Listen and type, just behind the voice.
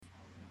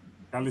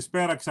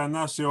Καλησπέρα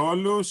ξανά σε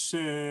όλους.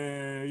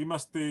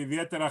 Είμαστε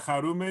ιδιαίτερα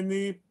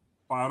χαρούμενοι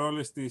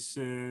παρόλες τις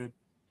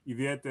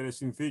ιδιαίτερες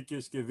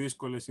συνθήκες και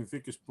δύσκολες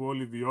συνθήκες που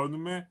όλοι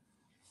βιώνουμε.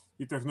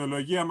 Η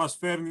τεχνολογία μας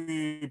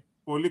φέρνει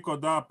πολύ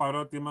κοντά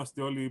παρότι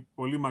είμαστε όλοι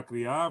πολύ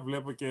μακριά.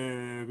 Βλέπω και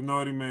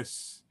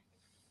γνώριμες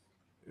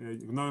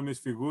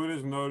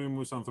φιγούρες,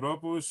 γνώριμους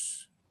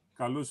ανθρώπους,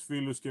 καλούς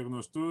φίλους και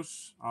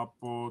γνωστούς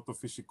από το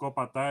φυσικό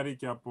πατάρι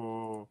και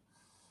από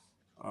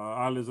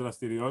άλλες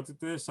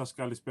δραστηριότητες. Σας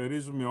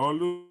καλησπερίζουμε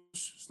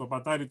όλους στο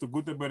πατάρι του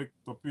Gutenberg,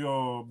 το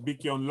οποίο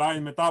μπήκε online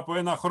μετά από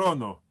ένα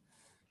χρόνο.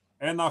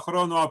 Ένα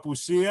χρόνο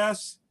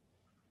απουσίας,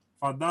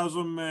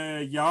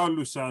 φαντάζομαι για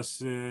όλους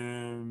σας,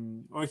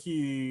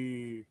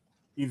 όχι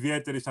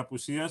ιδιαίτερης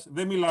απουσίας.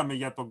 Δεν μιλάμε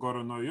για τον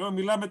κορονοϊό,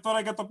 μιλάμε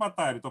τώρα για το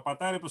πατάρι. Το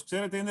πατάρι, όπως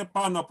ξέρετε, είναι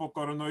πάνω από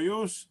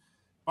κορονοϊούς,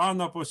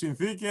 πάνω από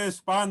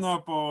συνθήκες, πάνω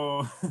από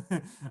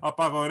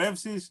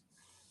απαγορεύσεις.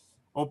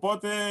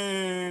 Οπότε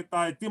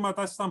τα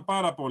αιτήματά σας ήταν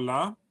πάρα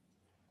πολλά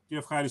και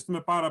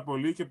ευχαριστούμε πάρα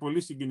πολύ και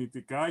πολύ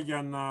συγκινητικά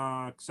για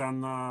να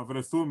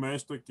ξαναβρεθούμε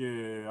έστω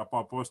και από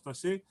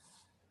απόσταση,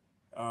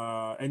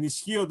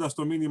 ενισχύοντας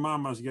το μήνυμά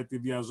μας για τη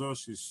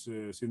διαζώσης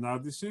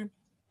συνάντηση.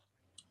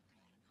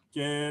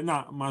 Και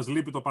να, μας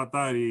λείπει το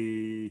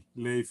πατάρι,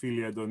 λέει η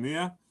φίλη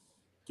Αντωνία,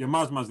 και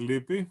μας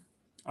λείπει,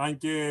 αν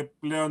και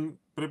πλέον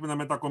πρέπει να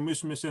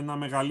μετακομίσουμε σε ένα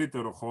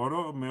μεγαλύτερο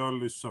χώρο με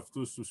όλους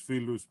αυτούς τους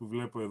φίλους που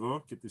βλέπω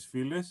εδώ και τις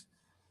φίλες.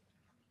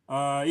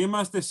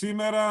 Είμαστε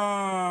σήμερα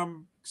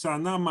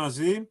ξανά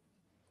μαζί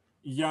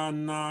για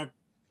να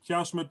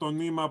πιάσουμε το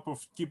νήμα από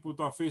εκεί που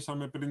το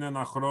αφήσαμε πριν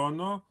ένα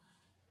χρόνο,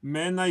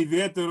 με ένα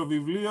ιδιαίτερο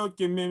βιβλίο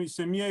και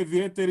σε μια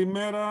ιδιαίτερη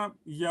μέρα,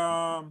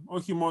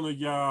 όχι μόνο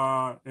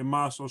για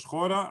εμάς ως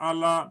χώρα,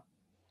 αλλά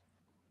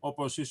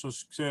όπως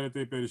ίσως ξέρετε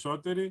οι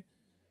περισσότεροι,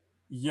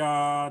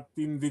 για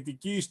την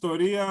δυτική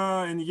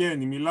ιστορία εν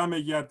γέννη. Μιλάμε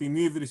για την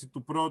ίδρυση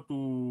του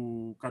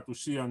πρώτου κατ'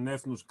 ουσίαν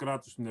έθνους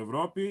κράτους στην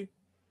Ευρώπη,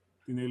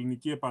 την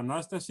Ελληνική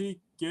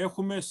Επανάσταση, και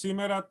έχουμε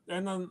σήμερα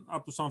έναν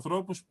από τους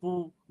ανθρώπους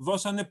που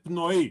δώσανε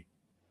πνοή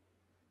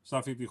σε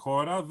αυτή τη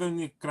χώρα.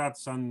 Δεν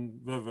κράτησαν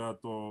βέβαια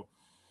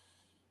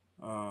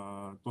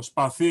το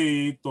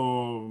σπαθί ή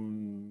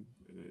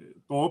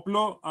το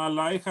όπλο,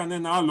 αλλά είχαν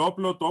ένα άλλο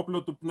όπλο, το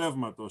όπλο του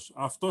πνεύματος.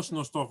 Αυτός είναι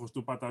ο στόχος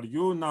του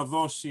παταριού, να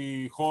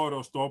δώσει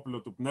χώρο στο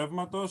όπλο του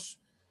πνεύματος,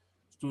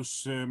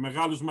 στους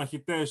μεγάλους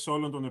μαχητές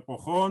όλων των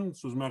εποχών,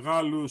 στους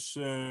μεγάλους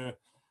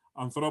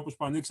ανθρώπους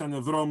που ανοίξανε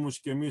δρόμους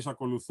και εμείς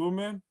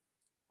ακολουθούμε.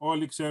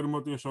 Όλοι ξέρουμε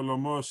ότι ο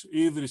Σολωμός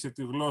ίδρυσε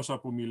τη γλώσσα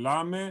που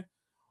μιλάμε,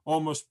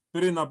 όμως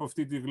πριν από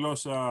αυτή τη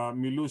γλώσσα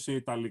μιλούσε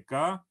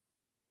Ιταλικά,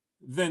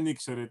 δεν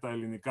ήξερε τα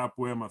ελληνικά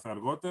που έμαθε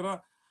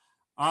αργότερα,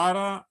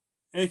 άρα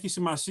έχει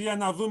σημασία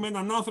να δούμε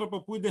έναν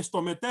άνθρωπο που είναι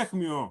στο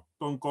μετέχμιο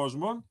των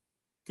κόσμων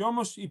και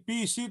όμως η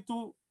ποίησή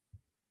του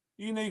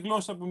είναι η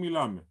γλώσσα που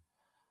μιλάμε.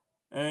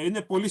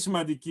 Είναι πολύ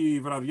σημαντική η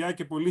βραδιά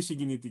και πολύ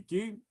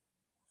συγκινητική,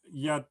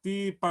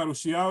 γιατί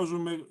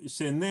παρουσιάζουμε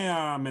σε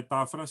νέα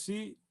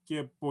μετάφραση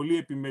και πολύ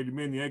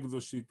επιμελημένη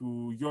έκδοση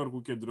του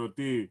Γιώργου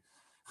Κεντρωτή,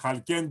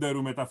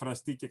 χαλκέντερου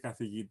μεταφραστή και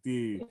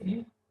καθηγητή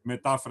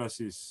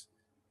μετάφρασης,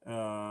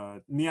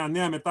 μια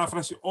νέα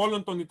μετάφραση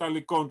όλων των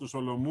Ιταλικών του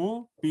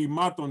Σολωμού,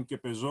 ποιημάτων και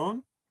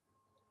πεζών,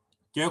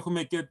 και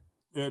έχουμε και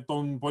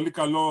τον πολύ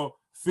καλό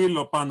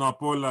φίλο πάνω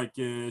απ' όλα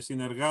και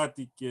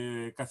συνεργάτη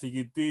και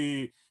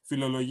καθηγητή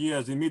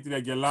φιλολογίας Δημήτρη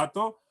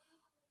Αγγελάτο,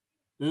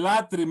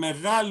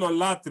 μεγάλο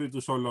λάτρη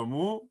του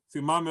Σολωμού.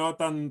 Θυμάμαι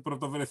όταν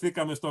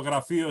πρωτοβρεθήκαμε στο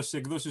γραφείο στις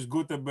εκδόσεις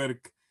Gutenberg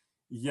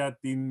για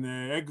την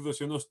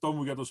έκδοση ενός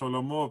τόμου για το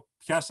Σολωμό,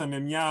 πιάσαμε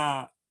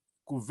μια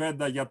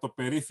κουβέντα για το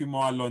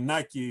περίφημο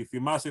αλωνάκι.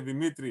 Θυμάσαι,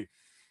 Δημήτρη?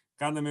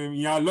 Κάναμε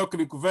μια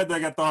ολόκληρη κουβέντα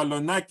για το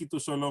αλωνάκι του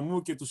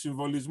Σολωμού και τους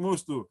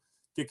συμβολισμούς του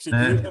και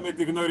ξεκινήσαμε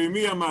τη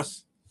γνωριμία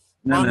μας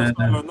πάνω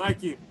στο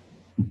αλωνάκι.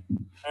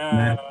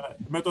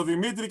 Με τον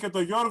Δημήτρη και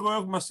τον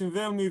Γιώργο μας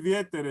συνδέουν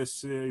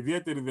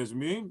ιδιαίτεροι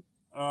δεσμοί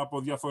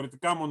από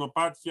διαφορετικά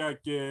μονοπάτια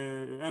και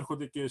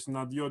έρχονται και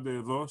συναντιόνται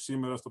εδώ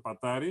σήμερα στο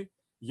πατάρι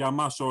για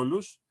μας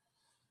όλους,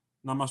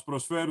 να μας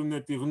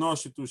προσφέρουν τη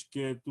γνώση τους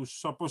και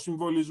τους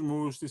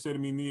αποσυμβολισμούς, τις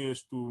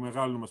ερμηνείες του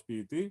μεγάλου μας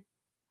ποιητή.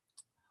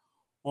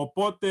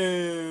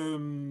 Οπότε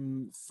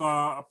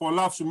θα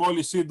απολαύσουμε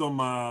όλοι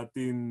σύντομα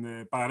την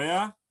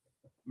παρέα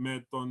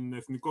με τον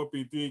εθνικό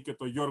ποιητή και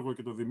τον Γιώργο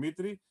και τον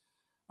Δημήτρη.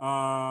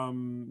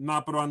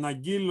 Να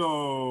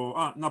προαναγγείλω,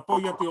 να πω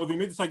γιατί ο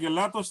Δημήτρης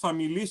Αγγελάτος θα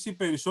μιλήσει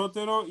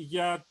περισσότερο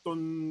για τον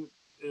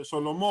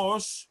Σολωμό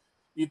ως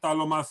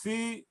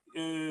Ιταλομαθή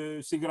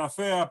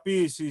συγγραφέα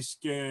ποίησης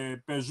και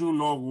πεζού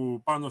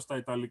λόγου πάνω στα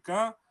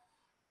Ιταλικά.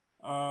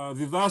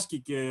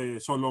 Διδάσκει και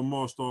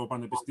Σολωμό στο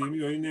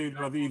Πανεπιστήμιο, είναι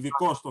δηλαδή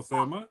ειδικό στο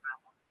θέμα,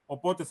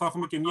 οπότε θα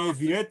έχουμε και μια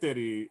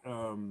ιδιαίτερη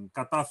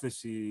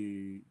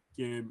κατάθεση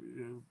και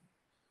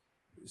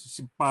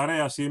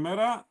παρέα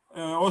σήμερα.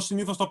 Ως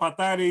συνήθως το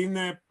πατάρι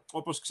είναι,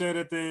 όπως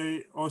ξέρετε,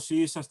 όσοι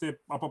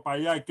είσαστε από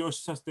παλιά και όσοι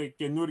είσαστε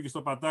καινούργοι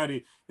στο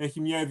πατάρι, έχει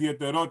μια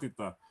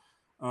ιδιαιτερότητα.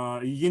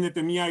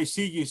 Γίνεται μια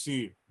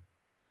εισήγηση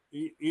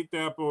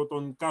είτε από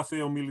τον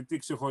κάθε ομιλητή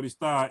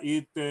ξεχωριστά,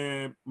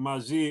 είτε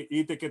μαζί,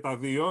 είτε και τα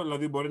δύο.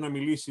 Δηλαδή μπορεί να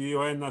μιλήσει ή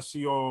ο ένας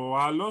ή ο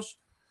άλλος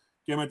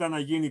και μετά να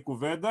γίνει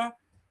κουβέντα.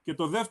 Και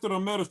το δεύτερο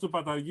μέρος του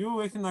παταριού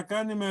έχει να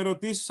κάνει με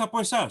ερωτήσεις από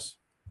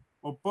εσάς.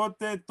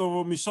 Οπότε το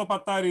μισό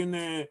πατάρι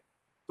είναι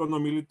των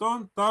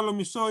ομιλητών, το άλλο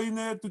μισό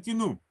είναι του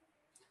κοινού.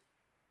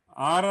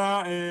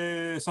 Άρα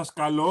σας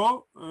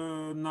καλώ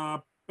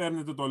να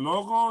παίρνετε το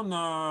λόγο,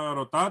 να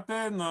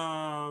ρωτάτε, να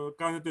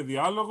κάνετε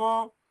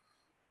διάλογο.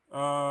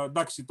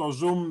 Εντάξει, το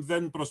Zoom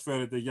δεν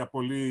προσφέρεται για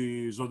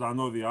πολύ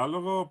ζωντανό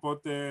διάλογο,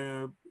 οπότε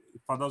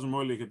φαντάζομαι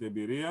όλοι έχετε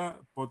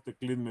εμπειρία, πότε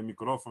κλείνουμε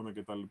μικρόφωνο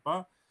κτλ.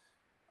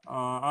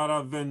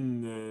 Άρα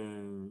δεν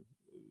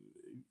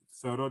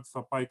θεωρώ ότι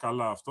θα πάει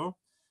καλά αυτό.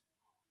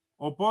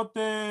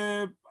 Οπότε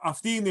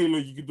αυτή είναι η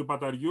λογική του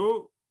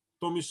παταριού.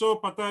 Το μισό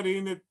πατάρι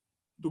είναι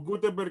του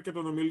Γκούτεμπεργκ και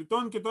των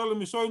ομιλητών και το άλλο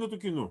μισό είναι του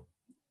κοινού.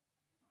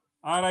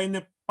 Άρα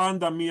είναι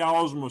πάντα μία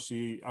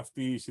όσμωση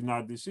αυτή η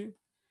συνάντηση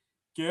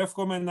και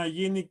εύχομαι να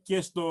γίνει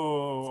και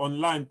στο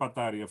online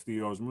πατάρι αυτή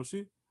η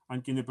όσμωση.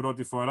 Αν και είναι η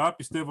πρώτη φορά,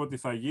 πιστεύω ότι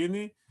θα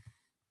γίνει.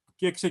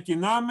 Και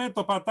ξεκινάμε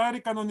το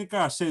πατάρι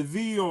κανονικά. Σε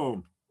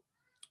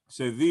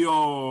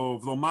δύο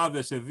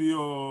εβδομάδες, σε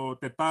 2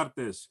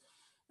 Τετάρτες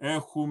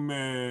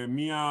έχουμε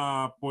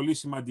μία πολύ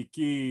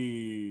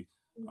σημαντική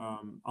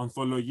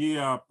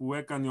ανθολογία που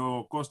έκανε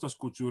ο Κώστας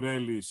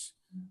Κουτσουρέλης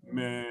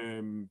με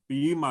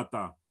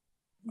ποίηματα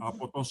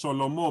από τον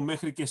Σολωμό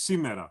μέχρι και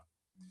σήμερα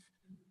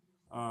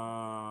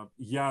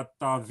για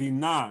τα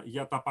δεινά,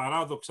 για τα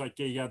παράδοξα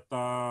και για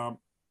τα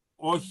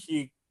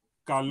όχι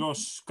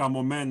καλώς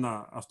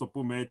καμωμένα, ας το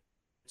πούμε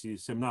έτσι,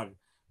 σεμνά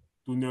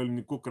του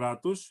νεοελληνικού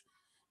κράτους,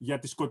 για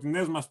τις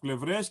σκοτεινές μας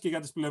πλευρές και για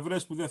τις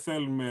πλευρές που δεν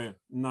θέλουμε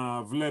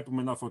να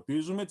βλέπουμε, να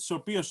φωτίζουμε, τις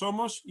οποίες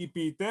όμως οι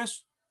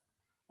ποιητές,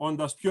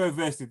 όντας πιο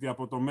ευαίσθητοι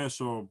από το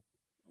μέσο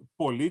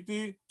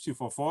πολίτη,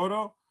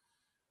 ψηφοφόρο,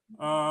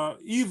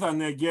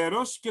 είδαν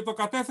εγκαίρως και το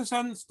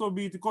κατέθεσαν στον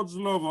ποιητικό τους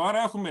λόγο.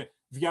 Άρα έχουμε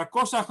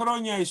 200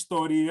 χρόνια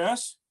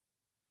ιστορίας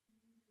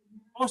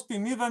πώς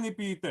την είδαν οι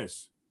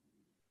ποιητές.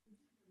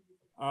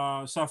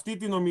 Σε αυτή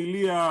την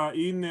ομιλία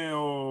είναι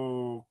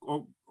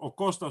ο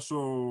Κώστας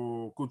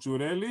ο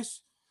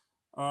Κουτσουρέλης.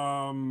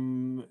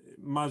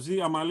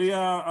 Μαζί,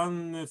 Αμαλία,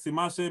 αν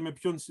θυμάσαι με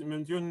ποιον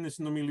είναι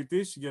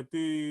συνομιλητής,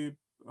 γιατί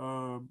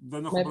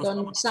δεν έχω μπροστά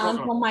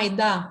μου.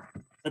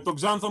 Με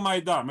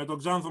τον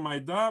Ξάνθο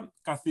Μαϊντά,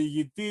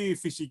 καθηγητή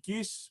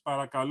φυσικής,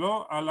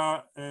 παρακαλώ,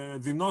 αλλά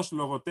δεινός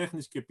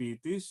λογοτέχνης και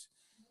ποιητής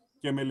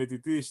και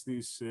μελετητής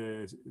της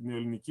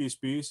νεοελληνικής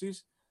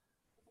ποίησης.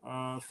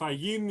 Θα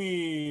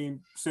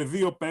γίνει σε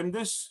 2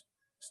 Πέμπτες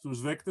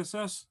στους δέκτες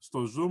σας,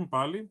 στο Zoom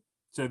πάλι,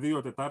 σε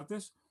 2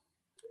 Τετάρτες.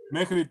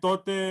 Μέχρι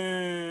τότε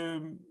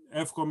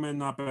εύχομαι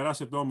να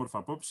περάσετε όμορφα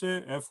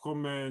απόψε,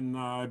 εύχομαι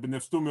να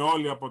εμπνευστούμε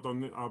όλοι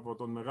από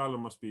τον μεγάλο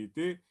μας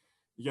ποιητή,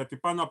 γιατί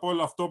πάνω από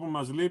όλο αυτό που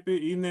μας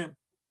λείπει είναι,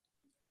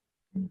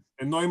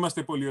 ενώ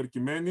είμαστε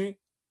πολιορκημένοι,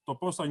 το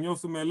πώς θα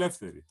νιώθουμε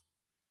ελεύθεροι.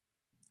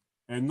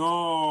 Ενώ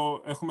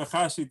έχουμε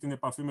χάσει την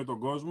επαφή με τον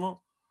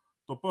κόσμο,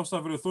 το πώς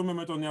θα βρεθούμε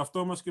με τον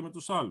εαυτό μας και με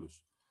τους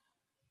άλλους.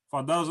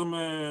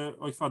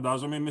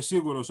 Είμαι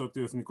σίγουρος ότι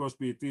ο εθνικός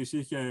ποιητής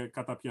είχε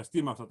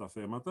καταπιαστεί με αυτά τα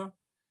θέματα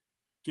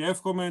και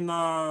εύχομαι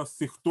να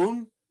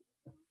θυχτούν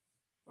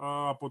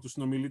από τους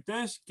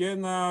συνομιλητές και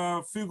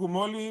να φύγουμε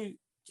όλοι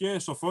και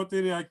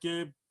σοφότεροι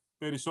και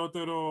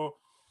περισσότερο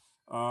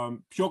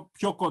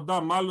πιο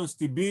κοντά μάλλον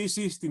στην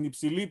ποίηση, στην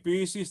υψηλή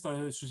ποίηση,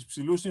 στους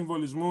υψηλούς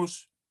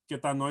συμβολισμούς και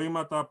τα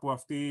νοήματα που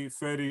αυτή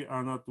φέρει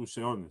ανά τους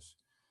αιώνες.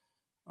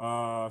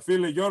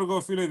 Φίλε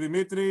Γιώργο, φίλε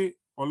Δημήτρη,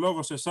 ο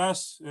λόγος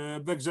εσάς.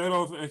 Δεν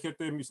ξέρω,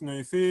 έχετε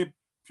συνοηθεί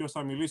ποιος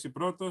θα μιλήσει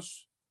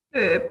πρώτος.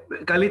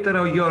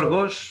 Καλύτερα ο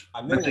Γιώργος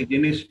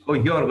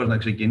να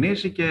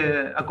ξεκινήσει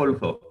και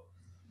ακολουθώ.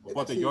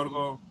 Οπότε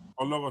Γιώργο,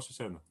 ο λόγος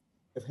εσένα.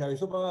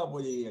 Ευχαριστώ πάρα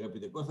πολύ,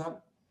 αγαπητέ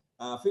Κώστα.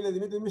 Φίλε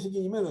Δημήτρη, είμαι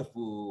συγκινημένος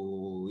που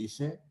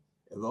είσαι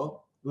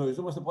εδώ.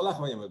 Γνωριζόμαστε πολλά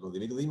χρόνια με τον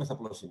Δημήτρη, δεν είμαστε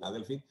απλώς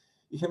συνάδελφοι.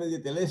 Είχαμε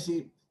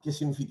διατελέσει και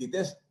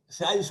συμφοιτητές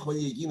σε άλλη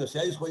σχολή εκείνο, σε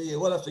άλλη σχολή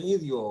εγώ, αλλά στον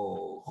ίδιο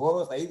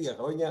χώρο, στα ίδια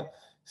χρόνια,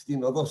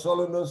 στην οδό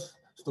Σόλωνος,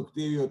 στο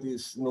κτίριο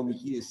της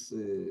νομικής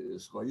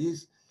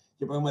σχολής.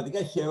 Και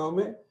πραγματικά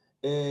χαίρομαι,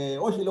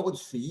 όχι λόγω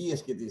της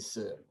φιλίας και της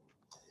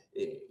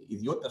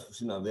ιδιότητας του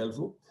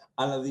συναδέλφου,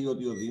 αλλά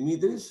διότι ο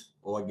Δημήτρης,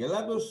 ο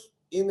Αγγελάτος,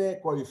 είναι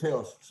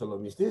κορυφαίος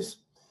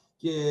σολομιστής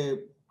και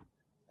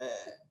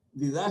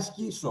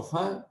διδάσκει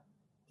σοφά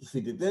τους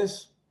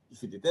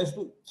φοιτητές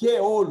του και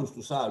όλους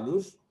τους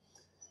άλλους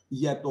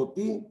για το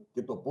τι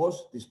και το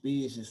πώς της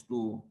ποίησης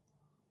του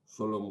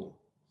Σολωμού.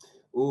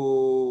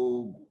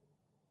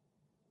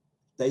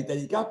 Τα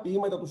ιταλικά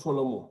ποίηματα του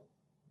Σολωμού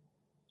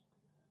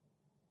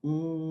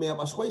με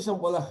απασχόλησαν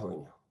πολλά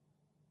χρόνια.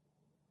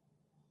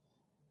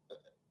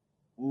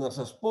 Να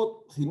σας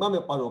πω,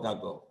 θυμάμαι πάνω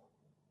κάτω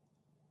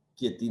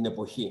και την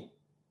εποχή.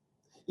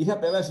 Είχα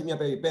περάσει μια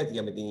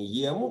περιπέτεια με την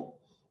υγεία μου,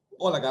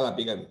 όλα καλά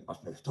πήγαν, πας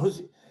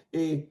περιπτώσει.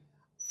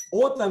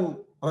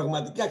 Όταν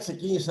πραγματικά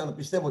ξεκίνησα να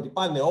πιστεύω ότι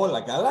πάνε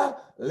όλα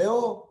καλά,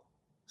 λέω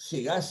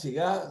σιγά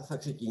σιγά θα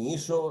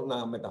ξεκινήσω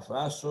να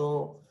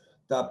μεταφράσω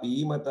τα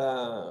ποίηματα,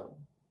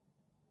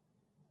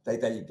 τα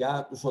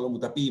Ιταλικά του Σολωμού,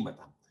 τα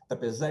ποίηματα. Τα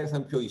πεζά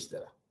ήρθαν πιο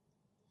ύστερα.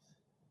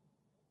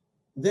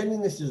 Δεν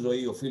είναι στη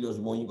ζωή ο φίλος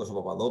μου ο Νίκος ο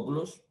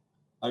Παπαδόπουλος,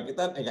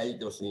 αρκετά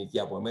μεγαλύτερος στην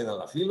ηλικία από εμένα,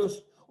 αλλά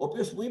φίλος, ο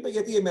οποίος μου είπε: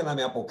 γιατί εμένα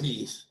με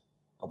αποκλείεις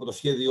από το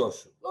σχέδιό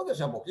σου? Δεν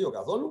σε αποκλείω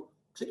καθόλου,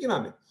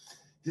 ξεκινάμε.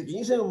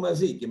 Ξεκινήσαμε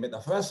μαζί και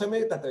μεταφράσαμε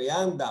τα 30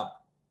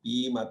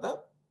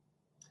 ποίηματα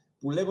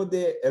που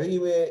λέγονται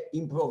rime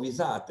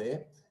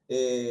improvvisate.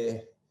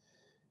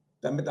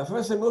 Τα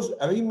μεταφράσαμε ως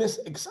ρήμες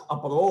εξ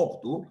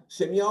απροόπτου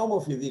σε μια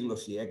όμορφη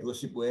δήλωση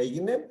έκδοση που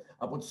έγινε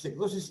από τις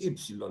εκδόσεις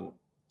Ήψιλον.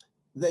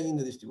 Δεν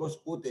είναι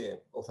δυστυχώς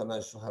ούτε ο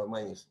Θανάσης ο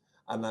Χαρμάνης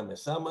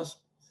ανάμεσά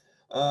μας.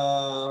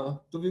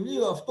 Το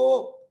βιβλίο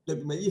αυτό το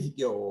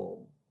επιμελήθηκε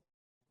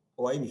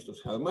ο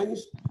αείμνηστος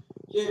Χαρμάνης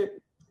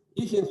και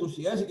είχε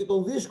ενθουσιάσει και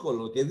τον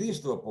δύσκολο και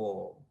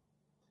δύστροπο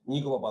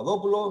Νίκο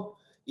Παπαδόπουλο.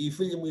 Η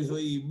φίλη μου η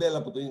ζωή, η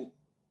Μπέλα, που τον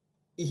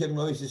είχε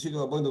γνωρίσει,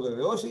 σίγουρα μπορεί να το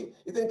βεβαιώσει,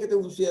 ήταν και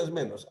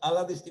ενθουσιασμένος.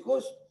 Αλλά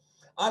δυστυχώς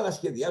άλλα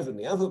σχεδιάζουν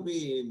οι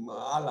άνθρωποι,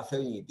 άλλα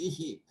φέρνει η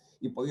τύχη,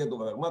 η πορεία των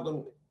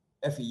πραγμάτων.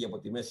 Έφυγε από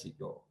τη μέση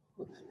και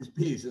της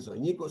πίεσης ο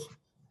Νίκος.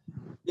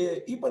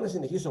 Και είπα να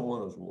συνεχίσω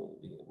μόνος μου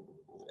την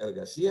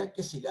εργασία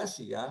και σιγά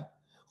σιγά,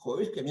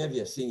 χωρίς και μια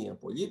βιασύνη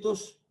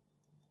απολύτως,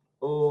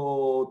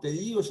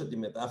 τελείωσα τη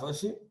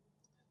μετάφραση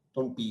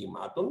των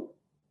ποιημάτων,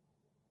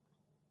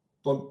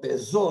 των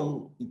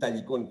πεζών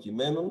Ιταλικών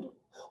κειμένων,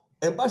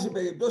 εν πάση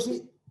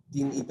περιπτώσει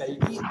την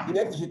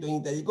έκδοση των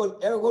Ιταλικών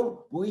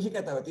έργων που είχε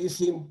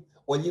καταρτήσει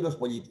ο Ελλήνος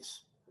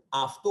πολίτης.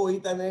 Αυτό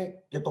ήταν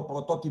και το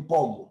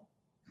πρωτότυπό μου.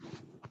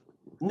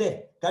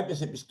 Ναι,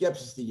 κάποιες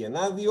επισκέψεις στη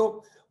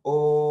Γενάδιο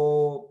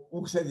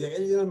μου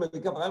ξεδιαγέλυναν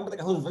μερικά πράγματα,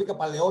 καθώς βρήκα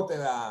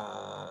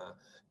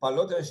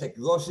παλαιότερες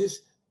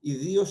εκδόσεις,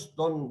 ιδίως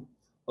των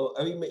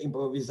rime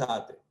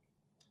improvvisate.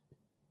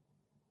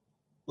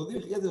 Το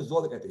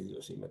 2012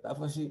 τελείωσε η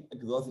μετάφραση,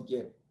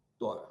 εκδόθηκε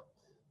τώρα.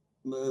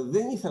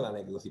 Δεν ήθελα να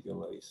εκδοθεί πιο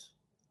νωρίς.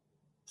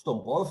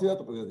 Στον Πόρφυρα,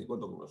 το περιοδικό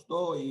το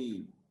γνωστό,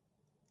 ή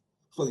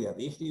στο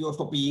διαδίκτυο,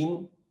 στο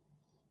ΠΙΗΝ,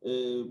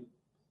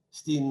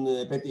 στην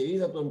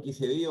πετηρίδα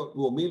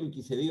του ομίλου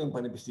Κιθερίων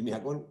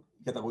Πανεπιστημιακών,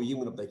 η καταγωγή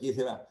μου από τα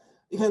Κύθερα,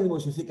 είχαν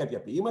δημοσιευθεί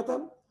κάποια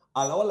ποίηματα,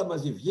 αλλά όλα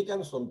μαζί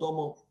βγήκαν στον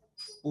τόμο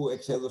που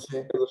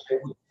εξέδωσε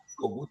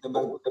ο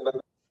Γκούτεμπεργκ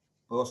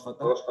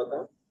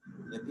πρόσφατα.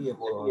 Γιατί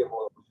έχω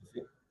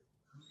επιστροφή.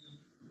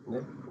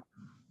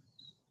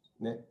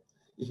 Ναι,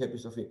 είχε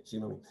επιστροφή,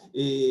 συγγνώμη.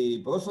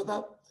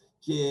 Πρόσφατα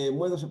και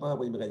μου έδωσε πάρα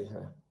πολύ μεγάλη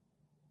χαρά.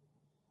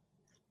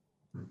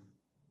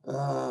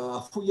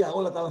 Αφού για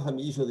όλα τα άλλα θα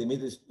μιλήσει ο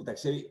Δημήτρης, που τα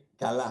ξέρει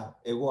καλά,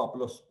 εγώ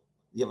απλώς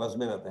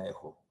διαβασμένα τα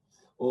έχω.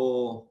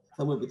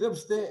 Θα μου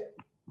επιτρέψετε,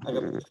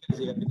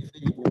 αγαπητοί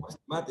φίλοι που μας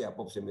θυμάται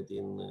απόψε με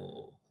την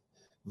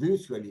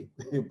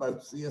virtual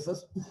παρουσία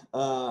σας,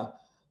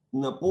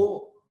 να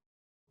πω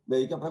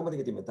μερικά πράγματα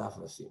για τη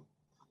μετάφραση,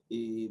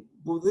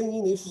 που δεν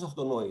είναι ίσως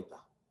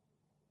αυτονόητα.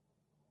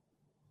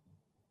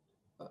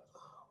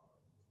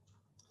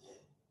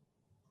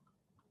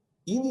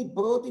 Είναι η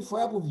πρώτη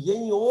φορά που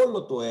βγαίνει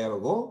όλο το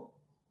έργο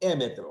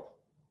έμετρο.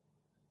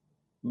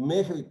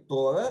 Μέχρι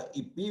τώρα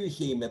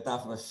υπήρχε η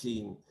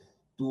μετάφραση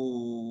του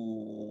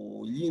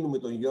Λίνου με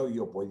τον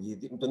Γιώργιο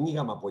Πολίτη, με τον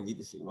Ήγαμα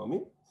Πολίτη,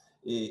 συγγνώμη,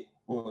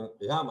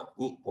 Γάμα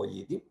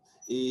Πολίτη,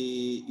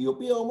 η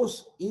οποία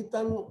όμως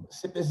ήταν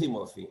σε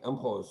πεζήμορφη,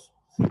 αμφώς,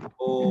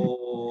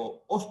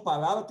 ως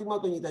παράρτημα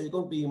των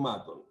Ιταλικών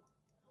ποιημάτων.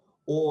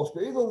 Ο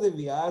Σπυρίδων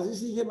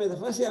Δεβιάζης είχε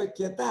μεταφράσει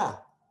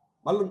αρκετά,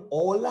 μάλλον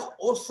όλα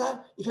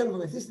όσα είχαν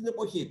βρεθεί στην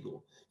εποχή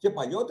του. Και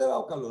παλιότερα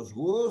ο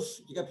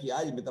Καλοσγούρος και κάποιοι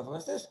άλλοι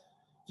μεταφραστές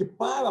και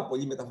πάρα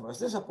πολλοί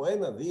μεταφραστές από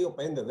 1, 2,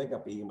 5, 10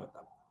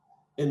 ποίηματα.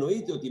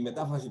 Εννοείται ότι η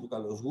μετάφραση του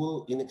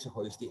Καλοσγούρου είναι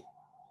ξεχωριστή,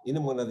 είναι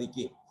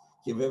μοναδική.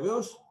 Και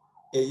βεβαίως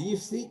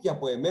ελήφθη και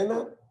από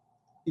εμένα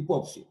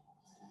υπόψη.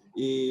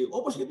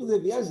 Όπως και του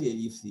Δεβιάζη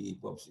ελήφθη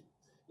υπόψη.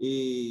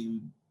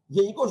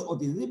 Γενικώς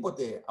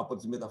οτιδήποτε από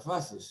τις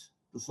μεταφράσεις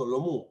του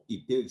Σολωμού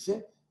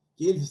υπήρξε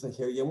και ήλθε στα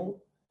χέρια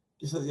μου,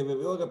 και σας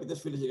διαβεβαιώ, αγαπητές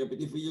φίλες και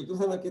αγαπητοί φίλοι, ότι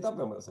ήρθαν αρκετά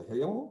πράγματα στα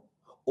χέρια μου,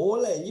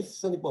 όλα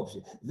ελήφθησαν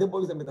υπόψη. Δεν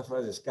μπορείς να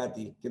μεταφράζεις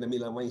κάτι και να μην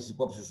λαμβάνεις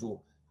υπόψη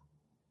σου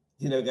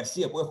την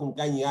εργασία που έχουν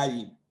κάνει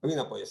άλλοι πριν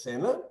από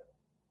εσένα,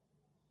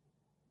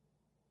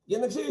 για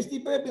να ξέρεις τι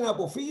πρέπει να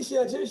αποφύγεις και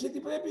να ξέρεις τι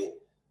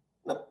πρέπει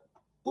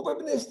πού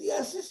πρέπει να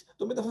εστιάσεις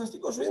το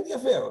μεταφραστικό σου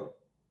ενδιαφέρον.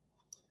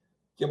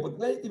 Και από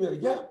την άλλη τη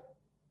μεριά,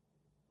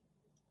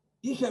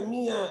 είχα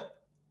μία,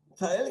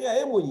 θα έλεγα,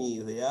 έμμονη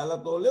ιδέα,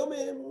 αλλά το λέω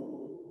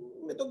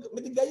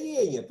με την καλή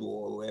έννοια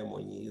του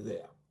έμμονη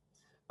ιδέα,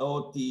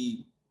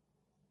 ότι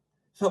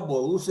θα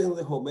μπορούσε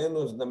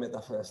ενδεχομένως να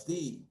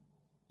μεταφραστεί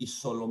η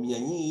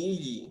Σολωμιανή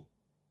ύλη,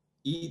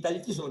 η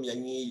Ιταλική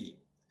Σολωμιανή ύλη,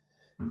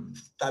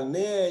 στα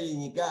νέα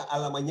ελληνικά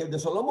αλλά μανιέρντε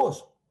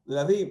Σολωμός.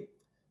 Δηλαδή,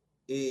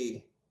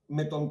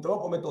 με τον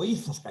τρόπο, με το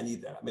ήθος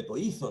καλύτερα, με το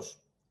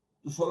ήθος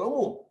του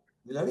Σολωμού.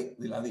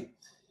 Δηλαδή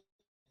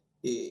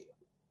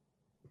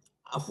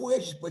αφού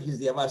έχεις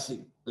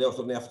διαβάσει, λέω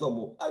στον εαυτό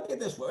μου,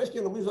 αρκετές φορές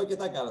και νομίζω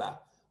αρκετά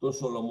καλά, τον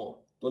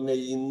Σολωμό, τον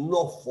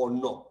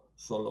ελληνόφωνο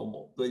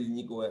Σολωμό, το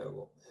ελληνικό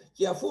έργο.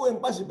 Και αφού, εν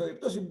πάση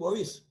περιπτώσει,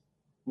 μπορείς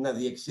να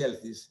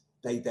διεξέλθεις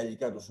τα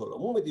Ιταλικά του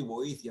Σολωμού με τη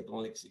βοήθεια των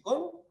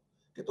λεξικών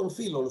και των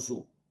φίλων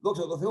σου.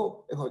 Δόξα τω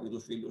Θεώ, έχω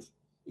αρκετούς φίλους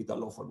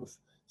Ιταλόφωνους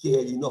και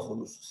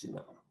Ελληνόφωνους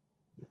συνάδελφους.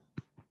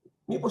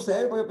 Μήπως θα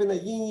έπρεπε να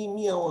γίνει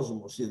μία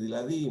όσμωση,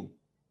 δηλαδή,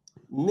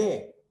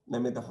 ναι, να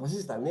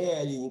μεταφραστεί στα νέα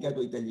ελληνικά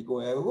το ιταλικό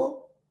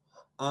έργο,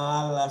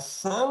 αλλά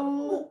σαν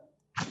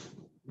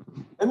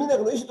να μην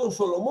αγνοήσει τον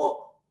Σολωμό,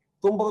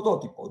 τον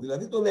πρωτότυπο,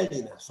 δηλαδή τον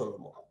Έλληνα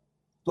Σολωμό,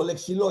 το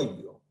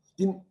λεξιλόγιο,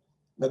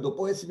 να το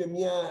πω έτσι με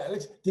μια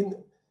λέξη,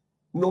 την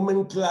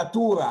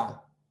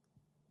νομενκλατούρα,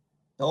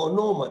 τα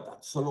ονόματα,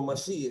 τις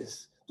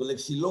ονομασίες, το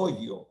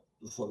λεξιλόγιο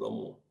του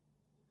Σολωμού.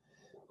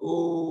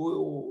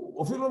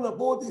 Οφείλω να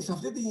πω ότι σε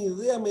αυτή την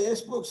ιδέα με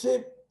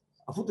έσπρωξε,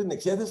 αφού την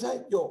εξέθεσα,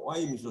 και ο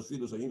αείμνηστος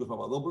φίλος ο Νίκος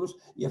Παπαδόπουλος,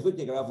 γι' αυτό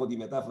και γράφω ότι η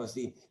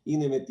μετάφραση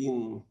είναι με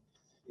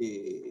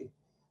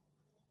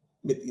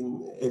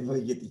την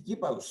ευεργετική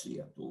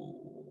παρουσία του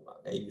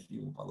αείμνηστου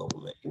Νίκου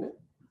Παπαδόπουλου έγινε.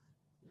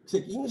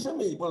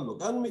 Ξεκίνησαμε λοιπόν να το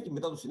κάνουμε και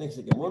μετά το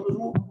συνέχισα και μόνος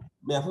μου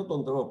με αυτόν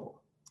τον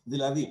τρόπο.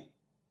 Δηλαδή,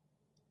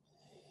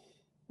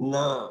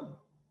 να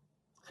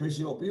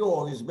χρησιμοποιώ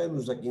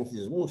ορισμένους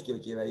ζακυνθισμούς και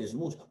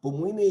οκυραϊσμούς που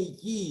μου είναι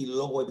οικοί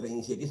λόγω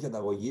επιμελητικής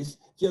καταγωγής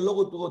και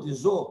λόγω του ότι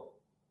ζω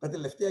τα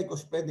τελευταία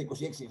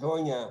 25-26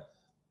 χρόνια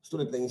στον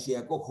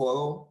επιμελητικό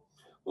χώρο,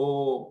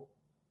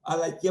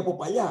 αλλά και από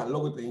παλιά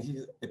λόγω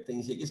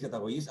επιμελητικής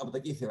καταγωγής, από τα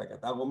Κύθυρα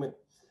κατάγομαι.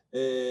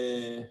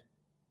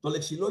 Το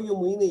λεξιλόγιο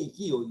μου είναι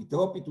οικείο, οι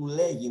τρόποι του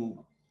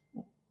λέγειν,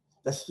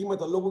 τα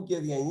σχήματα λόγου και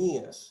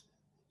διανοίας,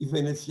 οι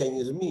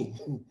βενετσιανισμοί,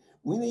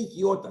 μου είναι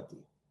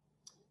οικειότατοι.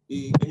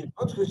 Οι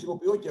περιπτώσεις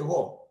χρησιμοποιώ και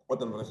εγώ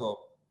όταν βρεθώ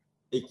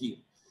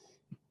εκεί.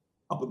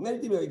 Από την άλλη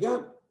τη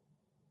μεριά,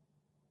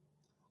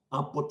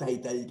 από τα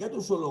Ιταλικά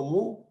του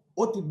Σολωμού,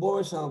 ό,τι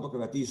μπόρεσα να το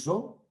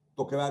κρατήσω,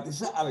 το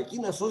κράτησα, αρκεί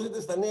να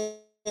σώζεται στα νέα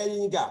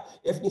ελληνικά.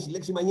 Έφυγε η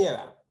λέξη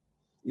μανιέρα,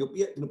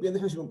 την οποία δεν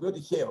χρησιμοποιώ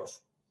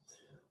τυχαίως.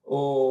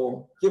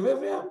 Και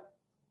βέβαια,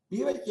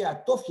 πήρα και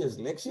ατόφιες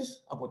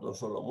λέξεις από τον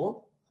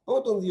Σολωμό,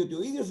 πρώτον διότι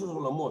ο ίδιος ο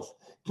Σολωμός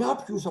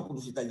κάποιους από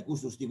τους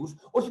Ιταλικούς τους στίχους,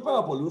 όχι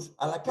πάρα πολλούς,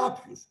 αλλά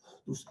κάποιους,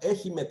 τους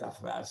έχει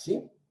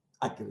μεταφράσει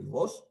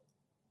ακριβώς,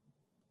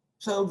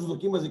 σαν να τους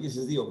δοκίμαζε και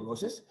στις δύο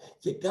γλώσσες,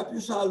 και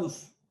κάποιους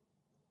άλλους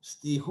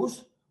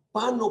στίχους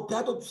πάνω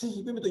κάτω τους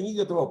έχει πει με τον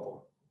ίδιο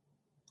τρόπο.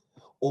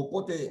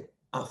 Οπότε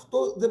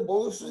αυτό δεν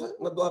μπορούσα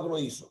να το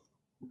αγνοήσω.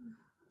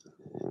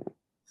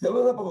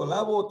 Θέλω να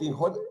προλάβω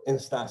τυχόν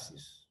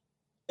ενστάσεις.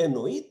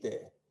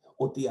 Εννοείται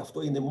ότι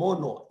αυτό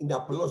είναι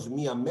απλώς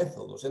μία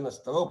μέθοδος,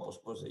 ένας τρόπος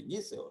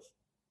προσεγγίσεως.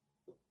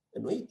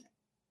 Εννοείται.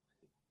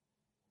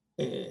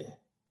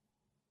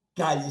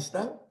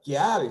 Κάλλιστα και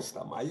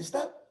άριστα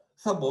μάλιστα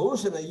θα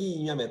μπορούσε να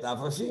γίνει μια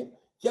μετάφραση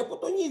και από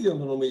τον ίδιο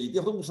τον ομιλητή,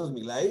 αυτό που σας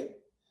μιλάει,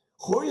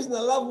 χωρίς να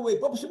λάβουμε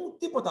υπόψη μου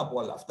τίποτα από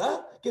όλα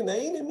αυτά και να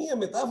είναι μια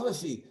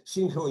μετάφραση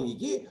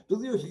συγχρονική του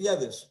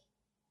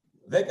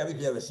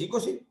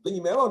 2010-2020, των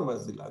ημερών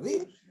μας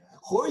δηλαδή,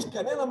 χωρίς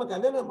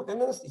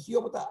κανένα στοιχείο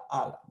από τα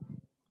άλλα.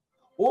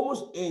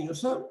 Όμως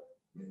ένιωσα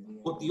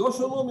ότι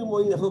όσο νόμιμο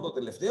είναι αυτό το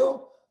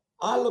τελευταίο,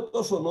 άλλο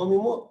τόσο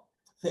νόμιμο,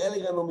 θα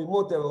έλεγα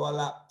νομιμότερο,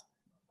 αλλά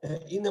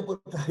είναι από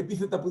τα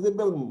επίθετα που δεν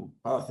παίρνουν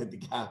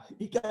παραθετικά.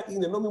 Ή κάτι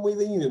είναι νόμιμο ή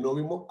δεν είναι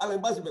νόμιμο, αλλά εν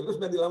πάση περιπτώσει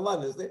με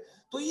αντιλαμβάνεστε,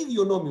 το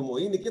ίδιο νόμιμο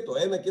είναι και το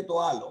ένα και το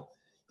άλλο.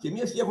 Και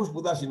μιας και έχω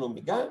σπουδάσει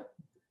νομικά,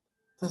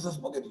 θα σας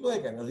πω γιατί το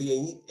έκανα.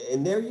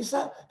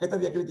 Ενέργησα κατά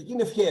διακριτική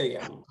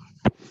ευχέρεια μου.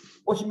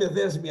 Όχι με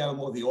δέσμια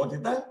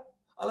αρμοδιότητα,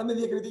 αλλά με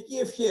διακριτική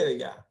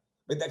ευχέρεια.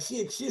 Μεταξύ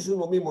εξίσου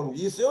νομίμων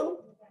λύσεων,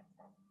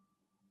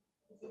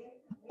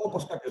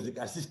 όπως κάποιος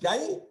δικαστής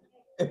κάνει,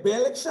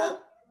 επέλεξα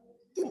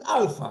την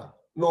α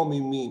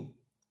νόμιμη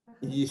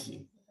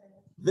λύση.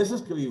 Δεν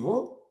σας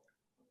κρύβω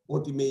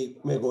ότι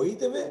με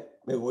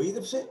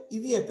εγωίτευσε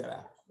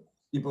ιδιαίτερα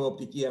η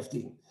προοπτική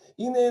αυτή.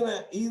 Είναι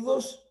ένα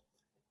είδος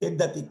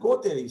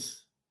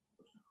εντατικότερης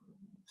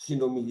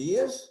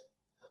συνομιλίας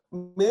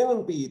με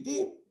έναν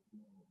ποιητή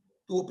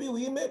του οποίου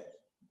είμαι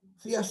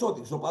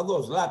θειασότης,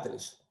 οπαδός,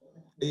 λάτρης.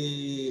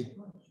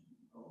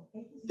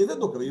 Και δεν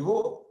το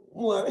κρύβω,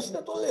 μου αρέσει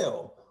να το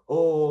λέω.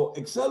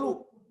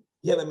 Εξάλλου,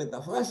 για να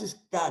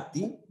μεταφράσεις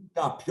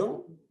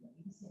κάποιον,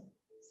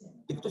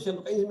 εκτός αν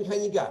το κάνεις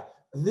μηχανικά,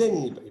 δεν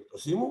είναι η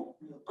περίπτωσή μου,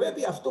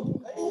 πρέπει αυτό που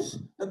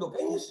κάνεις να το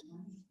κάνεις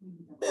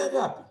με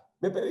αγάπη,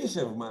 με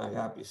περίσσευμα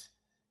αγάπης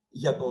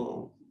για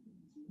τον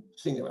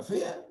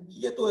συγγραφέα και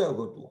για το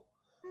έργο του.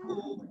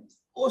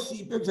 Όσοι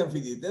υπήρξαν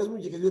φοιτητές μου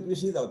και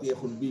δύο-τρεις είδα ότι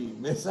έχουν μπει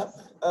μέσα,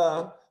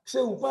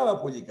 ξέρουν πάρα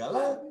πολύ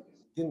καλά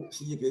την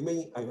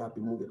συγκεκριμένη αγάπη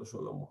μου για τον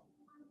Σολωμό.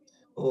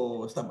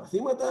 Στα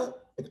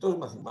μαθήματα, εκτός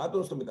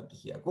μαθημάτων, στο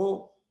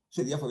μεταπτυχιακό,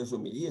 σε διάφορες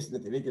ομιλίες, στην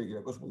Εταιρεία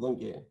Κυριακών Σπουδών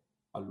και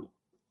αλλού.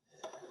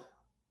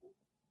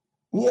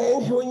 Μία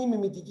έγχρονη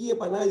μιμητική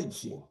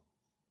επανάληψη.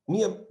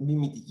 Μία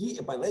μιμητική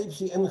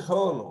επανάληψη εν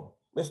χρόνο,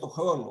 μέσα στον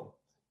χρόνο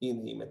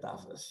είναι η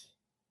μετάφραση.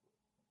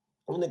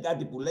 Είναι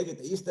κάτι που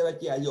λέγεται ύστερα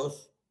και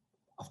αλλιώς.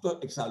 Αυτό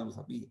εξάλλου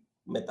θα πει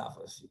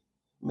μετάφραση.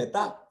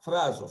 Μετά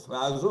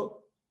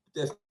φράζω,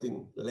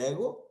 την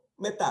λέγω,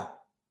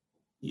 μετά,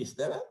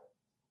 ύστερα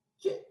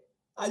και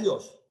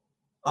αλλιώς,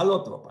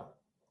 αλλότροπα.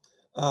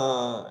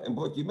 Εν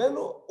προκειμένου,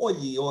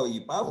 όλοι οι όροι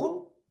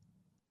υπάρχουν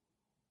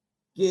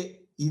και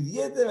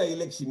ιδιαίτερα η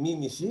λέξη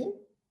μίμηση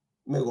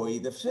με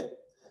γοήτευσε,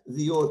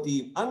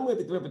 διότι αν μου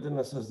επιτρέπετε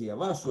να σας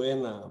διαβάσω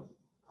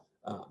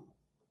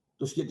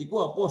το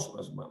σχετικό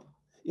απόσπασμα,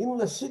 είναι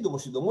ένα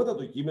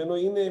συντομότατο κείμενο,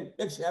 είναι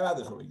 6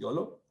 χαράδες όλο και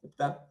όλο,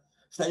 7.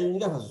 Στα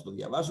ελληνικά θα σας το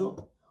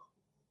διαβάσω.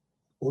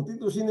 Ο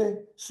τίτλος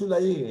είναι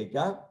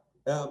 «Σουλαλίρικα»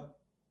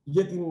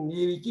 για την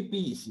λυρική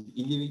ποίηση,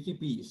 η λυρική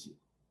ποίηση.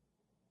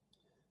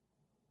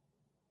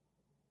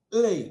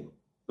 Λέει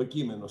το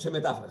κείμενο, σε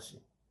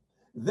μετάφραση,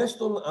 «Δες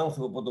τον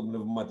άνθρωπο τον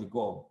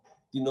πνευματικό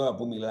την ώρα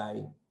που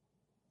μιλάει.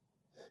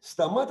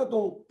 Σταμάτα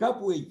τον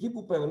κάπου εκεί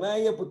που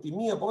περνάει από τη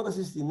μία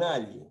πρόταση στην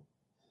άλλη,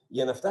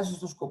 για να φτάσει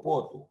στο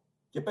σκοπό του.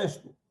 Και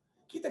πες του,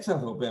 κοίταξε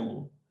ανθρωπέ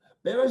μου,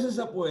 πέρασες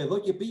από εδώ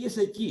και πήγες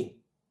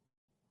εκεί.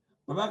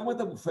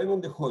 Πράγματα που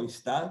φαίνονται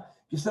χωριστά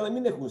και σαν να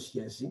μην έχουν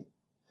σχέση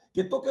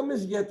και το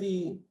έκαμες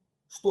γιατί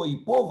στο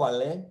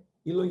υπόβαλε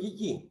η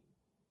λογική.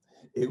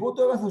 Εγώ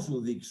τώρα θα σου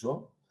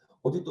δείξω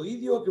ότι το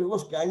ίδιο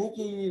ακριβώς κάνει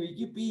και η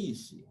λυρική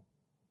ποίηση,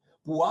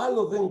 που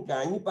άλλο δεν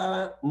κάνει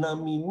παρά να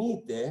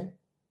μιμείται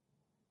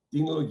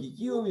την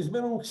λογική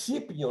ορισμένων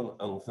ξύπνιων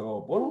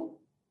ανθρώπων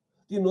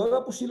την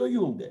ώρα που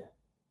συλλογιούνται.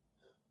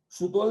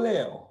 Σου το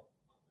λέω,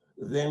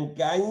 δεν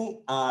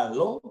κάνει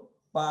άλλο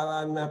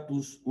παρά να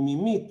τους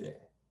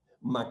μιμείται,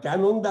 μα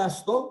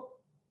κάνοντάς το,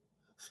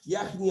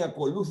 φτιάχνει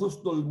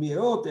ακολούθως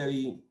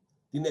τολμηρότερη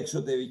την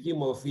εξωτερική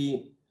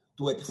μορφή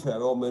του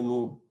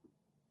εκφερόμενου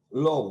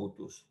λόγου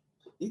τους.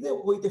 Είναι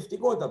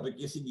γοητευτικότατο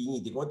και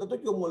συγκινητικότατο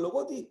και ομολογώ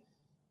ότι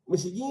με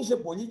συγκίνησε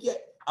πολύ και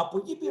από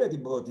εκεί πήρα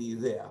την πρώτη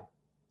ιδέα.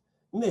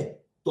 Ναι,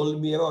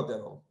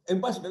 τολμηρότερο. Εν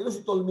πάση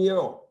περιπτώσει,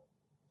 τολμηρό.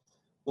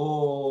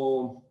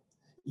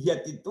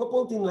 Γιατί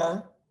τρόπον την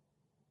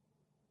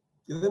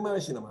και δεν μου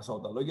αρέσει να μασάω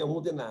τα λόγια μου,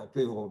 ούτε να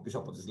κρύβομαι πίσω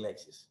από τις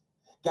λέξεις.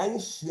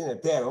 Κάνεις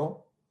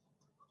συνεταίρο,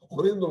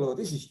 χωρίς να τον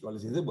ρωτήσεις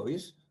κιόλας, γιατί δεν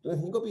μπορείς, τον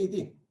εθνικό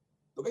ποιητή.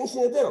 Το κάνεις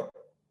συνεταίρο.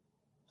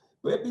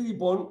 Πρέπει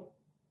λοιπόν,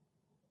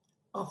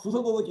 αφού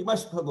θα το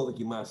δοκιμάσεις που θα το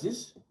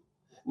δοκιμάσεις,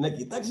 να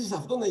κοιτάξεις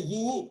αυτό να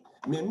γίνει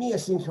με μία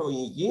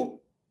συγχρονική,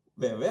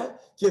 βέβαια,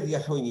 και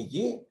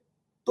διαχρονική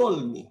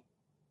τόλμη.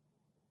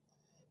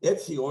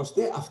 Έτσι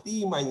ώστε αυτή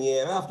η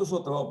μανιέρα, αυτός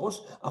ο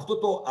τρόπος, αυτό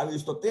το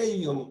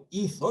αριστοτέλειον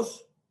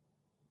ήθος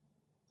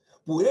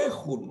που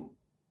έχουν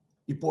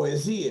οι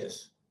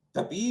ποεζίες,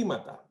 τα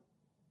ποίηματα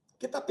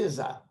και τα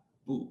πεζά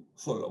του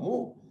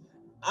Σολωμού,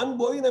 αν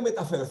μπορεί να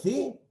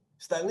μεταφερθεί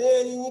στα νέα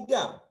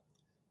ελληνικά.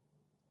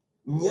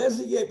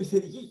 Μοιάζει για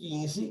επιθετική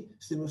κίνηση,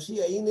 στην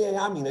ουσία είναι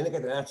άμυνα, είναι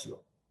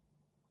κατενάτσιο.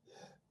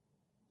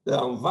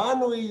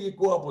 Λαμβάνω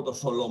υλικό από το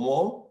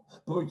Σολωμό,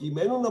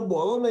 προκειμένου να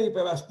μπορώ να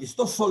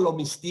υπερασπιστώ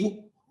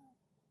σολομιστή,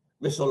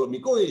 με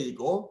σολομικό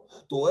υλικό,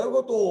 το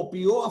έργο το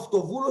οποίο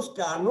αυτοβούλος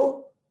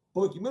κάνω,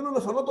 προκειμένου να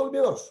φανώ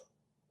τολμηρός.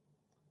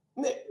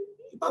 Ναι,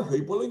 υπάρχει ο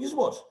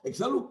υπολογισμός.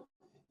 Εξάλλου,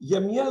 για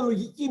μια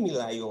λογική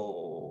μιλάει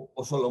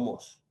ο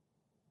Σολωμός.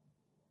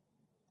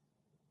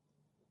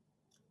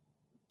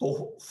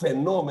 Το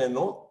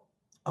φαινόμενο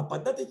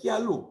απαντάται και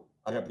αλλού,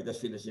 αγαπητές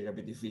φίλες και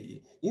αγαπητοί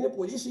φίλοι. Είναι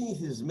πολύ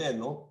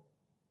συνηθισμένο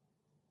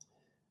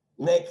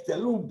να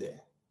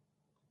εκτελούνται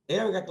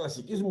έργα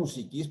κλασικής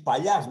μουσικής,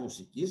 παλιάς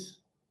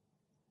μουσικής,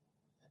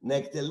 να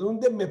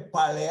εκτελούνται με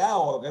παλαιά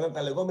όργανα,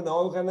 τα λεγόμενα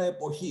όργανα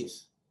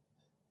εποχής.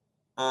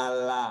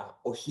 Αλλά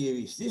ο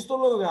χειριστής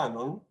των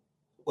οργάνων,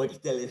 ο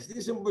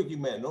εκτελεστής εν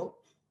προκειμένου,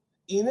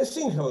 είναι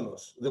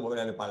σύγχρονος. Δεν μπορεί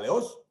να είναι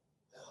παλαιός.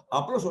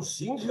 Απλώς ο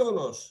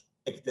σύγχρονος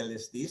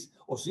εκτελεστής,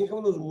 ο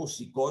σύγχρονος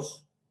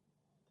μουσικός,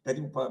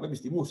 κάτι που παραπέμπει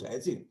στη μούσα,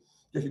 έτσι,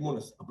 και όχι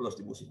μόνο απλώς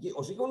στη μουσική,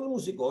 ο σύγχρονος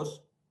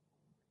μουσικός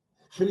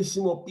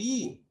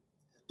χρησιμοποιεί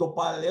το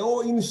παλαιό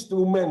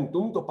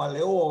instrumentum, το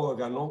παλαιό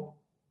όργανο,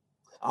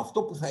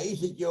 αυτό που θα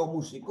είχε και ο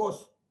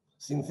μουσικός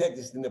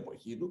συνθέτης στην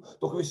εποχή του,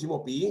 το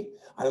χρησιμοποιεί,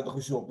 αλλά το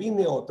χρησιμοποιεί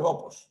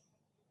νεοτρόπος.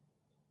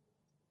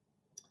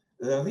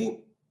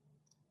 Δηλαδή,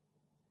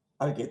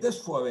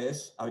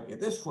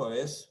 αρκετές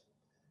φορές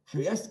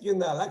χρειάστηκε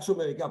να αλλάξω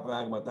μερικά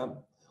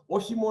πράγματα,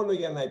 όχι μόνο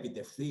για να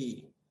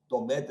επιτευχθεί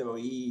το μέτρο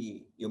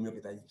ή η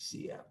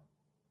ομοιοκαταληξία,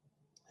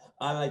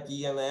 αλλά και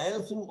για να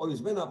έλθουν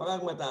ορισμένα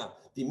πράγματα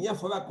τη μια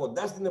φορά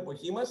κοντά στην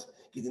εποχή μας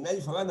και την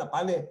άλλη φορά να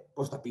πάνε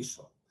προς τα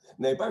πίσω.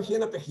 Να υπάρχει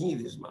ένα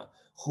παιχνίδισμα,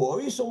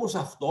 χωρίς όμως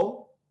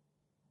αυτό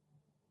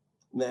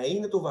να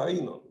είναι το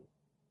βαρύνον.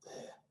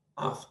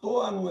 Αυτό,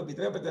 αν μου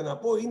επιτρέπετε να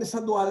πω, είναι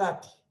σαν το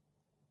αλάτι.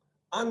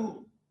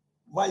 Αν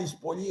βάλεις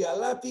πολύ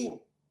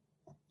αλάτι,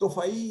 το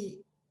φαΐ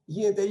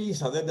γίνεται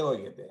λύσα, δεν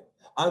τρώγεται.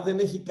 Αν δεν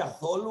έχει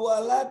καθόλου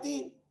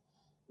αλάτι,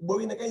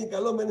 μπορεί να κάνει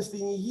καλό μεν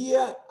στην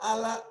υγεία,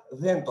 αλλά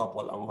δεν το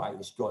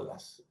απολαμβάνεις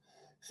κιόλας.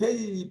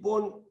 Θέλει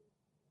λοιπόν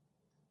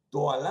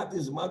το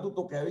αλάτισμά του,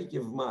 το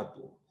καρύκευμά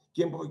του.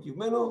 Και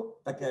προκειμένου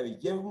τα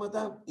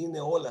καρυκεύματα είναι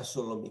όλα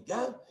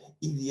σολομικά,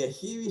 η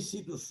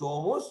διαχείρισή τους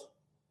όμως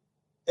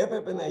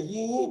έπρεπε να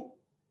γίνει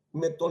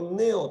με τον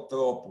νέο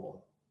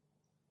τρόπο.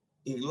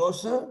 Η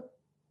γλώσσα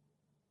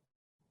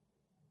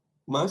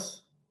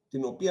μας,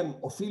 την οποία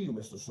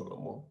οφείλουμε στο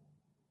Σολωμό,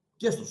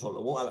 και στο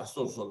Σολωμό, αλλά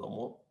στον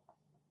Σολωμό,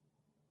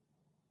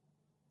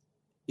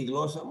 η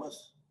γλώσσα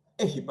μας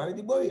έχει πάρει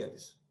την πορεία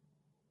της.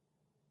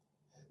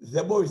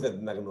 Δεν μπορείς να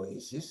την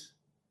αγνοήσεις.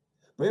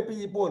 Πρέπει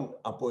λοιπόν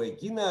από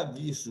εκεί να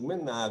αντλήσουμε,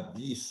 να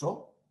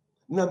αντλήσω,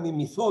 να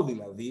μιμηθώ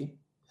δηλαδή,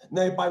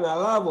 να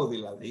επαναλάβω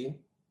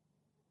δηλαδή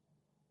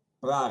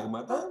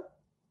πράγματα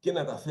και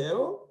να τα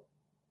φέρω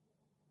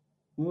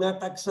να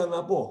τα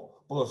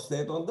ξαναπώ,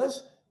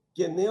 προσθέτοντας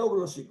και νέο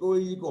γλωσσικό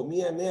υλικό,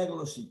 μία νέα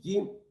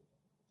γλωσσική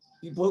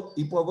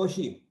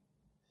υποδοχή.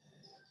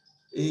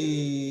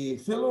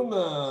 Θέλω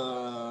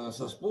να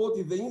σας πω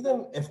ότι δεν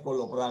ήταν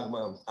εύκολο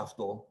πράγμα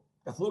αυτό,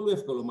 καθόλου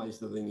εύκολο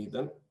μάλιστα δεν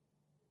ήταν,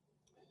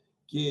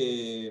 και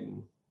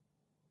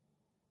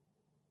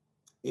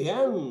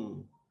εάν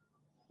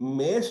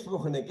με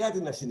έσπροχνε κάτι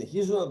να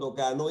συνεχίζω να το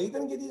κάνω,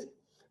 ήταν γιατί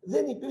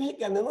δεν υπήρχε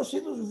κανένας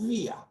είδους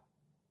βία.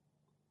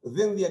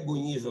 Δεν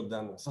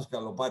διαγκουνίζονταν στα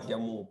σκαλοπάτια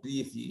μου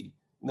πλήθη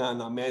να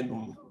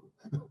αναμένουν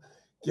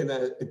και να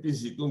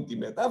επιζητούν τη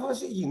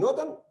μετάφραση,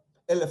 γινόταν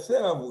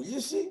ελευθέρα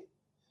βουλήση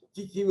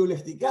και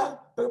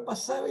κυριολεκτικά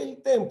περπασάρε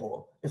il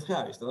tempo.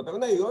 Ευχάριστα. Να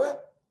περνάει η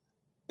ώρα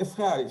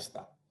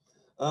ευχάριστα.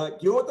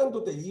 Και όταν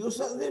το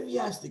τελείωσα δεν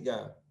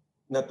βιάστηκα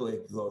να το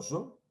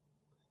εκδώσω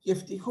και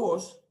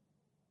ευτυχώς,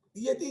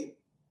 γιατί,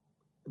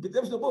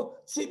 επιτρέψτε να πω,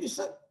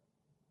 τσίπησα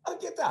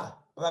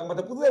αρκετά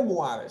πράγματα που δεν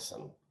μου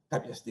άρεσαν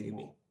κάποια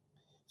στιγμή.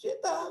 Και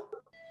τα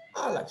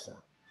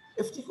άλλαξα.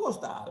 Ευτυχώς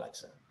τα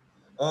άλλαξα.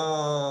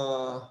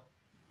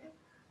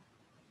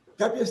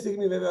 Κάποια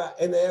στιγμή βέβαια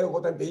ένα έργο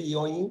όταν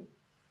τελειώνει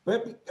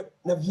πρέπει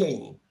να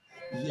βγαίνει.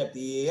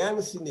 Γιατί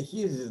εάν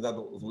συνεχίζεις να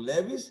το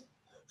δουλεύεις,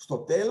 στο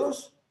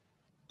τέλος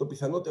το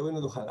πιθανότερο είναι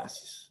να το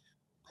χαλάσεις.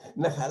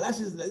 Να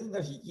χαλάσεις δηλαδή την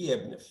αρχική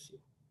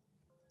έμπνευση.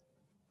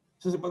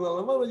 Σας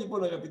επαναλαμβάνω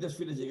λοιπόν, αγαπητές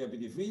φίλες και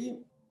αγαπητοί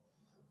φίλοι,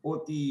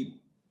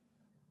 ότι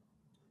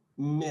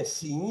με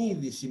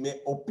συνείδηση,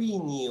 με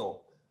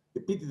οπίνιο,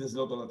 επίτηδες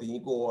λέω το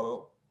λατινικό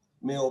όρο,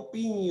 με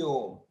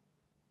οπίνιο,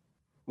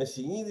 με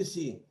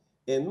συνείδηση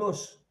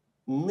ενός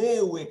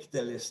νέου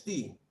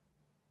εκτελεστή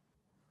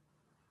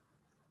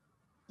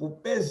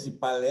που παίζει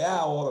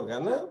παλαιά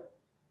όργανα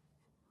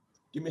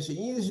και με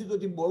συνείδηση το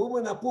ότι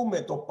μπορούμε να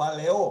πούμε το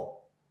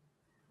παλαιό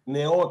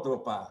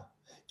νεότροπα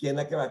και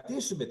να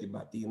κρατήσουμε την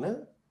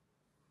πατίνα,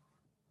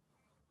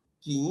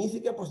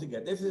 κινήθηκα προς την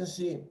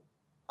κατεύθυνση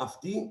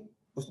αυτή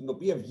προς την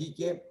οποία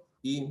βγήκε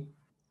η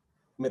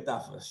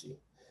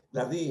μετάφραση.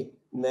 Δηλαδή,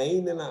 να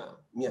είναι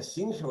μια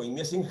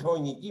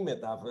συγχρονική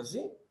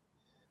μετάφραση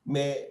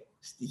με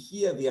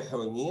στοιχεία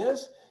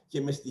διαχρονίας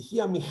και με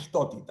στοιχεία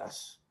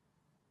μειχτότητας.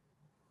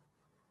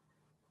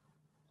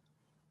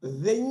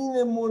 Δεν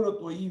είναι μόνο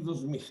το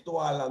είδος μειχτό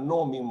αλλά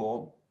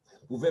νόμιμο,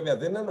 που βέβαια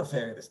δεν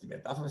αναφέρεται στη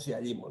μετάφραση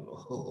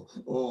αλίμονο.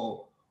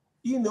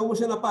 Είναι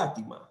όμως ένα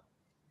πάτημα.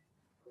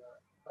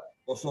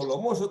 Ο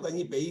Σολωμός όταν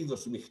είπε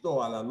είδος μειχτό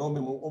αλλά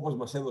νόμιμο, όπως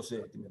μας έδωσε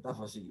τη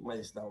μετάφραση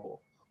μάλιστα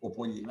ο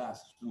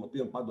Πολυλάς, στον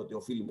οποίο πάντοτε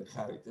οφείλουμε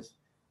χάριτες,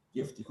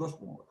 και ευτυχώς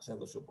που μας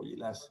έδωσε ο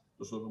Πολυλάς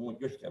το Σολωμό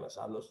και όχι κανένας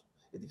άλλος,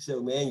 γιατί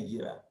ξέρουμε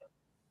έγκυρα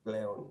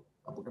πλέον,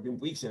 από κάποιον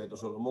που ήξερε το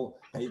Σολωμό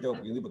καλύτερα από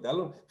οποιονδήποτε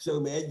άλλον,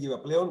 ξέρουμε έγκυρα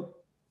πλέον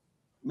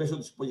μέσω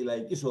της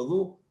πολυλαϊκής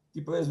οδού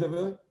τι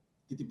πρέσβευε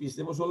και τι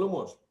πίστευε ο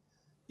Σολωμός.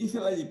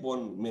 Ήθελα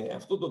λοιπόν με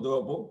αυτόν τον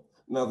τρόπο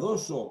να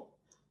δώσω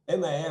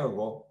ένα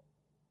έργο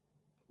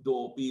το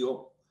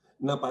οποίο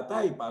να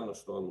πατάει πάνω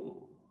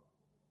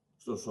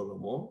στον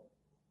Σολωμό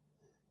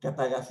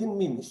καταγαθήν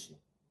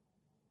μίμηση.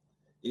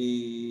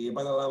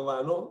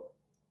 Επαναλαμβάνω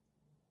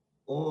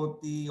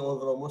ότι ο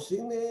δρόμος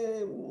είναι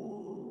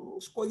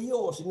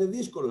σκολιός, είναι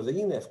δύσκολος, δεν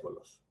είναι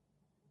εύκολος.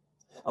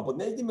 Από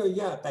την άλλη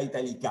μεριά τα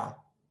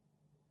Ιταλικά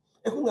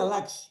έχουν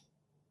αλλάξει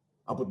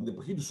από την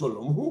εποχή του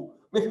Σολωμού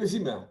μέχρι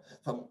σήμερα.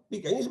 Θα πει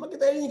κανείς, μα και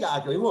τα ελληνικά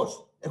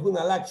ακριβώς έχουν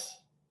αλλάξει.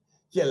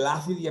 Και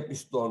λάθη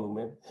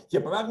διαπιστώνουμε και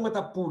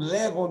πράγματα που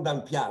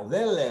λέγονταν πια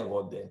δεν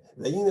λέγονται,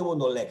 δεν είναι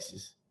μόνο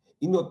λέξεις.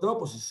 Είναι ο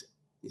τρόπος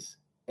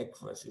της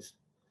έκφρασης.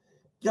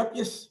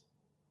 Κάποιες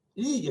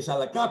λίγες,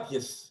 αλλά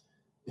κάποιες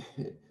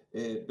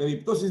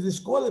περιπτώσεις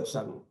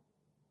δυσκόλεψαν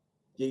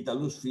και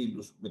Ιταλούς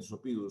φίλους με τους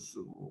οποίους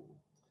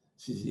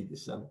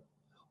συζήτησα.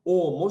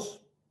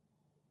 Όμως,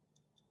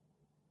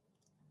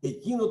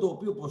 εκείνο το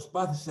οποίο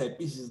προσπάθησα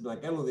επίσης να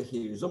κάνω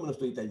διαχειριζόμενο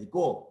στο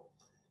Ιταλικό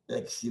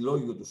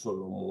λεξιλόγιο του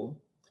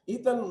Σολωμού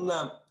ήταν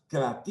να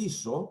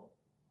κρατήσω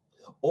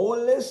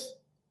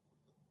όλες,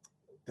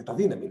 κατά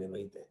δύναμη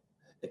εννοείται,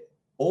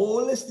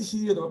 όλες τις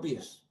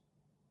ιδιοτροπίες.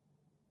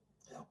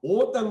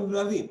 Όταν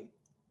δηλαδή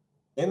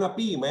ένα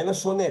ποίημα, ένα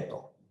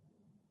σονέτο,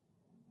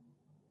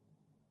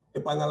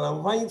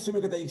 επαναλαμβάνει τις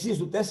ομοιοκαταληξίες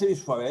του 4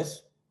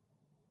 φορές,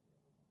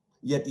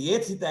 γιατί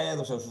έτσι τα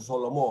έδωσαν στο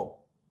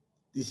Σολωμό,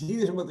 τις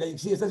ίδιες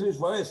ομοιοκαταληξίες 4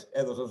 φορές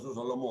έδωσαν στο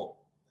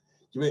Σολωμό,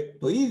 και με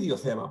το ίδιο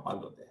θέμα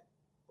πάντοτε,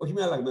 όχι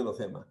με αλλαγμένο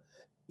θέμα.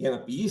 Για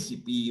να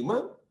ποιήσει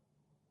ποίημα,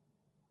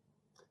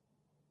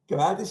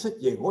 κράτησα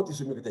και εγώ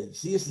τις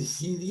ομοιοκαταληξίες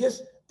τις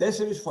ίδιες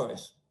 4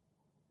 φορές.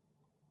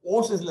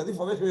 Όσες δηλαδή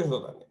φορές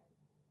χρειαζόταν.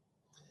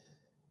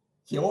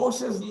 Και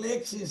όσες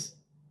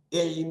λέξεις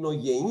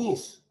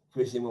ελληνογενείς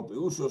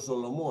χρησιμοποιούσε ο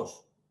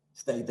Σολωμός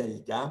στα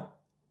Ιταλικά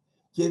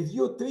και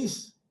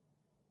 2-3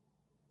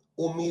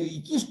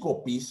 ομηρικής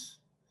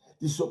κοπής,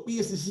 τις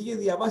οποίες τις είχε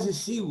διαβάσει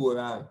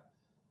σίγουρα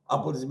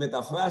από τις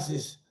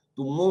μεταφράσεις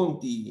του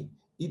Μόντι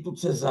ή του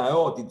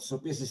Τσεζαρότη, τις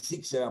οποίες τις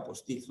ήξερα από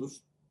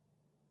στήθους,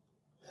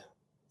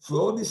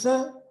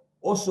 φρόντισα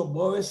όσο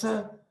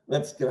μπόρεσα να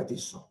τις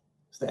κρατήσω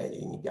στα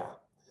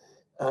ελληνικά.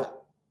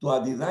 Το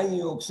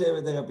αντιδάνειο,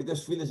 ξέρετε,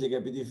 αγαπητές φίλες και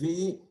αγαπητοί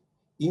φίλοι,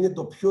 είναι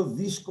το πιο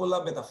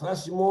δύσκολα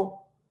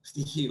μεταφράσιμο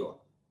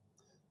στοιχείο.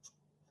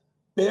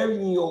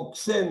 Παίρνει ο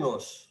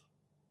ξένος,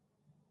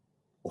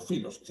 ο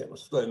φίλος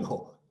ξένος, αυτό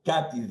εννοώ,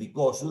 κάτι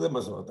δικό σου, δεν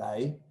μας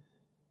ρωτάει,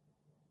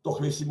 το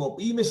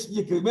χρησιμοποιεί με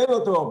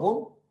συγκεκριμένο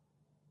τρόπο,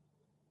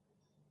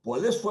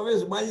 πολλές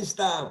φορές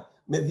μάλιστα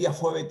με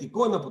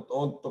διαφορετικό να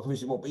το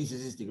χρησιμοποιήσεις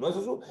εσύ στη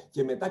γλώσσα σου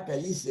και μετά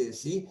καλείσαι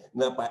εσύ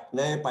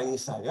να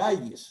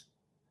επανεισαγάγεις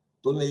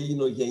τον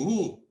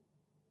ελληνογενή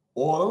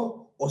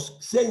όρο ως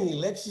ξένη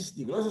λέξη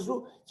στη γλώσσα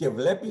σου και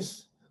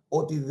βλέπεις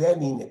ότι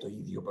δεν είναι το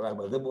ίδιο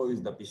πράγμα. Δεν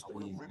μπορείς να πεις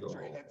το ίδιο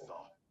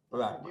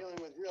πράγμα.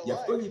 Γι'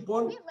 αυτό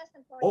λοιπόν,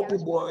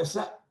 όπου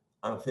μπόρεσα,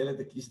 αν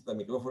θέλετε κλείστε τα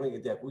μικρόφωνα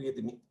γιατί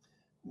ακούγεται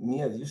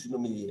μία-δύο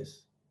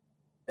συνομιλίες.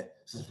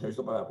 Σας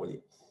ευχαριστώ πάρα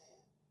πολύ.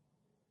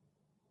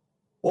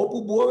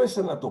 Όπου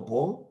μπόρεσα να το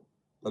πω,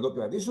 να το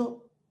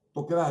κρατήσω,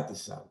 το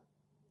κράτησα.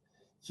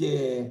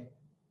 Και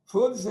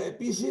φρόντισα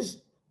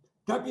επίσης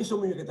κάποιες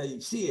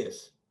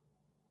ομοιοκαταληξίες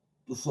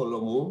του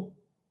Σολωμού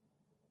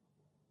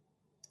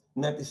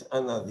να τις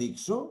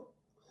αναδείξω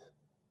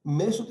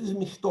μέσω της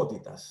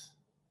μειχτότητας.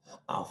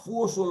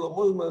 Αφού ο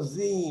Σολωμός μας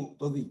δίνει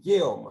το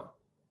δικαίωμα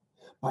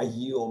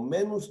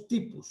παγιωμένους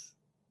τύπους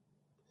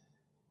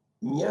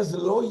μιας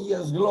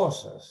λόγιας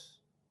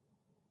γλώσσας,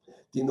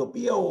 την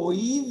οποία ο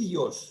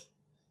ίδιος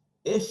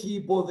έχει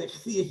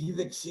υποδεχθεί, έχει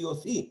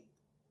δεξιωθεί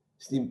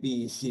στην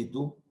ποίησή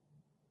του,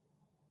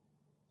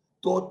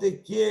 τότε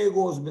και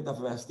εγώ ως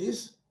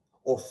μεταφραστής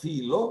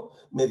οφείλω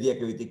με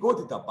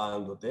διακριτικότητα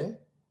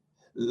πάντοτε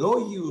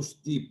λόγιους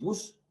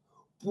τύπους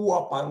που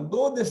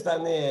απαντώνται στα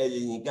νέα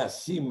ελληνικά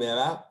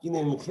σήμερα και είναι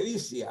εν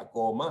χρήση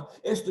ακόμα,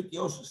 έστω και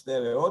ως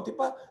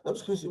στερεότυπα, να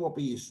τους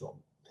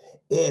χρησιμοποιήσω.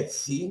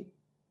 Έτσι,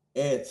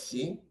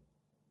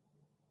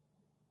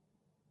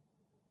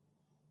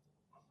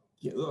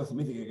 και εδώ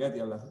θυμήθηκα κάτι,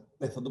 αλλά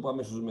θα το πω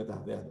αμέσως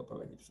μετά, δεν θα το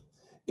παρακύψω.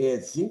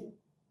 Έτσι,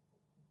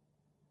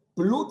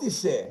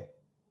 πλούτησε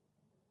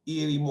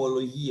η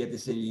ρημολογία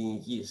της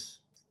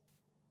ελληνικής.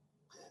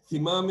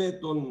 Θυμάμαι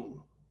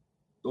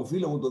τον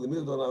φίλο μου, τον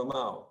Δημήτρη τον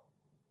Αρμάο.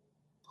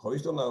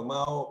 Χωρίς τον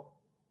Αρμάο,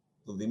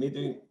 τον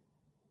Δημήτρη,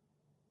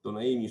 τον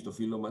αείμνηστο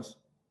φίλο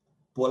μας,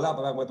 πολλά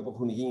πράγματα που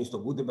έχουν γίνει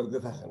στο Γκούτεμπεργκ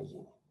δεν θα είχαν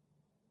γίνει.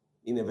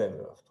 Είναι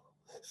βέβαιο αυτό.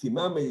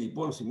 Θυμάμαι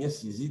λοιπόν σε μια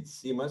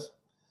συζήτησή μας,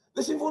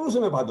 δεν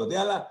συμφωνούσαμε πάντοτε,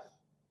 αλλά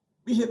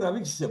είχε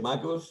τραβήξει σε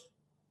μάκρος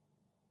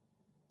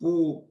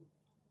που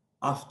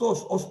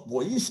αυτός ως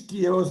πολύ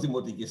σκληρός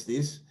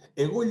δημοτικιστής,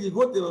 εγώ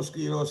λιγότερο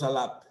σκληρός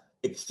αλλά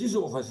εξίσου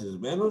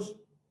αποφασισμένος,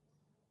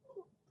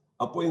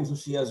 από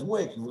ενθουσιασμό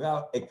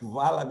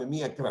εκβάλαμε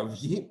μία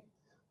κραυγή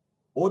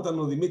όταν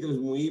ο Δημήτρης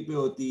μου είπε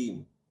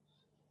ότι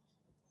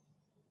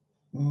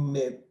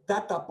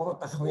μετά τα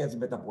πρώτα χρόνια της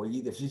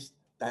μεταπολίτευσης,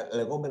 τα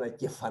λεγόμενα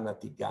και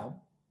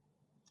φανατικά,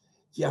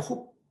 και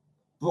αφού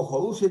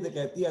προχωρούσε η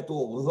δεκαετία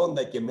του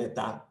 80 και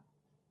μετά,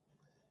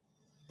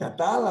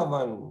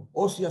 κατάλαβαν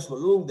όσοι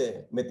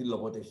ασχολούνται με τη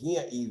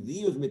λογοτεχνία,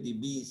 ιδίως με την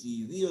ποίηση,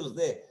 ιδίως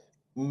δε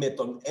με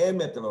τον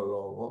έμετρο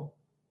λόγο,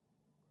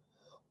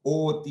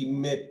 ότι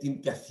με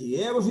την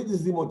καθιέρωση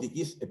της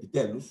δημοτικής,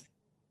 επιτέλους,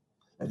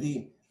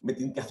 δηλαδή με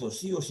την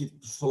καθοσίωση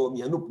του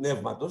σολωμιανού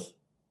πνεύματος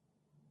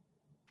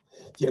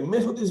και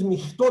μέσω της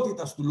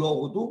μειχτότητας του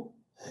λόγου του,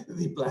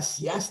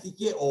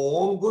 διπλασιάστηκε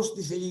ο όγκος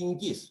της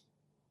ελληνικής.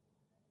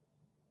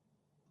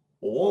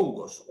 Ο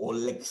όγκος, ο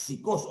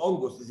λεξικός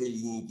όγκος της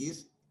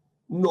ελληνικής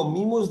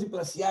νομίμως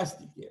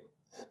διπλασιάστηκε.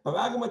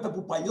 Πράγματα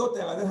που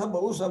παλιότερα δεν θα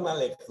μπορούσαν να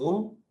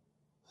λεχθούν,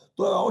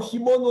 τώρα όχι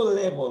μόνο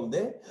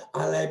λέγονται,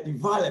 αλλά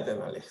επιβάλλεται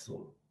να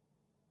λεχθούν.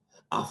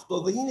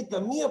 Αυτό δεν είναι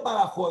καμία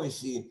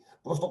παραχώρηση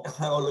προς το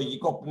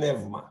καθαρολογικό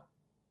πνεύμα.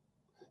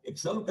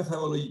 Εξάλλου,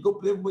 καθαρολογικό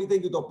πνεύμα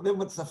ήταν και το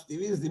πνεύμα της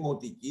αυστηρής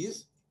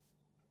δημοτικής,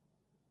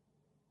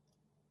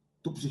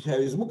 του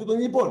ψυχαρισμού και των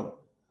λοιπών.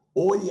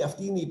 Όλοι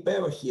αυτοί είναι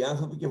υπέροχοι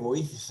άνθρωποι και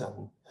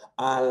βοήθησαν.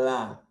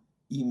 Αλλά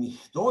η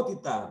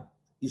μειχτότητα,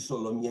 η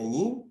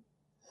σολωμιανή,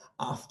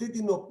 αυτή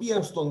την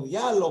οποία στον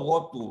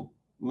διάλογο του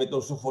με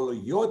τον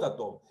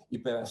σοφολογιότατο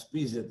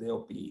υπερασπίζεται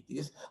ο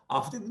ποιητής,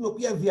 αυτή την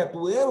οποία δια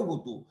του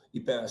έργου του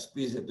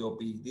υπερασπίζεται ο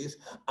ποιητής,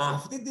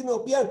 αυτή την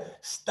οποία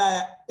στα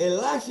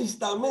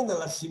ελάχιστα μεν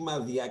αλλά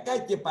σημαδιακά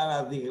και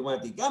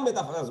παραδειγματικά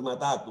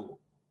μεταφράσματά του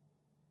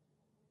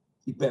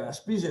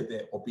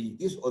υπερασπίζεται ο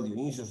ποιητής, ο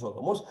Διονύσιος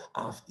Σολωμός,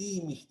 αυτή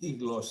η μειχτή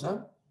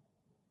γλώσσα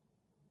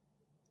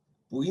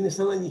που είναι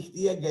σαν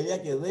ανοιχτή αγκαλιά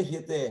και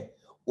δέχεται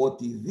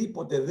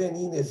οτιδήποτε δεν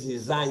είναι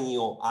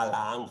ζυζάνιο αλλά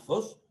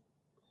άνθος,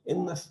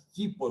 ένας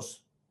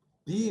κήπος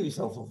πλήρης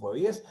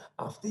ανθοφορίας,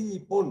 αυτή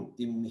λοιπόν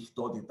τη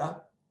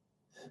μειχτότητα,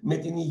 με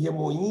την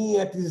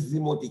ηγεμονία της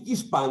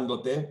δημοτικής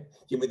πάντοτε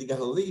και με την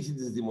καθοδήγηση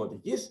της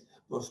δημοτικής,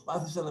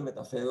 προσπάθησα να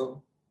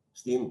μεταφέρω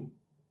στην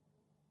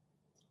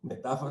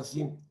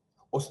μετάφραση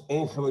ως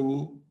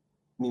έγχρονη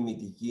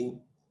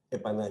μιμητική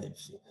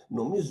επανάληψη.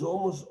 Νομίζω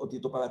όμως ότι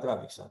το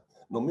παρατράβηξα.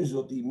 Νομίζω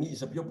ότι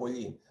μίλησα πιο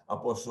πολύ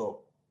από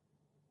όσο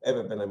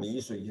έπρεπε να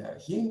μιλήσω για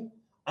αρχή.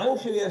 Αν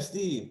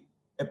χρειαστεί,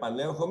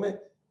 επανέρχομαι.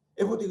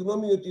 Έχω τη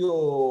γνώμη ότι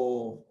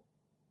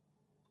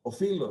ο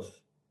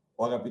φίλος,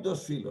 ο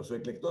αγαπητός φίλος, ο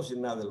εκλεκτός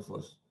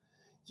συνάδελφος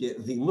και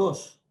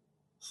δεινός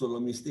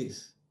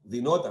σολομιστής,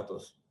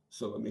 δεινότατος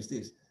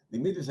σολομιστής,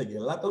 Δημήτρης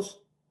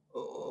Αγγελάτος,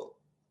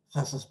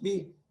 θα σας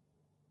πει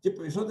και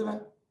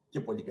περισσότερα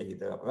και πολύ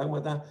καλύτερα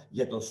πράγματα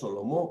για τον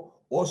Σολωμό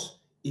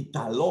ως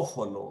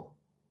Ιταλόφωνο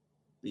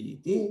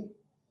ποιητή,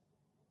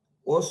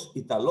 ως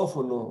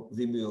Ιταλόφωνο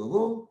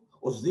δημιουργό,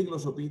 ως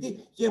δίγλωσσο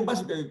ποιητή και, εν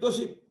πάση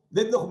περιπτώσει,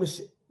 δεν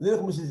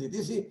έχουμε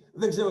συζητήσει,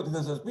 δεν ξέρω τι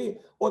θα σας πει,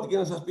 ό,τι και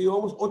να σας πει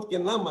όμως, ό,τι και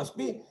να μας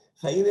πει,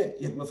 θα είναι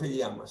για την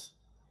ωφέλειά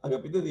μας.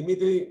 Αγαπητέ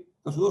Δημήτρη,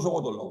 θα σου δώσω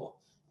εγώ το λόγο.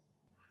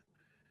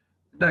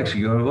 Εντάξει,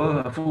 Γιώργο,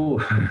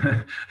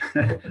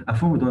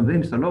 αφού μου τον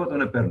δίνεις το λόγο,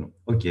 τον παίρνω.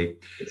 Okay.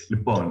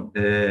 Λοιπόν,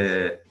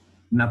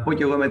 να πω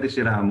κι εγώ με τη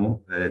σειρά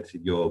μου, έτσι,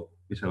 πιο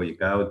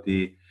εισαγωγικά,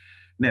 ότι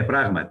ναι,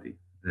 πράγματι,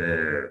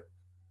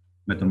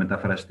 με τον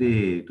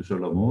μεταφραστή του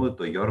Σολωμού,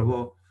 τον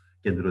Γιώργο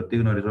Κεντρωτή,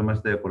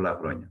 γνωριζόμαστε πολλά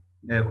χρόνια.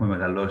 Έχουμε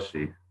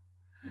μεγαλώσει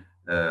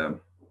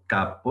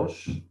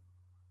κάπως.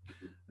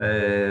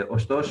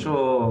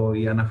 Ωστόσο,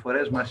 οι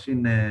αναφορές μας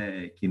είναι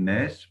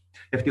κοινές.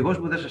 Ευτυχώς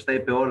που δεν σας τα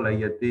είπε όλα,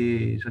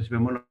 γιατί σας είπε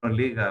μόνο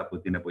λίγα από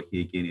την εποχή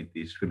εκείνη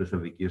της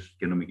φιλοσοφικής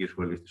και νομικής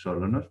σχολής της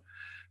Όλωνος.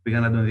 Πήγα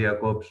να τον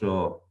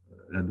διακόψω,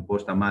 να του πω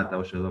σταμάτα,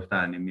 όσο εδώ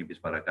φτάνει, μην πεις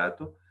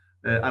παρακάτω.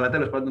 Αλλά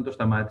τέλος πάντων το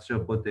σταμάτησε,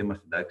 οπότε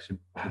είμαστε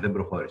εντάξει, δεν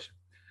προχώρησε.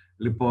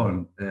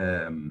 Λοιπόν,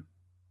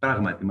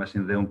 πράγματι μας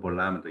συνδέουν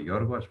πολλά με τον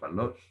Γιώργο,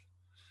 ασφαλώς.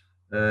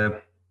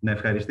 Να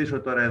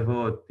ευχαριστήσω τώρα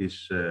εδώ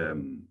τις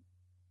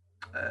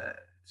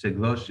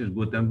εκδόσεις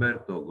Gutenberg,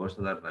 τον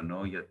Κώστα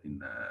Δαρδανό για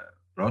την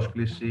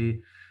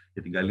πρόσκληση,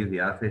 για την καλή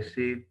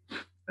διάθεση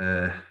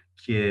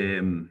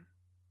και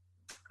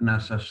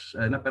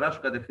να περάσω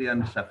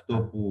κατευθείαν σε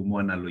αυτό που μου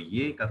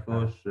αναλογεί,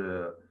 καθώς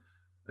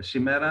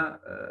σήμερα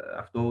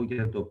αυτό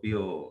για το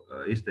οποίο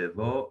είστε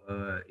εδώ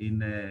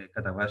είναι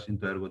κατά βάση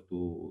το έργο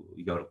του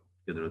Γιώργου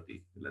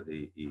Κεντρωτή,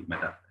 δηλαδή η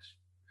μετάφραση.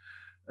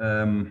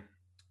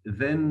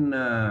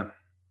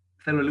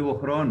 Θέλω λίγο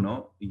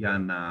χρόνο για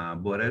να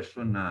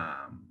μπορέσω να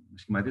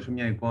σχηματίσω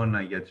μια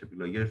εικόνα για τις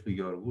επιλογές του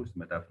Γιώργου στη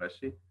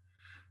μετάφραση,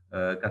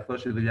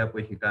 καθώς η δουλειά που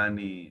έχει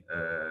κάνει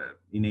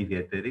είναι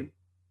ιδιαίτερη.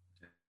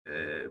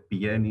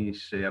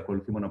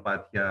 Ακολουθεί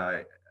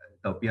μονοπάτια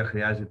τα οποία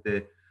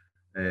χρειάζεται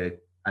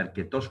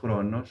αρκετός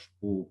χρόνος,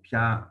 που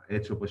πια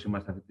έτσι όπως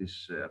είμαστε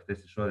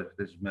αυτές τις ώρες,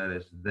 αυτές τις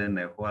μέρες δεν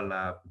έχω,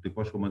 αλλά του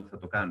υπόσχομαι ότι θα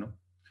το κάνω.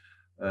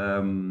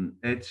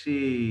 Έτσι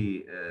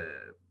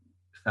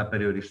θα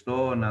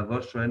περιοριστώ να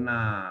δώσω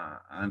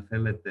αν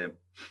θέλετε,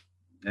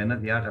 ένα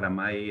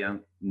διάγραμμα ή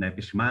να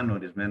επισημάνω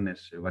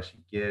ορισμένες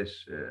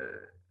βασικές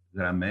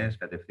γραμμές,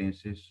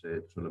 κατευθύνσεις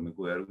του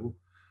σολομικού έργου,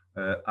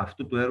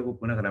 αυτού του έργου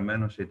που είναι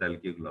γραμμένο σε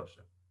ιταλική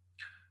γλώσσα.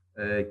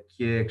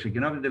 Και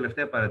ξεκινώ από την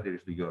τελευταία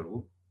παρατήρηση του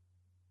Γιώργου,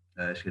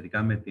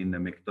 σχετικά με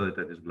την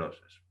μεικτότητα της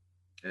γλώσσας.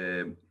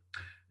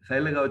 Θα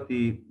έλεγα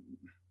ότι,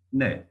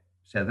 ναι,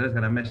 σε αδρές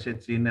γραμμές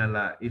έτσι είναι,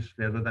 αλλά ίσως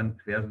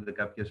χρειάζονται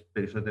κάποιες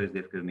περισσότερες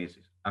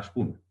διευκρινήσεις. Ας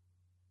πούμε,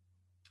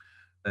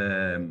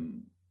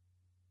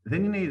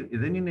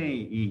 δεν είναι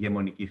η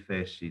ηγεμονική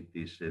θέση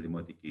της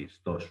δημοτικής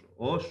τόσο,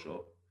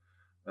 όσο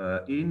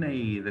είναι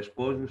η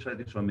δεσπόζουσα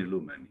της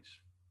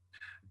ομιλούμενης.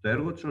 Το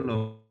έργο του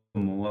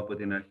Σολωμού, από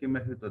την αρχή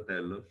μέχρι το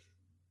τέλος,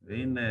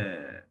 είναι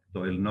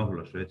το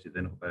ελληνόγλωσσο, έτσι,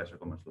 δεν έχω περάσει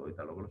ακόμα στο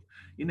ιταλόγλωσσο,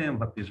 είναι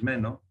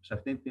εμβαπτισμένο σε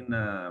αυτήν την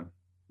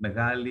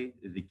μεγάλη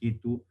δική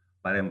του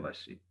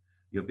παρέμβαση,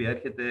 η οποία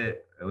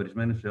έρχεται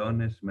ορισμένους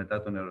αιώνες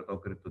μετά τον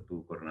ερωτόκριτο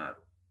του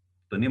Κορνάρου.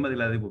 Το νήμα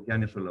δηλαδή που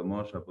πιάνει ο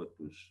Σολωμός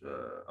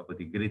από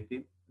την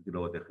Κρήτη,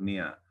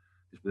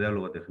 τη σπουδαία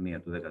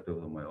λογοτεχνία του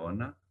 17ου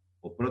αιώνα,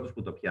 ο πρώτος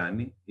που το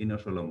πιάνει είναι ο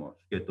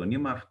Σολωμός. Και το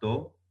νήμα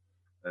αυτό,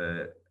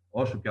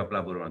 όσο πιο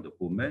απλά μπορούμε να το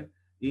πούμε,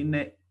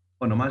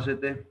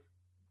 ονομάζεται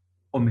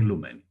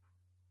ομιλούμενοι.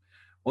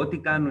 Ό,τι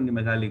κάνουν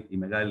οι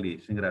μεγάλοι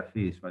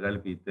συγγραφείς, οι μεγάλοι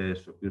ποιητές,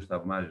 τους οποίους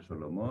θαυμάζει ο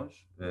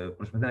Σολωμός,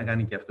 προσπαθεί να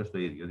κάνει και αυτό το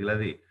ίδιο.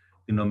 Δηλαδή,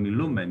 την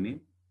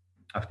ομιλούμενη,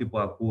 αυτή που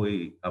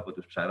ακούει από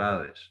τους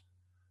ψαράδες,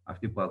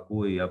 αυτή που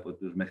ακούει από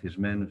τους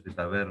μεθυσμένους της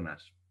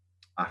ταβέρνας,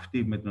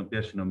 αυτή με την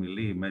οποία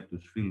συνομιλεί με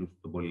τους φίλους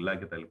του Πολυλά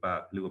και τα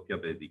λοιπά, λίγο πιο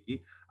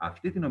απαιτητική,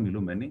 αυτή την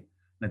ομιλούμενη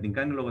να την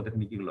κάνει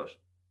λογοτεχνική γλώσσα.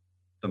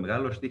 Το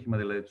μεγάλο στίχημα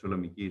δηλαδή της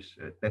σολομικής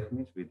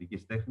τέχνης,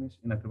 ποιητικής τέχνης,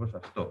 είναι ακριβώς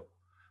αυτό.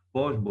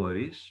 Πώς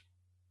μπορείς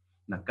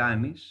να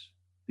κάνεις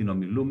την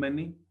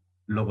ομιλούμενη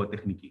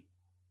λογοτεχνική.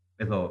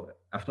 Εδώ,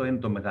 αυτό είναι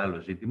το μεγάλο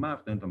ζήτημα,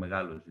 αυτό είναι το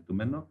μεγάλο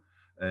ζητούμενο.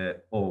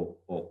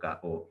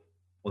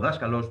 Ο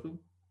δάσκαλός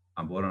του,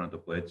 αν μπορώ να το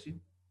πω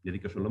έτσι, γιατί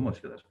και ο Σολωμός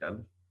είχε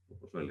δασκάλους,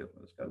 όπως όλοι έχουν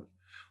δασκάλους,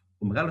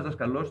 ο μεγάλος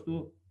δάσκαλός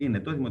του είναι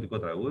το δημοτικό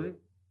τραγούδι,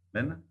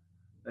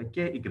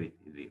 και η Κρήτη,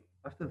 οι δύο.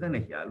 Αυτό δεν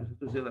έχει άλλους,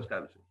 αυτούς δύο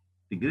δασκάλους.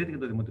 Την Κρήτη και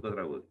το δημοτικό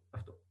τραγούδι.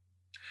 Αυτό.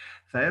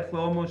 Θα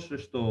έρθω όμως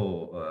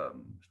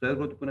στο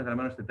έργο του που είναι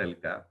γραμμένο στα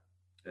Ιταλικά,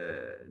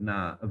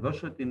 να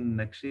δώσω την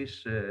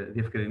εξής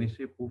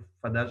διευκρίνηση που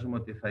φαντάζομαι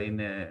ότι θα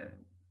είναι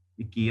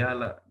οικία,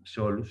 αλλά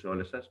σε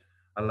όλες σας,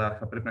 αλλά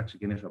θα πρέπει να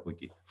ξεκινήσω από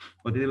εκεί.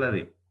 Ότι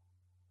δηλαδή,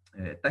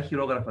 τα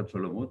χειρόγραφα του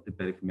Σολωμού, την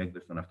περίφημη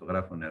έκδοση των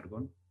αυτογράφων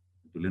έργων,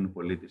 του Λίνου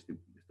Πολίτη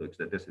στο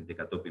 64 και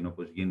κατόπιν,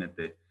 όπως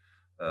γίνεται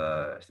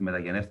στη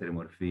μεταγενέστερη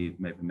μορφή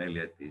με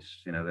επιμέλεια της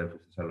συναδέλφου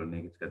στη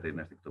Θεσσαλονίκη, της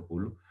Κατερίνας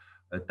Τικτοπούλου.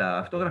 Τα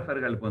αυτόγραφα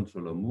έργα λοιπόν του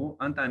Σολωμού,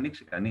 αν τα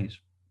ανοίξει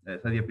κανείς,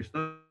 θα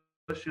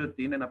διαπιστώσει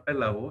ότι είναι ένα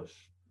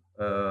πέλαγος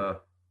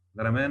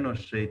γραμμένο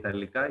σε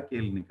Ιταλικά και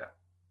Ελληνικά.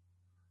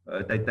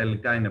 Τα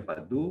Ιταλικά είναι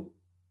παντού,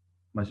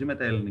 μαζί με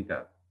τα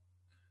Ελληνικά.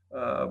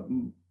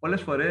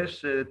 Πολλές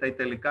φορές τα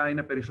Ιταλικά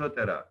είναι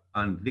περισσότερα,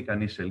 αν δει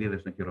κανείς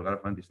σελίδες των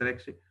χειρογράφων, αν τις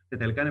τρέξει, τα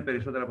Ιταλικά είναι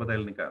περισσότερα από τα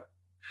Ελληνικά.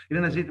 Είναι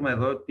ένα ζήτημα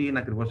εδώ, τι είναι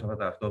ακριβώς αυτά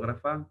τα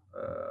αυτόγραφα.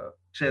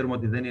 Ξέρουμε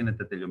ότι δεν είναι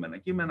τα τελειωμένα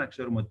κείμενα,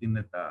 ξέρουμε ότι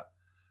είναι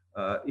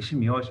οι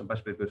σημειώσεις, εν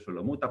πάση περιπτώσει, του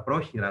Σολωμού, τα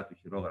πρόχειρά του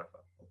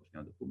χειρόγραφα, όπως και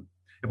να το πούμε.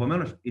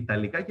 Επομένως,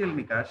 Ιταλικά και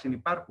Ελληνικά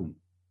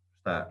συνυπάρχουν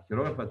στα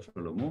χειρόγραφα του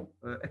Σολωμού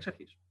εξ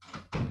αρχής.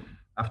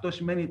 Αυτό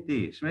σημαίνει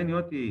τι? Σημαίνει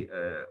ότι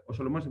ο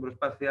Σολωμός στην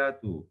προσπάθειά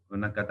του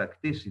να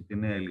κατακτήσει τη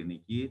νέα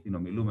ελληνική, την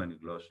ομιλούμενη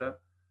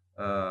γλώσσα,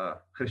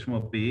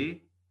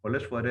 χρησιμοποιεί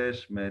πολλές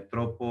φορές με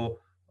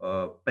τρόπο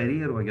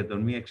περίεργο για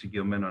τον μη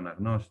εξοικειωμένο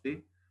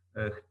αναγνώστη,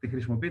 τη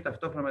χρησιμοποιεί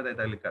ταυτόχρονα με τα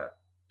Ιταλικά.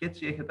 Και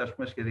έτσι έχετε, ας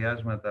πούμε,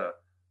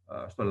 σχεδιάσματα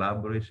στο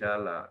Λάμπρο ή σε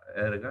άλλα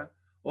έργα,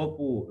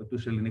 όπου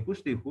τους ελληνικούς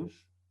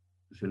στίχους,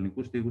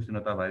 στην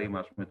οταβαρίμα,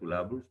 ας πούμε, του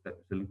Λάμπρου,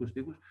 τους ελληνικούς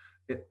στίχους,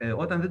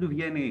 όταν δεν του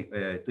βγαίνει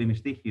το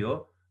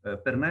ημιστίχιο,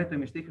 περνάει το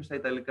ημιστίχιο στα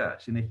Ιταλικά.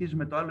 Συνεχίζει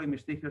με το άλλο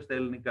ημιστίχιο στα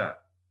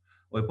Ελληνικά.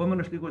 Ο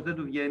επόμενος στίχος δεν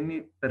του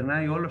βγαίνει,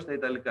 περνάει όλο στα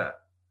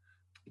Ιταλικά.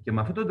 Και με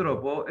αυτόν τον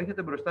τρόπο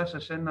έχετε μπροστά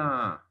σας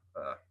ένα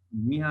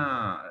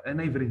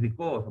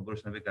υβριδικό, θα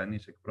μπορούσε να πει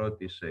κανείς, εκ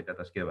πρώτης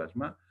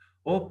κατασκεύασμα,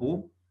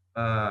 όπου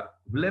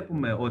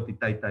βλέπουμε ότι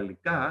τα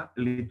Ιταλικά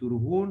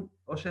λειτουργούν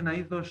ως ένα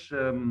είδος,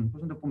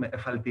 πώς να το πούμε,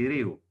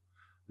 εφαλτηρίου.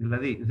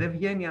 Δηλαδή, δεν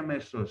βγαίνει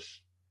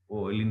αμέσως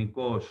ο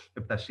ελληνικός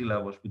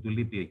επτασύλλαβος που του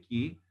λείπει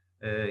εκεί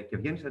και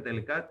βγαίνει στα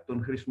Ιταλικά,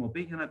 τον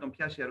χρησιμοποιεί για να τον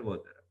πιάσει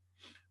αργότερα.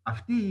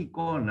 Αυτή η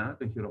εικόνα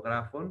των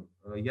χειρογράφων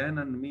για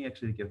έναν μη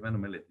εξειδικευμένο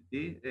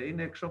μελετητή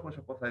είναι εξόχως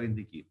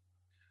αποθαρρυντική.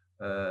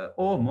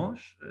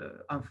 Όμως,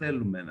 αν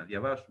θέλουμε να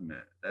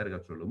διαβάσουμε τα έργα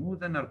του Σολωμού,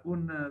 δεν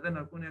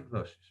αρκούν οι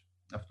εκδόσεις.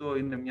 Αυτό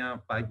είναι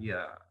μια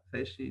πάγια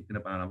θέση, την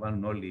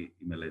επαναλαμβάνουν όλοι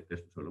οι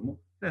μελετητές του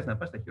Σολωμού. Χρειάζεται να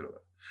πας στα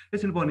χειρόγραφα.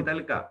 Έτσι λοιπόν,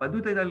 Ιταλικά, παντού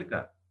τα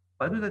Ιταλικά.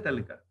 Παντού τα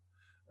Ιταλικά.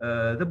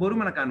 Δεν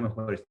μπορούμε να κάνουμε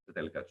χωρίς τα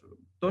Ιταλικά του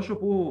Σολωμού. Τόσο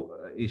που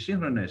οι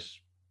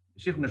σύγχρονες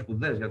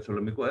σπουδές για το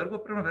σολωμικό έργο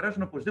πρέπει να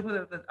περάσουν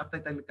οπωσδήποτε από τα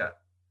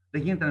Ιταλικά.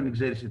 Δεν γίνεται να μην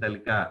ξέρεις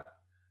Ιταλικά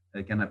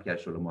και να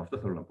πιάσεις Σολωμό. Αυτό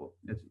θέλω να πω.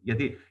 Έτσι.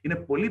 Γιατί είναι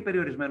πολύ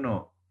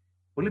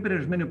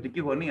περιορισμένη η οπτική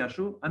γωνία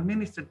σου αν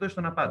μείνεις στις εκδόσεις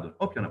των Απάντων.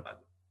 Όποιον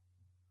Απάντων.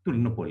 Του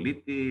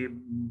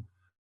Λινοπολίτη,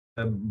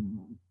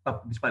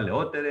 τις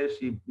παλαιότερες,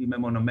 οι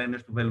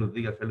μεμονωμένες του Βελουδί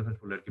για τους ελεύθερους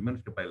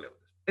πολιορκημένους και πάει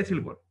λέγοντας. Έτσι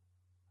λοιπόν,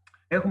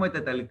 έχουμε τα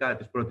Ιταλικά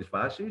της πρώτης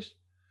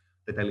φάσης,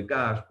 τα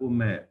Ιταλικά, ας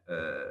πούμε,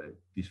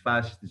 της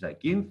φάσης της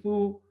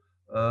Ακίνθου,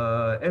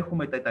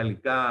 έχουμε τα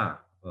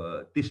Ιταλικά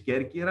της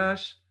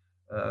Κέρκυρας,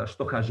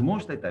 στοχασμό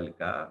στα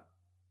Ιταλικά.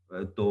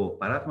 Το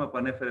παράδειγμα που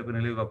ανέφερε πριν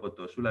λίγο από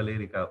το Σούλα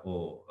Λίρικα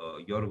ο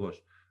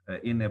Γιώργος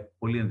είναι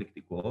πολύ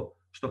ενδεικτικό.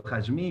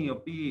 Στοχασμοί οι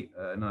οποίοι,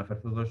 να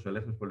αναφερθώ εδώ στους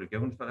ελεύθερους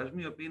πολιορκημένους,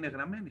 στοχασμοί οι οποίοι είναι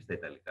γραμμένοι στα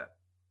Ιταλικά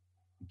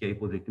και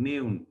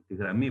υποδεικνύουν τη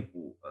γραμμή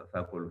που θα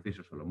ακολουθήσει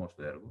ο Σολωμός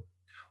στο έργο.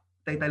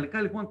 Τα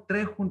Ιταλικά λοιπόν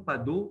τρέχουν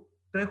παντού.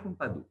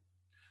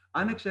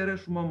 Αν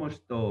εξαιρέσουμε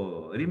όμως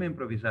το Rime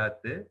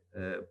Improvvisate,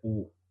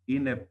 που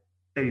είναι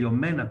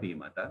τελειωμένα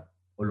ποίηματα,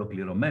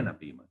 ολοκληρωμένα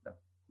ποίηματα,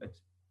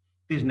 έτσι,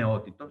 της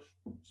νεότητος,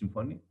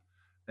 συμφωνεί,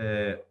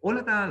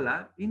 όλα τα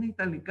άλλα είναι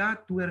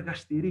Ιταλικά του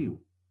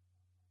εργαστηρίου.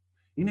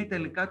 Είναι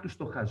Ιταλικά του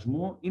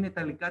στοχασμού, είναι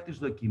Ιταλικά της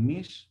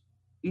δοκιμής,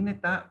 είναι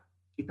τα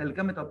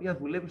Ιταλικά με τα οποία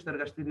δουλεύει στο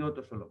εργαστήριό του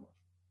ο Σολωμός.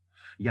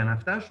 Για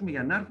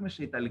να έρθουμε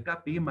σε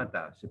Ιταλικά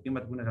ποίηματα, σε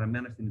ποίηματα που είναι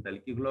γραμμένα στην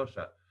Ιταλική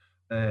γλώσσα,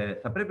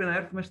 θα πρέπει να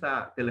έρθουμε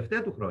στα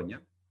τελευταία του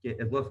χρόνια, και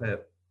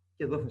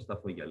εδώ θα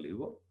σταθώ για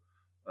λίγο,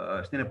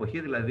 στην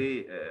εποχή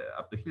δηλαδή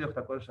από το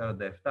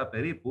 1847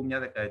 περίπου, μια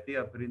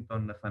δεκαετία πριν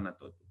τον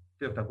θάνατό του,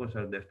 1847-1857.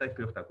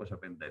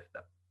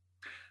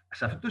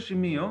 Σε αυτό το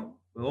σημείο,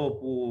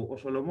 όπου ο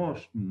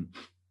Σολωμός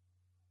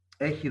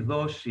έχει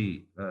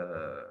δώσει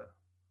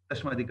τα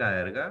σημαντικά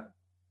έργα,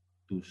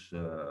 τους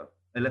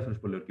ελεύθερους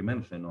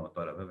πολιορκημένους εννοώ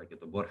τώρα βέβαια και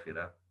τον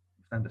Πόρφυρα,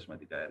 αυτά είναι τα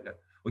σημαντικά έργα,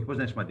 όχι πως δεν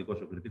είναι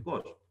σημαντικός ο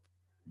κριτικός,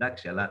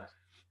 εντάξει, αλλά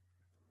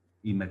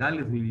η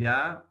μεγάλη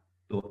δουλειά,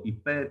 το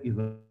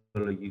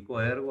υπερ-ιδεολογικό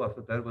έργο,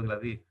 αυτό το έργο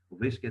δηλαδή που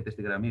βρίσκεται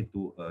στη γραμμή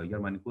του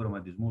γερμανικού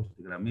ρομαντισμού,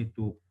 στη γραμμή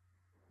του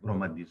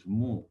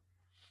ρομαντισμού,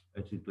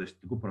 έτσι, του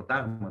αισθητικού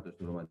προτάγματος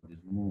του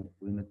ρομαντισμού,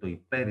 που είναι το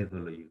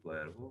υπερ-ιδεολογικό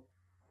έργο,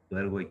 το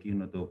έργο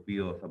εκείνο το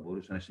οποίο θα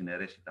μπορούσε να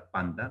συναιρέσει τα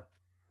πάντα,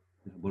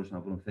 θα μπορούσαν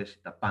να βρουν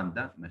θέση τα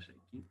πάντα μέσα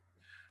εκεί,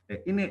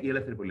 είναι η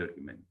ελεύθερη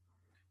πολιορκημένη.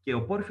 Και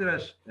ο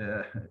Πόρφυρας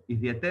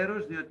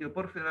ιδιαιτέρως, διότι ο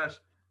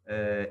Πόρφυρας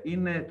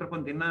είναι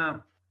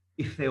τροποντινά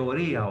η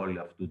θεωρία όλου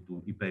αυτού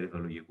του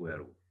υπεριδεολογικού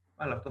έργου.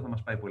 Αλλά αυτό θα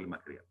μας πάει πολύ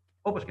μακριά.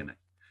 Όπως και να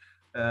έχει.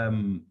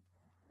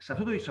 Σε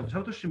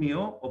αυτό το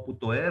σημείο, όπου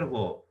το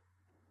έργο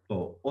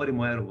το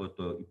ώριμο έργο,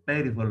 το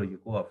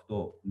υπεριδεολογικό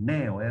αυτό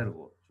νέο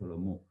έργο του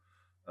Σολωμού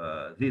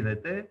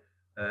δίδεται,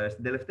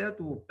 στην τελευταία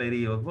του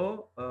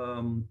περίοδο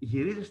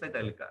γυρίζει στα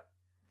Ιταλικά.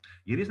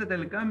 Γυρίζει στα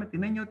Ιταλικά με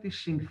την έννοια ότι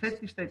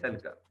συνθέτει στα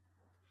Ιταλικά.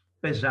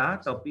 Πεζά,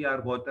 τα οποία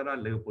αργότερα,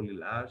 λέει ο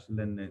Πολυλάς,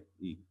 λένε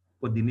οι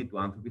κοντινοί του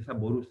άνθρωποι,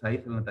 θα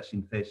ήθελε να τα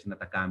συνθέσει, να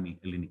τα κάνει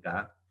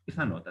ελληνικά,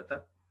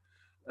 πιθανότατα.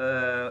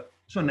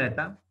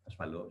 Σονέτα,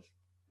 ασφαλώς.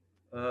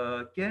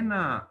 Και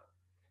ένα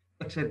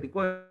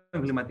εξαιρετικό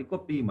εμβληματικό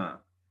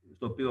ποίημα,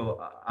 στο οποίο,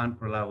 αν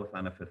προλάβω, θα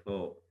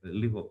αναφερθώ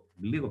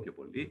λίγο πιο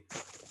πολύ,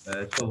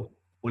 το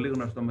πολύ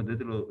γνωστό με τον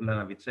τίτλο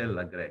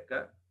 «Λαναβιτσέλα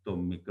Γκρέκα»,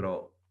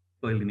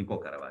 το ελληνικό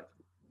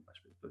Καραβάκι.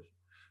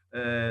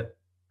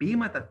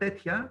 Ποίηματα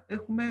τέτοια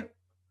έχουμε,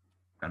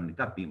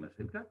 κανονικά ποίηματα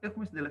τελικά,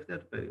 έχουμε στην τελευταία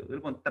του περίοδο.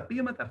 Λοιπόν, τα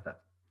ποίηματα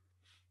αυτά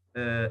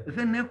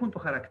δεν έχουν το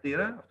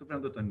χαρακτήρα, αυτό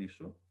πρέπει να το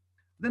τονίσω,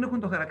 δεν έχουν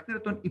το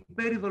χαρακτήρα των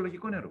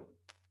υπεριδεολογικών έργων.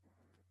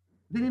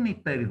 Δεν είναι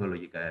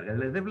υπεριδεολογικά έργα.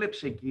 Δηλαδή, δεν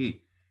βλέπεις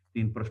εκεί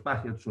την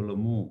προσπάθεια του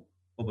Σολωμού,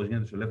 όπως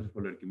γίνεται στους ελεύθερους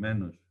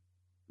πολιορκημένους,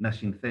 να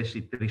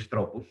συνθέσει 3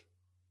 τρόπους.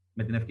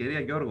 Με την ευκαιρία,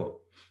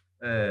 Γιώργο,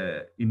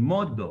 in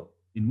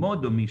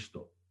modo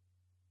misto,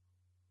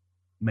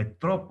 με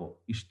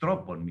τρόπο, εις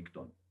τρόπον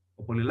μεικτών.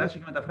 Ο Πολυλάς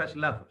έχει μεταφράσει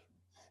λάθος.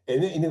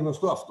 Είναι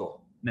γνωστό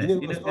αυτό. Ναι, είναι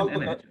γνωστό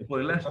ο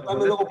Πολυλάς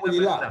κατάμε λόγω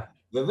Πολυλά.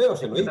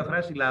 Βεβαίως εννοείται. Έχει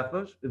μεταφράσει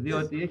λάθος,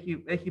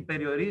 διότι έχει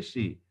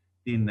περιορίσει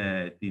την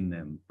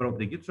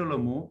προοπτική του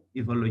Σολωμού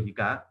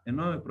ιδεολογικά,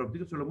 ενώ η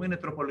προοπτική του Σολωμού είναι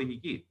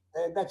τροπολογική.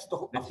 Εντάξει,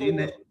 αυτό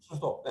είναι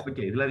σωστό. Okay,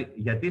 δηλαδή,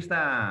 γιατί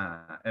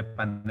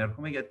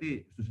επανέρχομαι,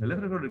 γιατί στους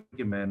ελεύθερους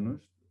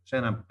πολιορκημένους, σε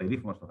ένα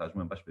περίφημο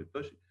στοχασμό, εν πάση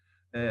περιπτώσει,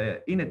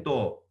 είναι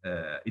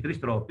οι 3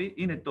 τρόποι,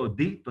 είναι το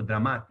D, το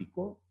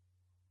δραματικό,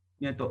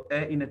 είναι το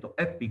E, είναι το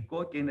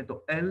έπικο και είναι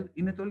το L,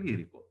 είναι το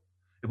λύρικο.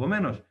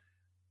 Επομένως,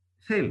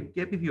 θέλει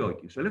και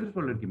επιδιώκει στους ελεύθερους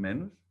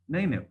πολιορκημένους να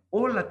είναι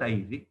όλα τα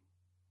είδη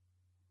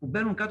που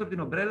μπαίνουν κάτω από την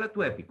ομπρέλα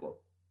του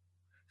έπικο.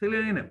 Θέλει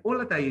να είναι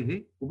όλα τα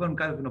είδη που μπαίνουν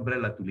κάτω από την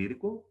ομπρέλα του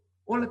λύρικο,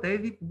 όλα τα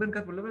είδη που μπαίνουν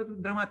κάτω από την ομπρέλα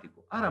του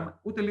δραματικού. Άρα,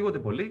 ούτε λίγο ούτε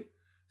πολύ,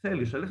 θέλει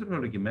στους ελεύθερους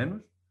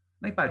πολιορκημένους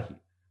να υπάρχει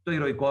το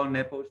ηρωικό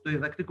νέπος, το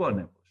διδακτικό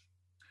νέπος,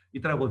 η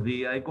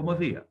τραγωδία, η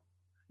κωμωδία,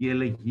 η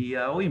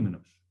ελεγγία, ο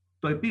ύμνος,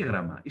 το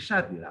επίγραμμα, η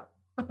σάτυρα,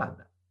 τα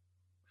πάντα.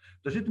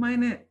 Το ζήτημα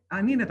είναι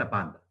αν είναι τα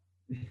πάντα.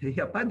 Η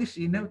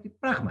απάντηση είναι ότι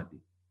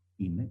πράγματι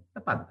είναι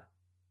τα πάντα.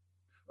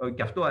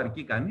 Και αυτό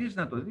αρκεί κανείς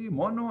να το δει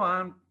μόνο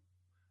αν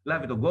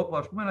λάβει τον κόπο,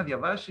 ας πούμε, να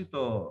διαβάσει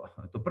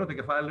το πρώτο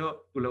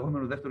κεφάλαιο του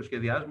λεγόμενου δεύτερου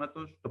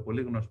σχεδιάσματος, το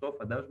πολύ γνωστό,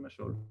 φαντάζομαι,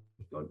 σε όλους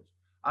και όλες.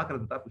 Άκρα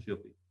του τάφου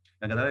σιωπή.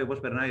 Να καταλάβει πώς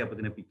περνάει από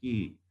την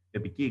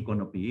επική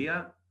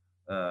εικονοποιία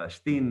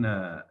στην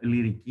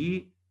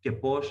λυρική και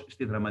πώς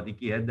στη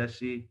δραματική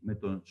ένταση με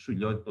τον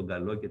Σουλιώτη, τον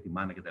Καλό και τη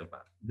Μάνα κτλ.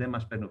 Δεν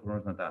μας παίρνει ο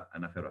χρόνος να τα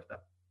αναφέρω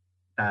αυτά.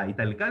 Τα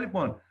Ιταλικά,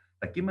 λοιπόν,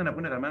 τα κείμενα που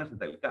είναι γραμμένα στα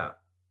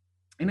Ιταλικά,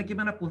 είναι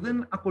κείμενα που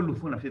δεν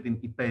ακολουθούν αυτή την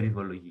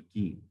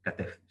υπεριδεολογική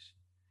κατεύθυνση.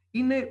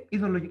 Είναι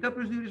ιδεολογικά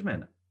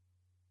προσδιορισμένα.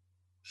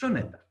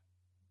 Σονέτα,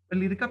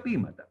 λυρικά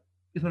ποίηματα,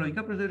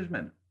 ιδεολογικά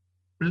προσδιορισμένα.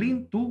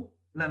 Πλην του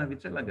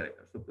Λαναβιτσέλα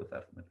Γκρέκα, στο οποίο θα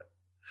έρθω μετά.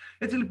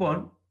 Έτσι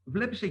λοιπόν,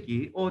 βλέπεις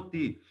εκεί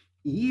ότι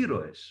οι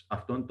ήρωες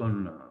αυτών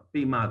των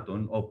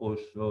ποιημάτων,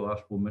 όπως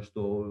ας πούμε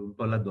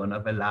το Λαντόνα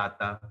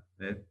Βελάτα,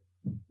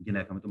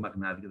 γυναίκα με το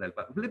μαγνάδι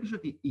κτλ. Βλέπεις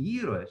ότι οι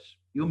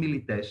ήρωες, οι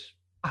ομιλητές,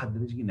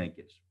 άντρες,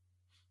 γυναίκες,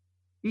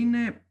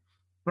 είναι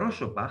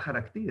πρόσωπα,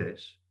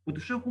 χαρακτήρες που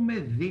τους έχουμε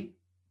δει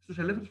στους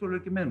ελεύθερους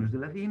πολιορκημένους.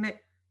 Δηλαδή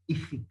είναι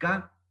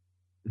ηθικά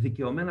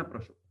δικαιωμένα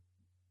πρόσωπα.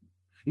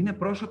 Είναι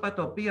πρόσωπα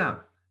τα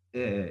οποία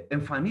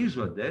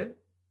εμφανίζονται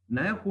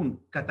να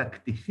έχουν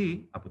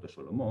κατακτηθεί από το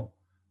Σολωμό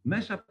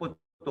μέσα από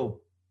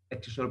το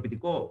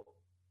εξισορροπητικό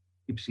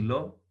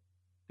υψηλό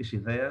της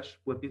ιδέας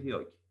που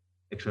επιδιώκει.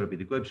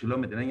 Εξορροπητικό υψηλό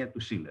με την έννοια του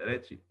Σίλερ,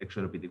 έτσι.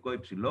 Εξορροπητικό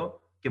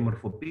υψηλό και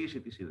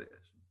μορφοποίηση της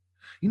ιδέας.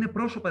 Είναι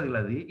πρόσωπα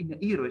δηλαδή, είναι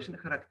ήρωες, είναι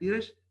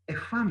χαρακτήρες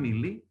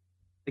εφάμιλοι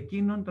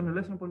εκείνων των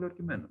ελεύθερων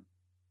πολιορκημένων.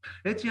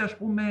 Έτσι, ας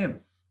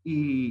πούμε,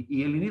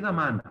 η Ελληνίδα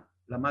μάνα,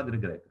 La Madre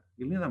Greca,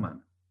 η Ελληνίδα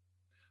μάνα,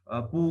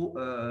 που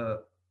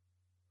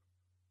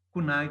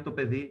κουνάει το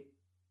παιδί,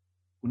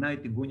 κουνάει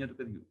την κούνια του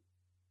παιδιού.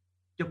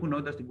 Και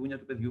κουνώντας την κούνια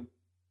του παιδιού,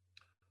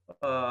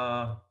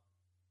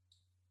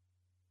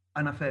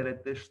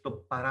 αναφέρεται στο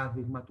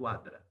παράδειγμα του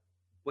άντρα,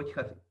 που έχει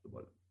χαθεί στον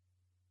πόλεμο.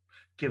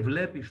 Και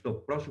βλέπει στο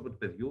πρόσωπο του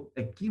παιδιού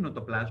εκείνο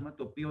το πλάσμα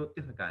το οποίο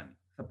τι θα κάνει,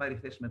 θα πάρει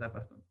θέση μετά από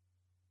αυτόν.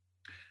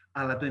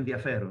 Αλλά το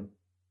ενδιαφέρον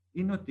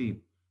είναι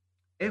ότι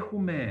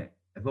έχουμε,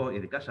 εδώ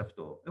ειδικά σε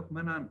αυτό, έχουμε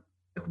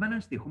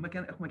έναν στίχο,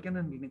 έχουμε και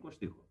έναν ελληνικό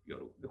στίχο,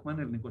 Γιώργο. Έχουμε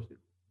έναν ελληνικό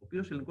στίχο, ο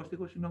οποίος ελληνικός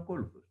στίχος είναι ο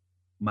ακόλουθος.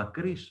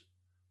 Μακρύς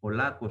ο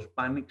λάκκος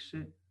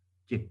πάνηξε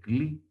και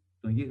κλεί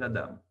τον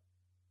γίγαντά μου.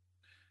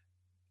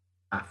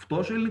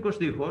 Αυτός ο ελληνικός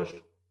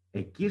στίχος,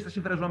 εκεί στα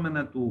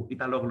συμφραζόμενα του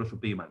Ιταλόγλωσσου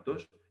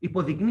ποίηματος,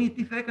 υποδεικνύει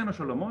τι θα έκανε ο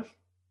Σολωμός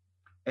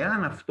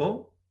εάν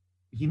αυτό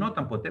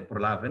γινόταν ποτέ,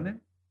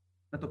 προλάβαινε,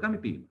 να το κάνει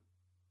ποίημα.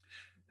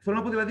 Θέλω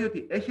να πω δηλαδή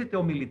ότι έχετε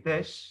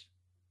ομιλητές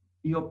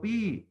οι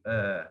οποίοι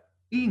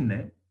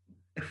είναι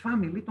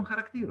εφάμιλοι των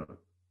χαρακτήρων.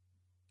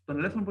 των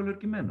ελεύθερων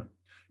πολιορκημένων.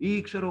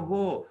 Ή, ξέρω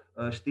εγώ,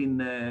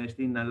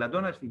 στην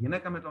Λαντόνα, στη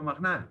γυναίκα με το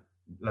μαγνάρι,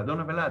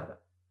 Λαντόνα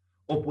Βελάτα,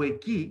 όπου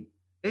εκεί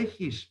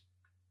έχεις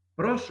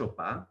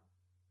πρόσωπα,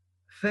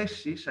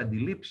 θέσεις,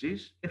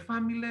 αντιλήψεις,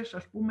 εφάμιλες,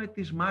 ας πούμε,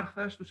 της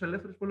Μάρθας στους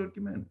ελεύθερους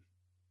πολιορκημένους.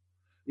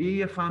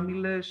 Ή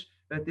εφάμιλες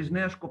της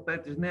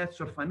νέας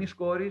ορφανής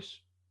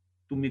κόρης,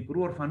 του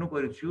μικρού ορφανού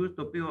κοριτσιού,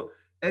 το οποίο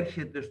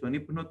έρχεται στον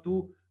ύπνο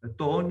του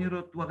το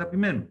όνειρο του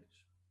αγαπημένου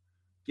της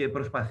και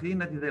προσπαθεί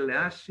να τη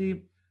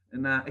δελεάσει,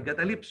 να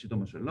εγκαταλείψει το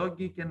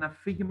Μεσολόγγι και να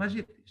φύγει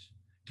μαζί της.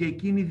 Και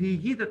εκείνη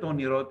διηγείται το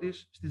όνειρό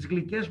της στις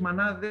γλυκές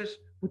μανάδες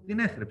που την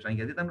έθρεψαν,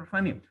 γιατί ήταν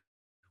ορφανή.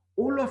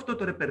 Όλο αυτό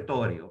το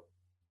ρεπερτόριο,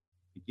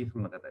 εκεί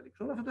θέλω να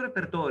καταλήξω, όλο αυτό το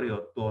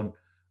ρεπερτόριο των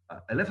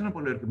ελεύθερων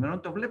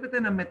πολιορκημένων το βλέπετε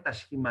να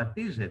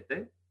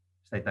μετασχηματίζεται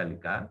στα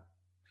Ιταλικά,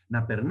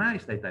 να περνάει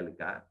στα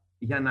Ιταλικά,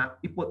 για να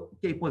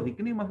και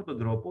υποδεικνύει με αυτόν τον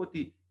τρόπο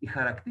ότι οι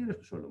χαρακτήρες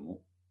του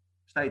Σολωμού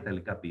στα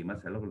Ιταλικά ποίηματα,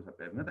 στα ελόγλωσσα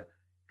ποίηματα,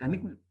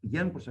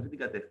 πηγαίνουν προς αυτή την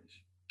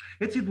κατεύθυνση.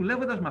 Έτσι,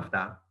 δουλεύοντας με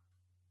αυτά,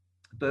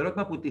 το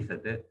ερώτημα που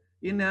τίθεται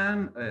είναι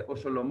αν ο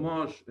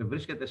Σολωμός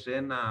βρίσκεται σε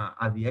ένα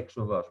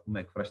αδιέξοδο, ας πούμε,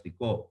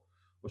 εκφραστικό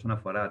όσον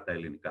αφορά τα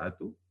ελληνικά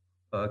του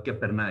και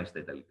περνάει στα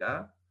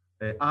Ιταλικά,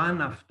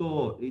 αν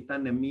αυτό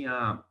ήταν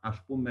μια,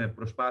 ας πούμε,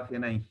 προσπάθεια,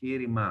 ένα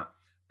εγχείρημα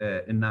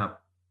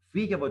να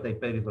φύγει από τα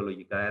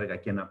υπεριδεολογικά έργα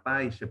και να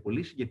πάει σε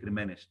πολύ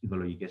συγκεκριμένες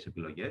ιδεολογικές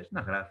επιλογές,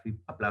 να γράφει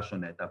απλά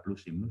σονέτα,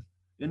 απλούς ύμνους.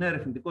 Είναι ένα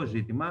ερευνητικό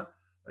ζήτημα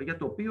για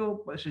το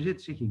οποίο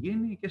συζήτηση έχει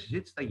γίνει και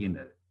συζήτηση θα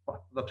γίνεται.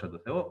 Δόξα τω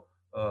Θεώ,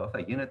 θα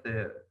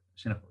γίνεται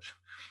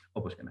συνεχώς,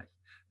 όπως και να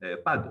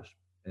έχει. Πάντως,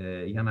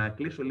 για να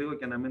κλείσω λίγο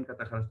και να μην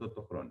καταχραστώ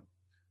του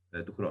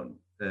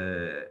χρόνου.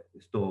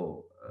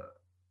 Στο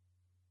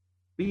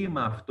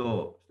ποίημα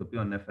αυτό,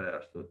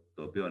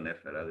 στο οποίο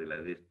ανέφερα,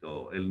 δηλαδή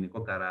το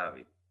ελληνικό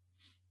καράβι,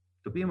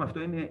 το ποίημα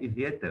αυτό είναι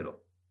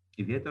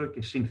ιδιαίτερο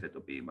και σύνθετο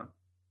ποίημα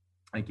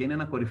και είναι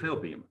ένα κορυφαίο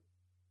ποίημα.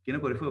 Και είναι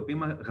κορυφαίο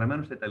ποίημα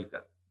γραμμένο στα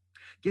Ιταλικά.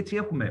 Και έτσι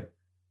έχουμε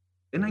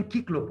έναν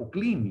κύκλο που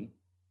κλείνει,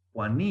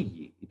 που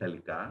ανοίγει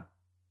Ιταλικά,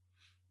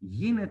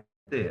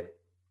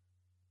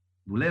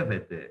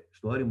 δουλεύεται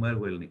στο όριμο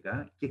έργο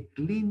ελληνικά και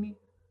κλείνει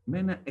με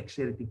ένα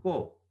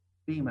εξαιρετικό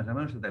ποίημα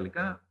γραμμένο στα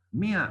Ιταλικά,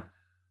 μία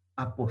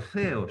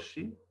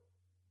αποθέωση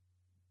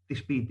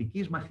της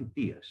ποιητικής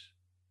μαθητείας.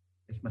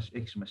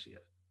 Έχει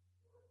σημασία.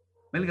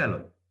 Με λίγα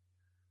λόγια.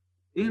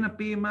 Είναι ένα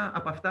ποίημα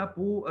από αυτά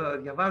που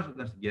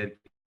διαβάζονταν στην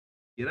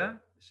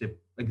Κέρκυρα, σε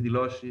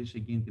εκδηλώσεις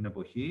εκείνη την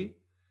εποχή.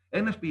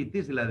 Ένας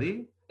ποιητής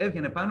δηλαδή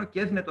έβγαινε πάνω και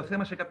έδινε το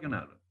θέμα σε κάποιον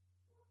άλλον.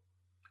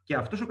 Και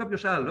αυτός ο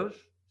κάποιος άλλος,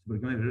 στην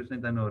προκειμένη περίπτωση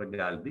ήταν ο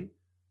Ρεγκάλντι,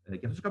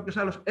 και αυτός ο κάποιος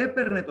άλλος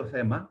έπαιρνε το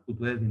θέμα που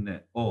του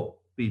έδινε ο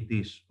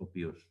ποιητής, ο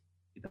οποίος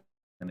ήταν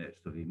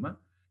στο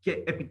βήμα,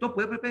 και επί τόπου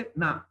έπρεπε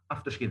να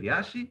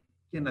αυτοσχεδιάσει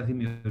και να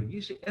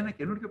δημιουργήσει ένα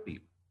καινούριο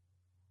ποίημα.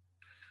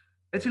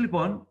 Έτσι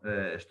λοιπόν,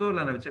 στο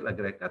Λαναβιτσέλα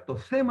Γκρέκα, το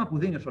θέμα που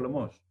δίνει ο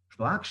Σολωμός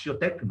στο άξιο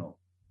τέκνο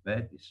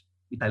της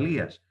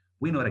Ιταλίας,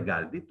 που είναι ο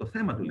Ρεγκάλντι, το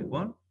θέμα του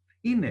λοιπόν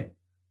είναι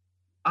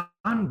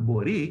αν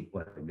μπορεί ο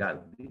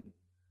Ρεγκάλντι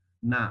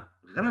να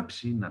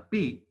γράψει, να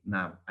πει,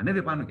 να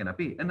ανέβει πάνω και να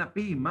πει ένα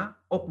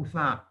ποίημα όπου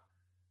θα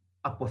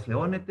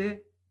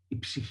αποθεώνεται η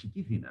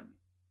ψυχική δύναμη,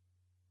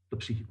 το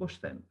ψυχικό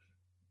σθένος.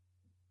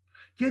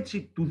 Και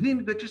έτσι του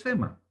δίνει το εξής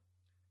θέμα.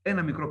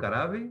 Ένα μικρό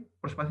καράβι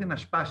προσπαθεί να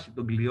σπάσει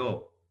τον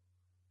κλειό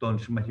των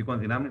συμμαχικών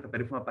δυνάμεων, τα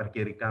περίφημα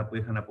παρκερικά που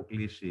είχαν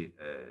αποκλείσει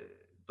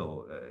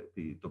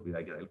το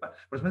πυράκι κτλ.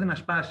 Προσπαθεί να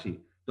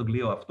σπάσει τον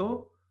κλειό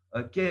αυτό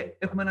και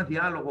έχουμε ένα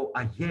διάλογο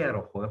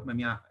αγέροχο, έχουμε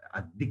μια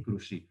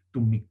αντίκρουση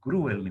του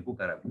μικρού ελληνικού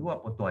καραβιού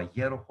από το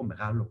αγέροχο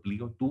μεγάλο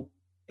πλοίο του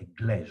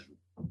Εγγλέζου.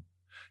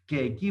 Και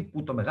εκεί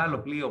που το μεγάλο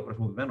πλοίο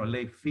προσωπημένο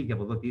λέει φύγε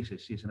από εδώ τι είσαι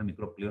εσύ, σε ένα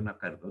μικρό πλοίο, ένα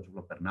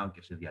καριδότσουβλο, περνάω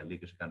και σε διαλύω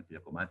και σε κάνω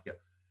χίλια κομμάτια.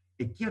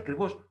 Εκεί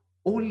ακριβώς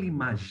όλοι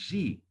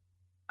μαζί,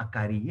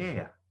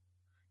 ακαριέα,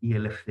 η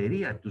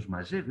ελευθερία τους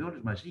μαζεύει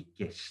όλους μαζί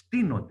και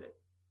στείνονται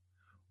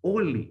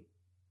όλοι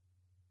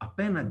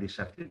απέναντι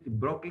σε αυτή την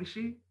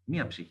πρόκληση,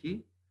 μία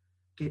ψυχή,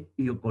 και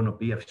η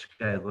οικονομία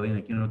φυσικά εδώ είναι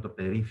εκείνο το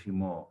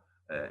περίφημο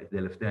την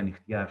τελευταία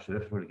νυχτιά στους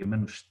ελεύθερους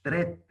πολιορκημένους,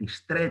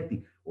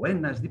 στρέτη, ο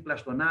ένας δίπλα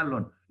στον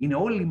άλλον, είναι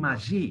όλοι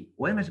μαζί,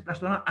 ο ένας δίπλα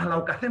στον άλλον, αλλά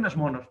ο καθένας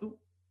μόνος του.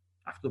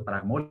 Αυτό το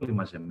πράγμα, όλοι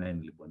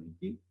μαζεμένοι λοιπόν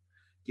εκεί,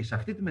 και σε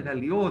αυτή τη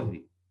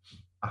μεγαλειώδη,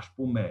 ας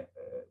πούμε,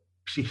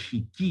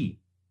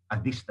 ψυχική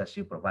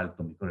αντίσταση, προβάλλει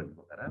το μικρό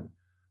ελληνικό καράβι,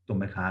 το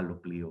μεγάλο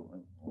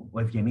πλοίο, ο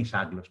ευγενής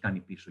Άγγλος κάνει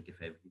πίσω και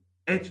φεύγει.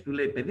 Έτσι του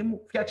λέει, παιδί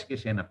μου, φτιάξε και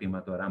εσύ ένα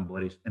ποίημα τώρα, αν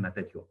μπορείς, ένα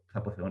τέτοιο, θα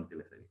αποθεώνει τη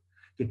ελευθερία.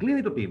 Και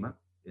κλείνει το ποίημα,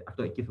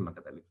 αυτό εκεί θέλω να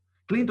καταλήξω.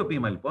 Κλείνει το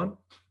ποίημα λοιπόν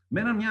με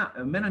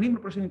έναν ύμνο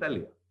προς την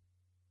Ιταλία.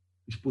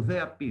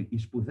 Η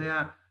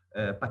σπουδαία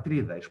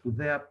πατρίδα, η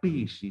σπουδαία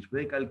ποίηση, οι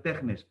σπουδαίοι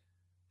καλλιτέχνες,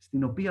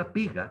 στην οποία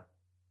πήγα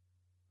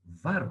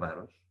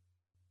βάρβαρος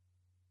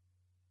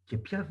και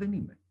πια δεν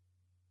είμαι.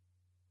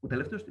 Ο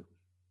τελευταίος στίχος.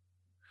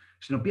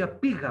 Στην οποία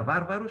πήγα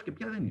βάρβαρος και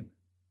πια δεν είμαι.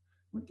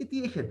 Και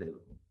τι έχετε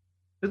εδώ.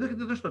 Εδώ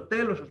έχετε εδώ στο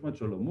τέλος, ας πούμε, του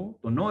Σολωμού,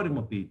 τον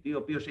όριμο ποιητή, ο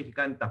οποίος έχει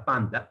κάνει τα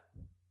πάντα,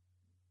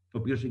 ο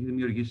οποίος έχει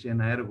δημιουργήσει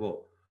ένα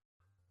έργο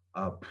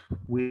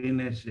που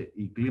είναι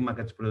η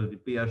κλίμακα της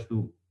πρωτοτυπίας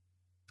του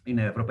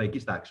είναι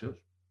ευρωπαϊκής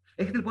τάξεως.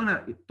 Έχετε λοιπόν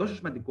ένα τόσο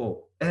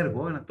σημαντικό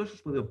έργο, ένα τόσο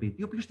σπουδαίο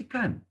ποιητή, ο οποίος τι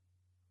κάνει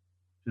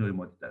στην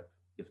ωριμότητά του.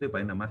 Γι' αυτό είπα,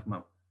 είναι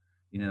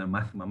ένα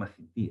μάθημα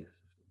μαθητείας.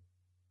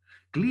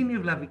 Κλείνει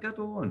ευλαβικά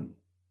το όνει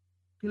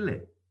και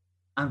λέει,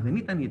 αν δεν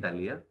ήταν η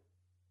Ιταλία,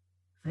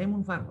 θα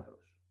ήμουν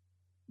βάρβαρος.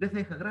 Δεν θα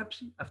είχα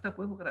γράψει αυτά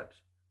που έχω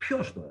γράψει.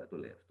 Ποιος τώρα το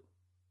λέει αυτό?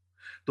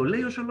 Το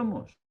λέει ο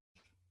Σολωμός,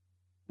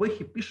 που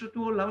έχει πίσω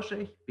του όλα όσα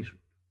έχει πίσω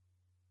του.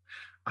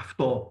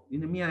 Αυτό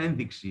είναι μια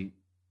ένδειξη,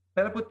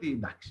 πέρα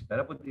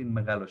από την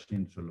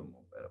μεγαλοσύνη του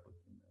Σολωμού, πέρα από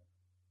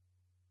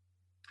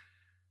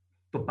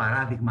το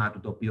παράδειγμα του,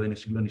 το οποίο είναι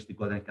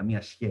συγκλονιστικό, δεν έχει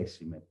καμία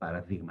σχέση με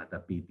παραδείγματα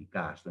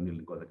ποιητικά στον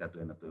ελληνικό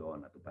 19ο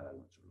αιώνα, το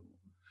παράδειγμα του Σολωμού.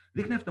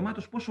 Δείχνει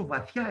αυτομάτως πόσο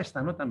βαθιά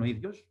αισθανόταν ο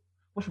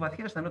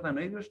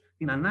ίδιος,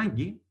 την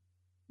ανάγκη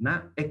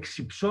να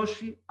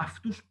εξυψώσει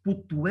αυτούς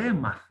που του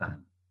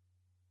έμαθαν.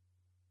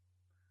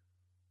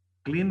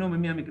 Κλείνω με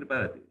μια μικρή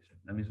παρατήρηση,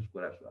 να μην σας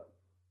κουράσω άλλο.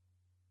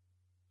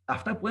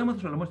 Αυτά που έμαθε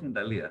ο Σολωμός στην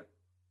Ιταλία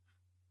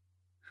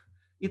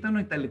ήταν ο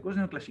Ιταλικός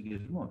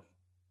νεοκλασικισμός.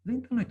 Δεν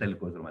ήταν ο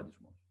Ιταλικός ρομαντισμός.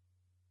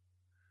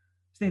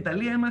 Στην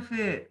Ιταλία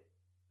έμαθε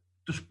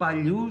τους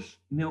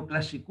παλιούς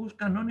νεοκλασικούς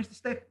κανόνες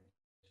της τέχνης.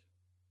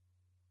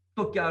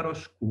 Το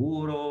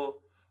chiaroscuro,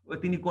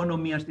 την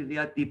οικονομία στη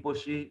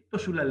διατύπωση, το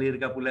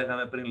σουλαλίργα που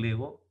λέγαμε πριν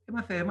λίγο.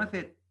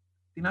 Έμαθε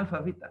την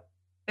αλφαβήτα.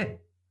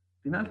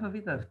 Την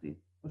αλφαβήτα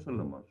αυτή, ο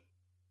Σολωμός,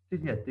 τη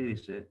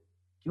διατήρησε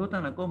και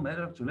όταν ακόμα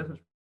έγραφε τους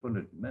ελεύθερους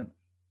πολιορκημένους.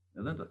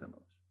 Εδώ είναι το θέμα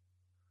μας.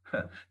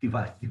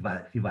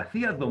 Τη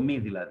βαθία δομή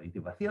δηλαδή, τη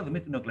βαθία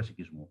δομή του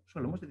νεοκλασικισμού, ο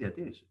Σολωμός τη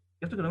διατήρησε.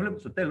 Γι' αυτό και να βλέπετε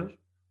στο τέλος,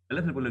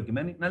 ελεύθεροι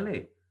πολιορκημένοι, να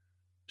λέει,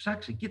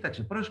 ψάξε,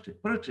 κοίταξε,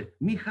 πρόσεξε,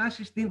 μην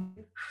χάσεις την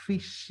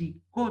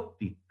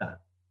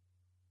φυσικότητα.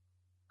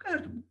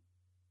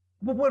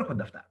 Από πού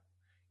έρχονται αυτά?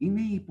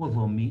 Είναι η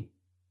υποδομή,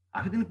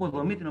 αυτή την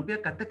υποδομή την οποία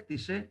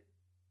κατέκτησε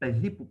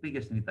παιδί που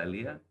πήγε στην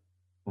Ιταλία,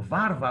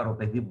 βάρβαρο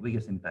παιδί που πήγε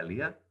στην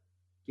Ιταλία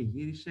και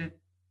γύρισε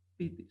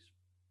ποιητής.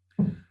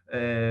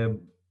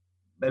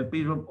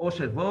 Ελπίζω ως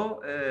εδώ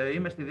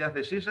είμαι στη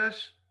διάθεσή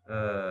σας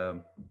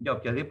για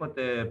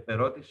οποιαδήποτε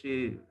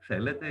ερώτηση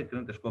θέλετε,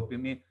 κρίνετε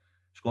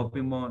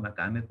σκόπιμο να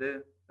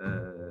κάνετε,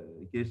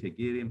 κυρίες και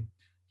κύριοι,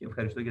 και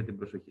ευχαριστώ για την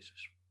προσοχή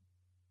σας.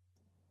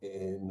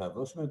 Να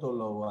δώσουμε το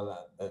λόγο,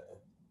 αλλά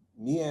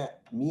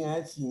μία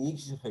έτσι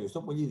νήξη.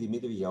 Ευχαριστώ πολύ,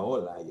 Δημήτρη, για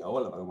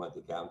όλα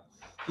πραγματικά.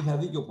 Είχα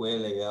δίκιο που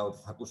έλεγα ότι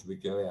θα ακούσουμε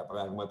και ωραία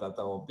πράγματα,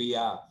 τα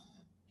οποία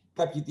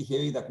κάποιοι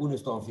τυχεροί τα ακούνε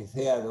στο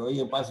αμφιθέατρο ή,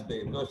 εν πάση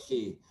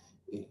περιπτώσει,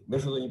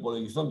 μέσω των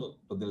υπολογιστών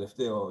τον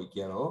τελευταίο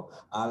καιρό.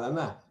 Αλλά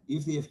να,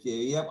 ήρθε η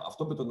ευκαιρία,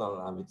 αυτό με τον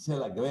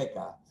Νιτσε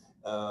Γκρέκα,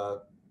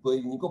 το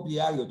ελληνικό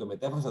πλοιάριο το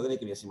μετέφρασα, δεν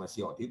έχει μια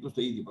σημασία ο τίτλος,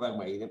 το ίδιο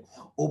πράγμα είναι,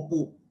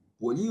 όπου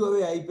πολύ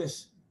ωραία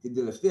είπες την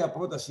τελευταία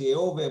πρόταση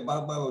 «Εόβε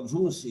Μπάρμπαρο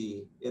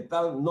Τζούνσι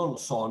ετάλ νον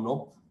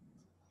σόνο»,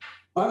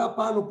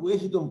 παραπάνω που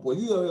έχει τον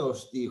πολύ ωραίο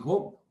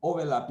στίχο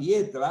 «Όβε λα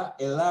πιέτρα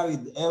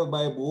ελάριντ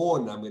έρμπα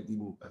εμπουόνα», με την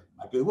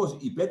ακριβώς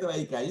η πέτρα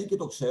η καλή και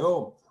το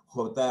ξερό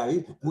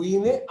χορτάρι, που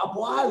είναι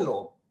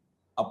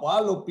από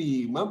άλλο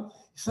ποίημα,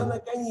 σαν να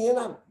κάνει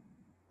ένα,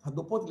 θα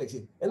το πω τη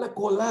λέξη, ένα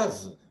κολάζ.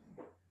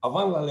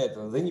 Avant la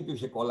lettre, δεν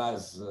υπήρχε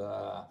κολάζ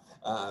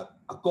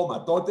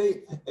ακόμα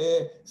τότε,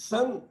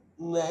 σαν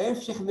να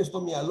έφτιαχνε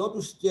στο μυαλό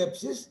του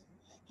σκέψεις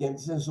και να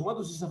τις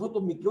ενσωμάτωσε σε αυτό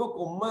το μικρό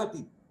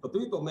κομμάτι, το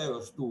τρίτο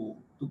μέρος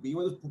του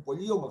ποίηματος, που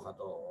πολύ όμορφα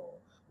το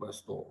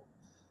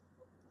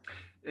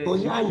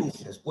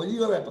λιάνισες.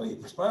 Πολύ ωραία το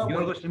είπες.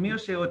 Γιώργο,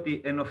 σημείωσε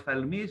ότι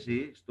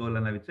ενοφθαλμίζει στο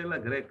Νιτσε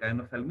Γκρέκα,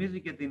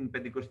 ενοφθαλμίζει και την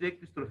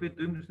 56η στροφή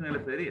του ύμνου στην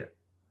ελευθερία.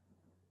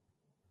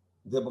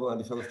 Δεν μπορώ να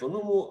τη φέρω στο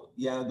νου μου,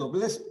 για να το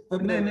πλες.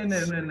 Ναι.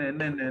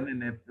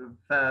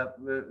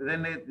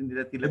 Δεν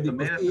είναι τη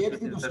λεπτομέρεια.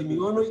 Το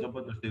σημειώνω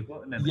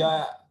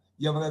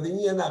για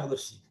βραδινή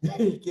ανάγνωση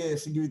και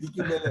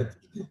συγκριτική μελέτη.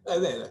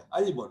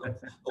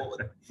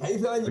 Θα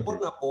ήθελα λοιπόν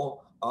να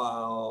πω,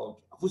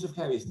 αφού σε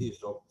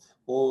ευχαριστήσω,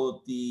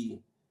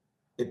 ότι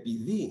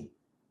επειδή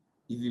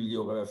η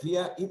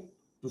βιβλιογραφία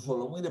του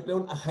Σολωμού είναι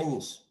πλέον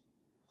αχανής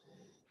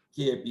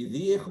και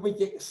επειδή έχουμε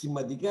και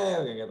σημαντικά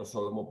έργα για τον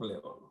Σολωμό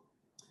πλέον,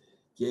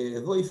 και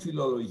εδώ η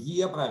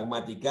φιλολογία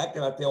πραγματικά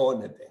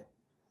κρατεώνεται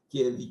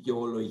και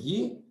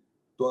δικαιολογεί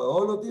το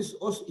ρόλο της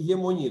ως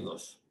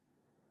ηγεμονίδος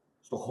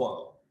στο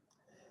χώρο.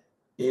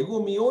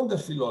 Εγώ,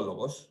 μειώντας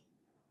φιλόλογος,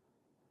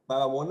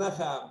 παρά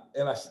μονάχα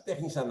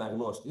ερασιτέχνης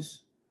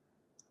αναγνώστης,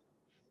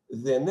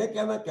 δεν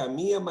έκανα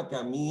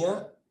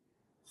καμία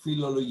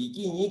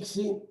φιλολογική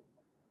νήξη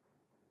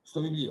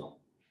στο βιβλίο.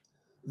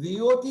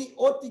 Διότι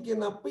ό,τι και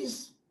να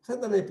πεις θα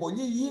ήταν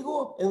πολύ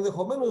λίγο,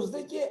 ενδεχομένως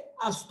δε και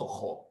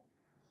άστοχο.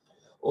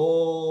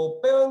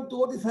 Πέραν του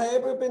ότι θα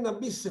έπρεπε να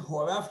μπει σε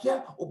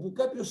χωράφια όπου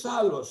κάποιος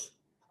άλλος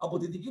από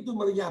τη δική του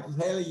μεριά που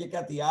θα έλεγε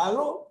κάτι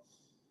άλλο,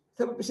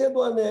 θα έπρεπε να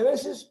το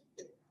αναιρέσεις.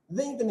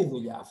 Δεν ήταν η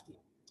δουλειά αυτή.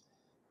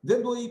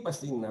 Δεν το είπα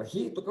στην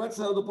αρχή, το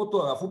κράτησα να το πω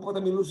τώρα, αφού πρώτα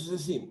μιλούσες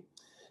εσύ.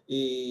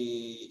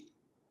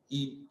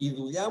 Η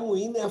δουλειά μου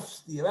είναι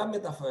αυστηρά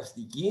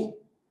μεταφραστική,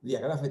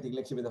 διαγράφεται η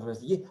λέξη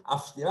μεταφραστική,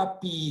 αυστηρά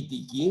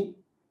ποιητική,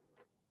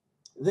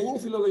 δεν είναι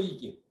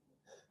φιλολογική.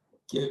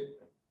 Και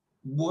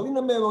μπορεί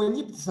να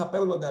μερολήπτησα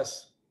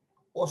παίρνοντας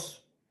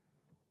ως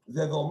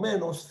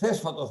δεδομένο, ως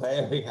θέσφατο θα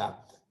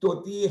έλεγα,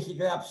 το τι έχει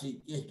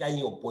γράψει και έχει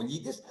κάνει ο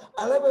πολίτης,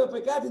 αλλά έπρεπε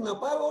κάτι να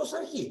πάρω ως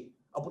αρχή.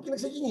 Από εκεί να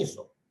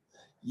ξεκινήσω.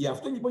 Γι'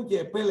 αυτό λοιπόν και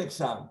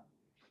επέλεξα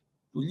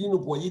του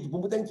Λίνου Πολίτη, που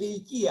μου ήταν και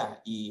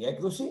οικία η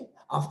έκδοση,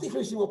 αυτή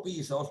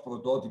χρησιμοποίησα ως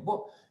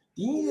πρωτότυπο,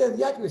 την ίδια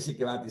διάκριση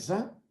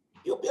κράτησα,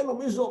 η οποία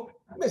νομίζω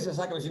μέσα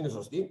σε άκρες είναι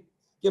σωστή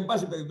και εν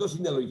πάση περιπτώσει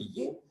είναι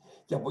λογική,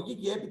 και από εκεί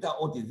και έπειτα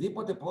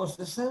οτιδήποτε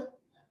πρόσθεσα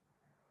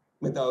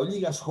με τα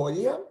ολίγα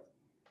σχόλια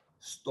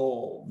στο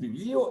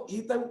βιβλίο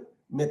ήταν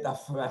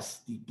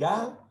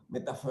μεταφραστικά,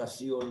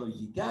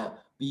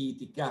 μεταφρασιολογικά,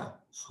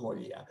 ποιητικά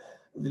σχόλια.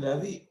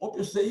 Δηλαδή,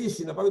 όποιος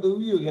θελήσει να πάρει το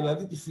βιβλίο για να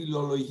δει τη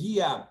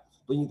φιλολογία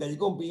των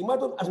Ιταλικών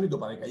ποιημάτων, ας μην το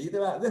πάρει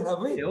καλύτερα, δεν θα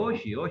βρει.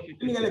 Όχι.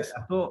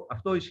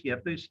 Αυτό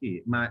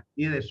ισχύει. Μα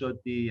είδες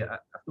ότι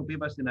αυτό που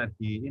είπα στην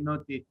αρχή είναι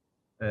ότι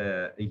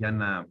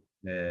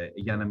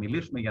για να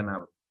μιλήσουμε, για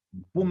να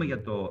πούμε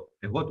για το,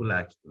 εγώ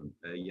τουλάχιστον,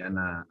 για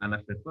να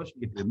αναφερθώ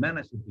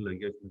συγκεκριμένα στις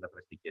επιλογές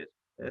μεταφραστικές,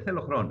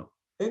 θέλω χρόνο.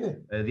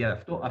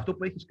 Αυτό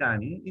που έχεις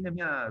κάνει είναι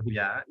μια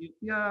δουλειά η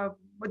οποία,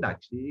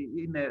 εντάξει,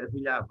 είναι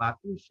δουλειά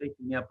βάθους,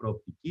 έχει μια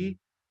προοπτική,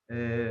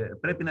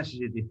 πρέπει να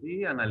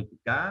συζητηθεί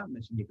αναλυτικά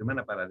με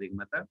συγκεκριμένα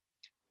παραδείγματα.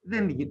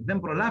 Δεν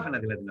προλάβαινα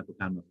δηλαδή να το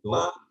κάνω αυτό.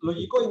 Μα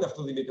λογικό είναι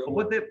αυτό, Δημήτρη.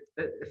 Οπότε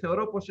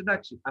θεωρώ πως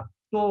εντάξει,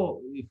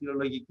 η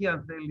φιλολογική,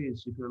 αν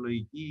θέλεις, η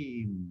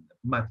φιλολογική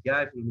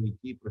ματιά, η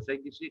φιλολογική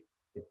προσέγγιση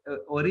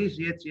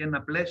ορίζει έτσι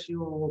ένα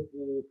πλαίσιο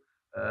όπου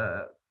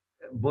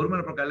μπορούμε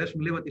να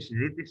προκαλέσουμε λίγο τη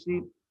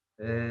συζήτηση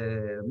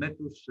με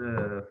τους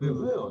φίλους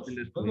που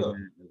είναι εδώ.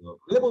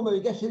 Βλέπω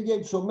μερικά χέρια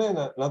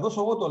υψωμένα. Να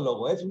δώσω εγώ το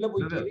λόγο. Έτσι βλέπω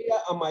η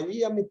κυρία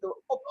Αμαλία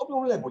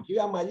όποιον βλέπω,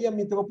 κυρία Αμαλία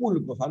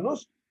Μητροπούλου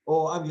προφανώς,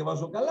 αν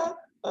διαβάζω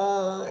καλά,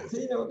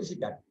 θέλει να ρωτήσει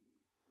κάτι.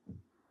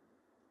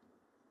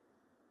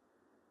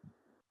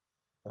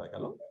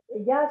 Παρακαλώ.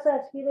 Γεια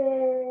σας,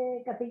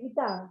 κύριε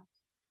καθηγητά.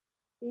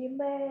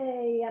 Είμαι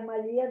η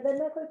Αμαλία, δεν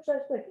έχω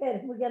υψώσει το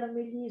χέρι μου για να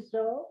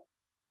μιλήσω.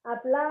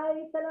 Απλά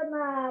ήθελα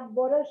να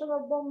μπορέσω να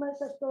μπω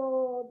μέσα στο...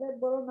 Δεν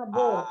μπορώ να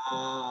μπω.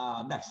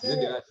 Εντάξει, δεν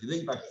πειράζει, δεν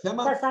υπάρχει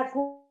θέμα. Σας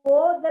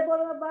ακούω, δεν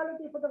μπορώ να βάλω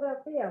τη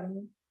φωτογραφία μου.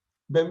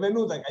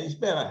 Μπενβενούτα,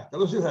 καλησπέρα.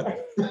 Καλώς ήρθατε.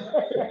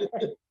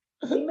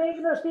 Είμαι η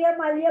γνωστή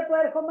Αμαλία που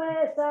έρχομαι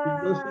στα...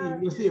 Η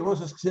γνωστή, εγώ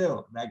σας ξέρω.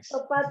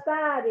 Το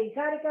πατάρι.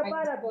 Χάρηκα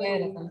πάρα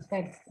πολύ.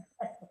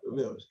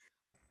 Βεβαίως.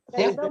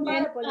 Έχουμε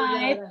ένα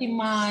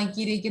αίτημα,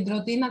 κύριε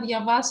Κεντρωτή, να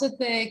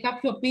διαβάσετε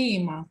κάποιο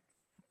ποίημα.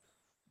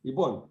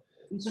 Λοιπόν,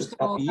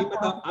 τα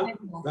ποίηματα,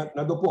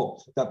 να το πω,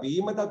 τα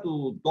ποίηματα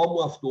του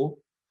τόμου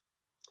αυτού,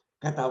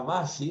 κατά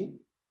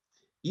βάση,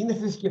 είναι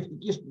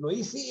θρησκευτικής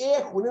πνοής ή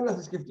έχουν ένα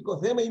θρησκευτικό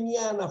θέμα ή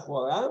μια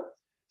αναφορά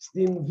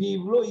στην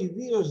βίβλο,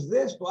 ιδίως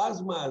δε στο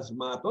άσμα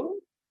ασμάτων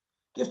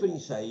και στον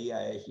Ισαΐα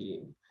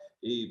έχει,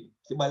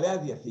 στην Παλαιά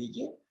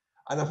Διαθήκη,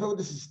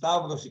 αναφέρονται στη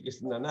Σταύρωση και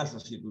στην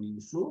Ανάσταση του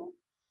Ιησού,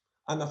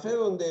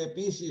 αναφέρονται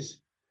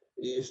επίσης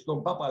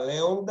στον Πάπα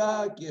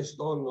Λέοντα και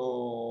στον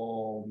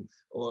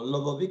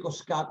Λοδοβίκο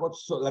Σκάκοτ,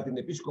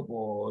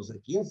 Λατινεπίσκοπο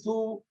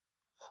Ζακίνθου,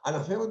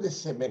 αναφέρονται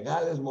σε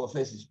μεγάλες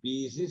μορφές της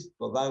ποίησης,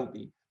 τον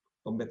Δάντη,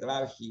 τον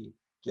Πετράρχη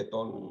και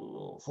τον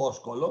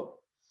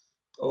Φόσκολο.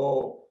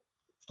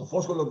 Στο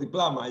Φόσκολο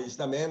διπλά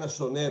μάλιστα, με ένα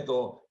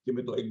σονέτο και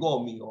με το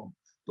εγκόμιο,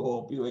 το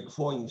οποίο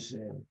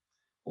εκφώνησε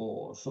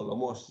ο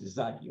Σολωμός στη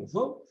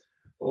Ζάκυνθο.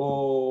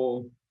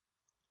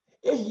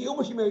 Έχει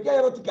όμως και μερικά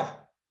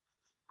ερωτικά.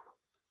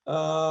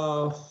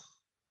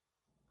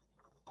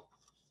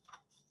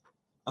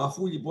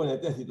 Αφού λοιπόν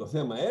ετέθη το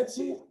θέμα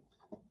έτσι,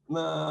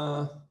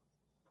 να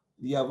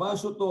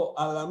διαβάσω το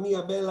 «Alla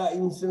mia bella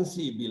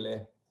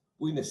insensibile»,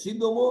 που είναι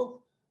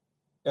σύντομο,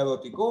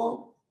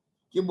 ερωτικό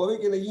και μπορεί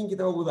και να γίνει και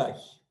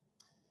τραγουδάκι.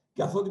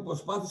 Καθότι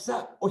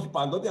προσπάθησα, όχι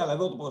πάντοτε, αλλά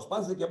εδώ το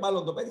προσπάθησα και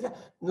μάλλον το πέτυχα,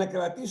 να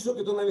κρατήσω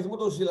και τον αριθμό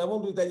των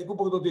συλλαβών του Ιταλικού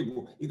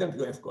πρωτοτύπου. Ήταν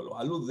πιο εύκολο.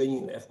 Αλλού δεν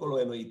είναι εύκολο,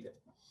 εννοείται.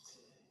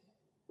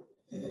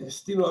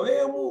 Στην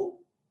ωραία μου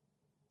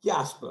και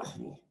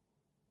άσπλαχνη.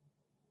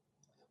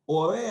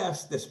 Ωραία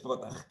στες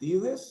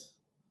πρωταχτίδες,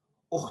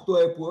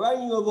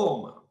 οχτωεπουράνιο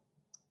δώμα.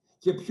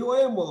 Και πιο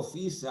έμορφη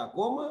είσαι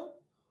ακόμα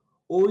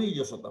ο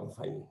ήλιος όταν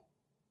φανεί.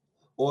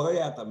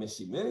 Ωραία τα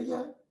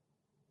μεσημέρια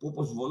που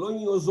όπως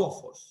βολώνει ο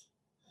ζόφος.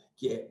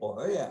 Και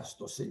ωραία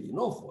στο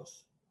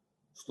σελινόφος,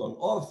 στον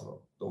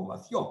όρθρο, τον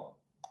βαθιό.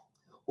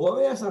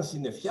 Ωραία σαν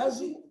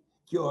συννεφιάζει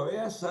και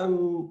ωραία σαν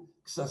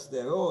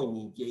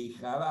ξαστερώνει και η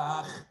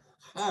χαρά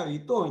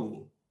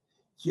χαριτώνει.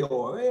 Και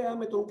ωραία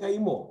με τον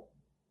καημό.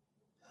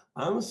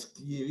 Αν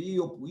σκληρή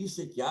όπου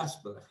είσαι και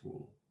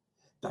άσπραχνη,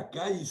 τα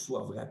κάλλη σου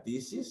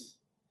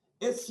αυγατήσεις,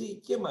 έτσι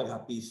και μ'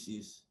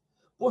 αγαπήσεις,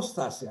 πώς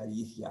θα σε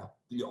αλήθεια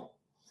πλειώ.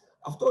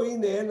 Αυτό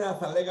είναι ένα,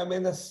 θα λέγαμε,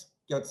 ένα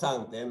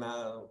σκερτσάντε, ένα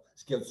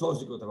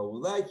σκερτσόζικο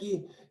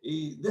τραγουδάκι.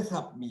 Δεν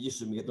θα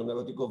μιλήσουμε για τον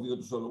ερωτικό βίο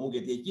του Σολωμού,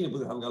 γιατί εκείνοι που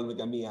δεν θα βγάλουμε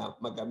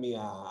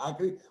καμία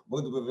άκρη,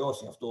 μπορεί να το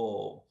βεβαιώσει αυτό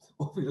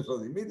ο φίλος ο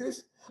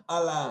Δημήτρης,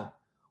 αλλά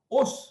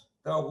ως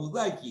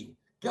τραγουδάκι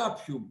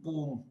κάποιου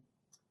που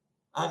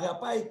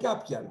αγαπάει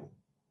κάποιαν,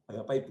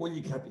 αγαπάει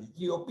πολύ κάποιον,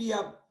 η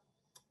οποία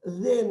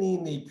δεν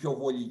είναι η πιο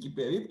βολική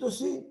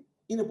περίπτωση,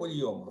 είναι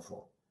πολύ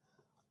όμορφο.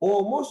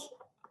 Όμως,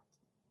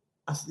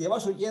 ας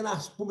διαβάσω και ένα,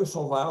 ας πούμε,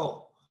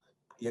 σοβαρό,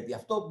 γιατί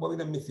αυτό μπορεί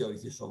να μην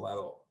θεωρηθεί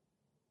σοβαρό.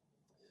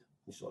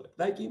 Μισό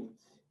λεπτάκι.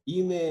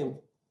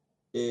 Είναι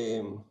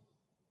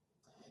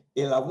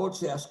 «La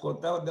voce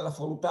ascoltata della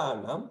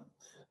fontana».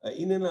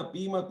 Είναι ένα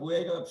ποίημα που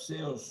έγραψε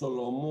ο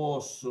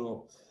Σολωμός,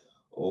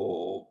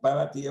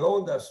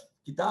 παρατηρώντας,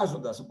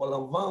 κοιτάζοντας,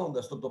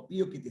 απολαμβάνοντας το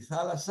τοπίο και τη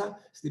θάλασσα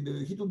στην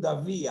περιοχή του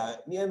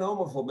Νταβία. Είναι ένα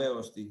όμορφο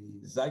μέρος στη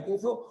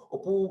Ζάκυνθο,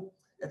 όπου,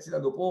 έτσι να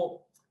το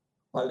πω,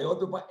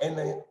 παλαιότερα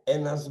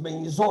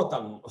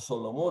ενασμενιζόταν ο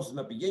Σολωμός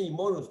να πηγαίνει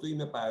μόνος του ή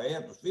με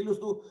παρέα τους φίλους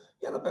του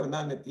για να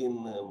περνάνε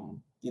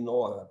την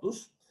ώρα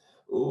τους.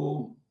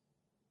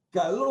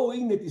 «Καλό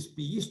είναι της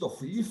πηγής το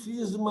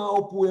φλίφλισμα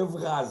όπου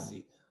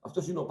ευγάζει».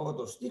 Αυτός είναι ο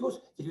πρώτος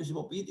στίχος και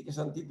χρησιμοποιείται και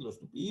σαν τίτλος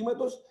του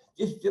ποίηματος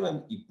και έχει και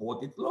έναν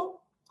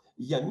υπότιτλο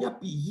για μια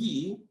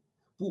πηγή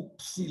που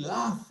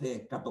ψηλάθε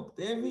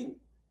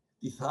κατοπτεύει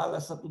τη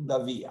θάλασσα του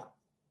Νταβία.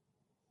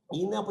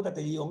 Είναι από τα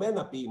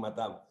τελειωμένα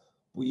ποίηματα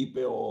που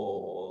είπε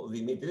ο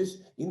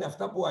Δημήτρης, είναι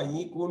αυτά που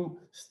ανήκουν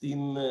στην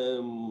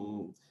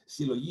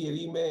συλλογή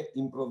Ρήμε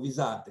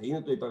Improvvisate.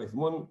 Είναι το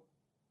υπαριθμόν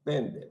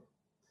 5.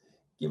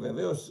 Και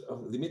βεβαίως,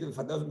 Δημήτρη,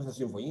 φαντάζομαι θα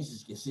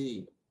συμφωνήσεις και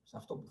εσύ σε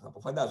αυτό που θα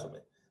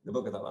αποφαντάζομαι. Δεν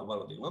μπορώ να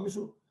καταλαμβάνω τη γνώμη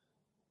σου.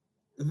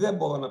 Δεν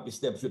μπορώ να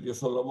πιστέψω ότι ο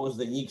Σολωμός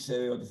δεν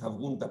ήξερε ότι θα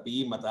βγουν τα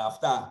ποίηματα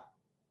αυτά,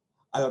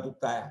 αλλά του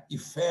τα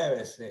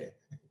υφαίρεσε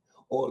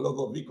ο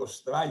Λοδοβίκος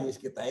Στράνης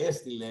και τα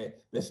έστειλε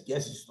με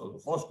σκέσεις στον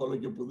Φόσκολο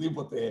και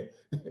οπουδήποτε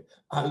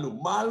αλλού.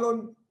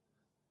 Μάλλον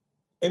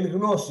εν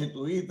γνώση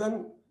του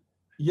ήταν,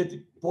 γιατί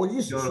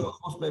πολύ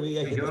σωστός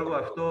περιέχει. Γιώργο,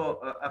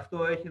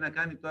 αυτό έχει να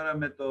κάνει τώρα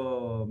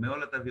με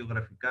όλα τα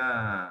βιογραφικά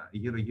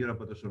γύρω-γύρω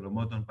από το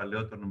Σολωμό των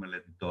παλαιότερων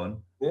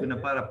μελετητών, που είναι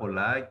πάρα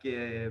πολλά και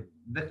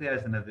δεν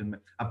χρειάζεται να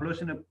δίνουμε.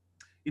 Απλώς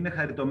είναι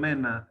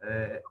χαριτωμένα,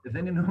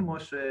 δεν είναι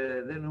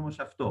όμως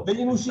αυτό. Δεν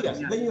είναι ουσίας.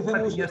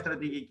 Υπάρχει μια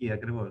στρατηγική,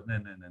 ακριβώς.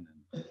 Ναι.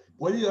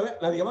 Πολύ ωραία.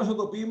 Να διαβάσω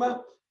το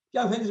ποίημα και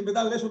αν θέλεις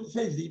μετά λες ότι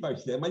θέλεις, δεν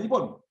υπάρχει θέμα.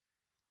 Λοιπόν,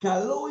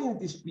 καλό είναι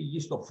της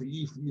πηγής το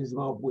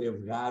φλίφλισμα όπου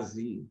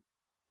ευγάζει,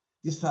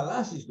 της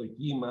θαλάσσης το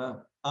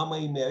κύμα, άμα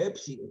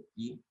ημερέψει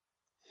εκεί,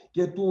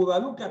 και του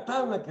ουρανού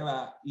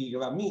κατάνακρα η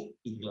γραμμή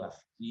η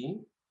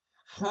γλαφική,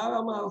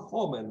 χάραμα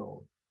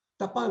αρχόμενο,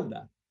 τα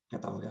πάντα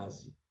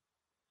καταβγάζει.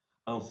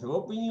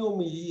 Ανθρώπινη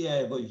ομιλία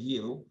εδώ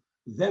γύρω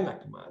δεν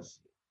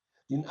ακμάζει.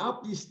 Την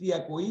άπλιστη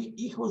ακοή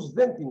ήχος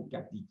δεν την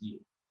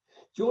κατοικεί.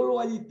 Κι όλο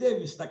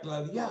αλυτεύει στα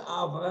κλαδιά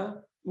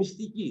άβρα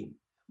μυστική.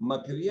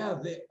 Μακριά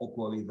δε ο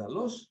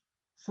κορίδαλος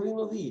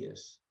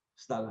θρηνοδίες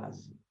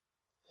σταλάζει.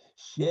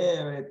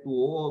 Χαίρε του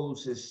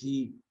όρους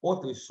εσύ, ο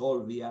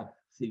Τρισόλβια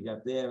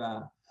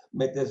θυγατέρα,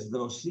 με τες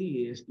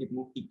δροσίες και την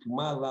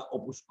ικμάδα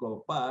όπου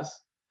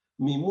σκορπάς,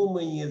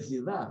 μιμούμενη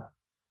εζιδά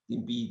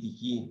την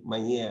ποιητική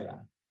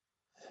μανιέρα.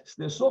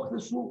 Στες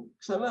όχθες σου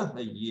ξανά θα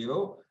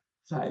γύρω,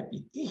 θα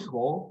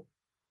επιτύχω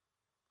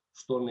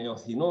στον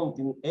Νεοθινών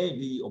την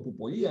έγκλη όπου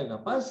πολύ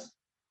αγαπάς,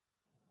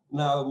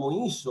 να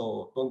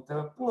αρμονίσω των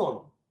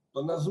τερπνών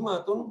των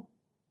ασμάτων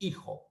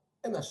ήχο.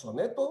 Ένα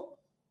σονέτο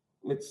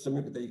με τις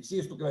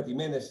ομοιοκαταληξίες του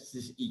κρατημένες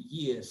στις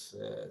οικίες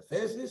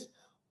θέσεις.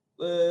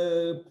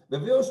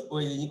 Βεβαίως, ο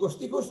ελληνικός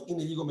στίχος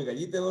είναι λίγο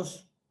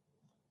μεγαλύτερος.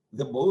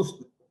 Δεν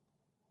μπορούσε,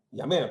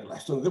 για μένα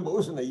τουλάχιστον, δεν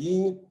μπορούσε να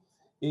γίνει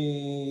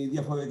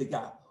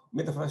διαφορετικά.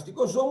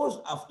 Μεταφραστικός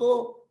όμως,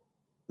 αυτό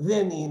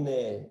δεν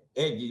είναι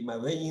έγκλημα,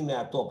 δεν είναι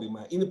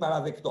ατόπιμα, είναι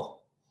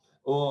παραδεκτό.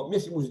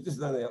 Μια μου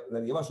ζητήσετε να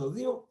διαβάσω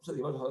δύο, θα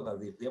διαβάσω αυτά τα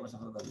δύο. Διάβασα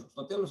αυτά τα δύο.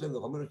 Στο τέλος,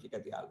 ενδεχομένως και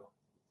κάτι άλλο.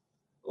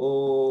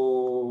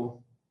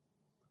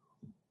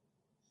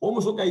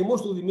 Όμως ο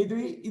καημός του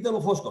Δημήτρη ήταν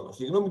ο Φόσκολος,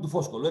 η γνώμη του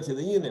Φόσκολου, έτσι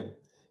δεν είναι?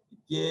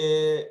 Και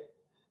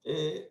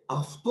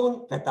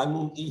αυτόν κατά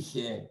νου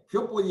είχε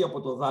πιο πολύ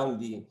από το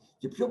Δάντη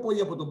και πιο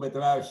πολύ από τον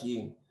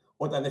Πετράρχη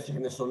όταν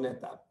έφτιαχνε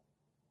σονέτα.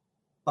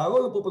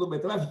 Παρόλο που από τον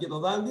Πετράρχη και τον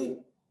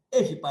Δάντη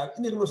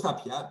είναι γνωστά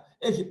πια,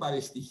 έχει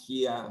πάρει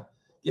στοιχεία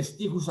και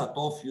στίχους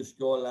ατόφιους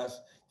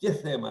κιόλας και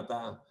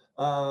θέματα.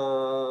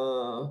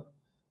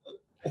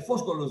 Ο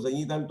Φόσκολος δεν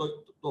ήταν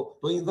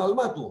το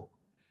ίνδαλμά του?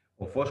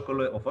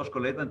 Ο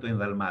Φόσκολο ήταν το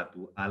ίνδαλμά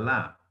του,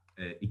 αλλά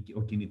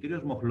ο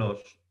κινητήριος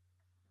μοχλός,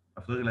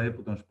 αυτός δηλαδή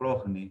που τον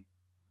σπρώχνει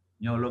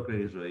μια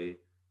ολόκληρη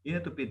ζωή, είναι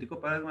το ποιητικό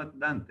παράδειγμα του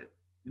Ντάντε.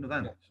 Είναι ο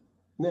Δάντης.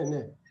 Ναι.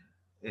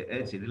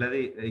 Έτσι,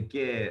 δηλαδή,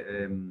 και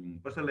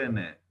πώς το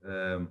λένε,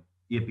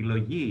 η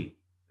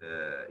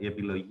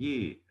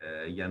επιλογή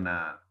για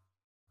να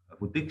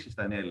βουτήξει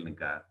στα νέα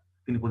ελληνικά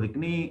την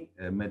υποδεικνύει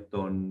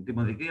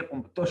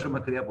από τόσο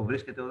μακριά που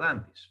βρίσκεται ο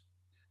Δάντης.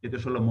 Γιατί ο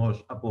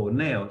Σολωμός από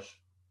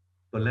νέος,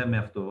 το λέμε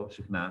αυτό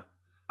συχνά,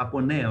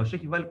 από νέος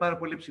έχει βάλει πάρα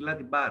πολύ ψηλά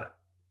την μπάρα.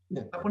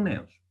 Ναι. Από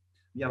νέος.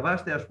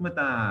 Διαβάστε, ας πούμε,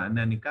 τα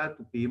νεανικά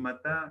του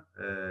ποίηματα,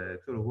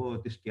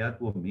 τη σκιά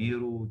του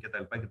Ομήρου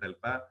κτλ.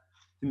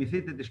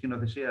 Θυμηθείτε τη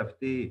σκηνοθεσία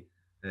αυτή,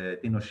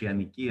 την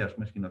οσιανική, ας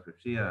πούμε,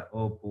 σκηνοθεσία,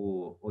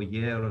 όπου ο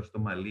γέρος στο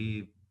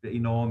μαλλί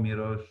είναι ο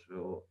Όμηρος,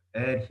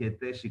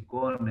 έρχεται,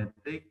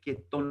 σηκώνεται και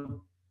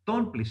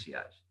τον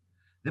πλησιάζει.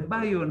 Δεν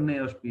πάει ο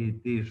νέος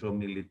ποιητής, ο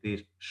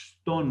μιλητής,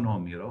 στον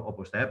Όμηρο,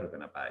 όπως θα έπρεπε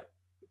να πάει.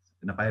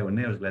 Να πάει ο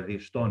νέος δηλαδή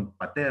στον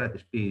πατέρα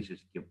της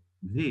ποίησης και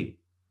δει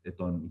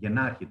τον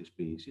γενάρχη της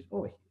ποίησης.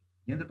 Όχι,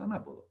 γίνεται το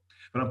ανάποδο.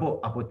 Θέλω να πω,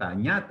 από τα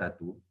νιάτα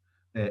του,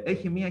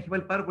 έχει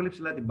βάλει πάρα πολύ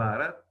ψηλά την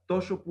μπάρα,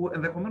 τόσο που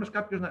ενδεχομένως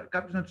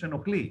κάποιος να τους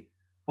ενοχλεί.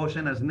 Πώς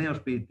ένας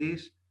νέος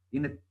ποιητής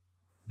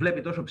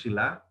βλέπει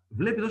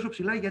τόσο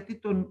ψηλά γιατί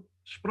τον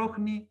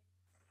σπρώχνει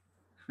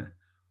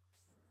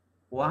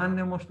ο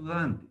άνεμος του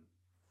Δάντη.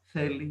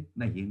 Θέλει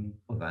να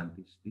γίνει ο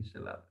Δάντης της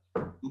Ελλάδας.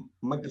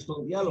 Μα και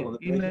στον διάλογο.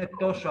 Είναι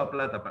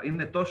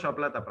τόσο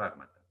απλά τα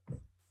πράγματα.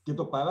 Και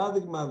το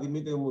παράδειγμα,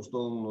 Δημήτρη μου,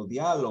 στον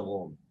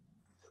διάλογο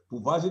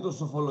που βάζει το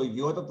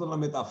σοφολογιότατο να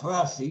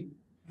μεταφράσει,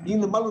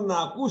 είναι μάλλον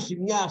να ακούσει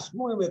μια, ας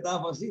πούμε,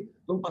 μετάφραση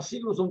των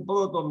πασίγνωστων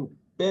πρώτων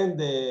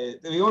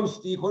 3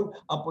 στίχων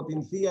από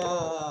την Θεία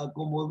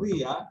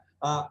Κωμωδία,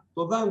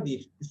 το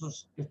Δάντη.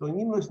 Και στον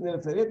ύμνο στην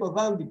Ελευθερία το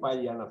Δάντη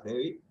πάλι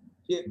αναφέρει.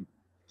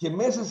 Και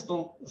μέσα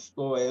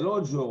στο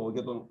ελόγιο,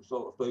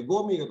 στο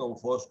εγκόμιο για τον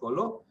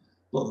Φόσκολο,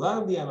 το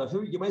Δάντη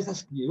αναφέρει και μάλιστα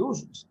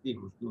σκληρούς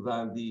στίχους του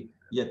Δάντη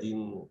για την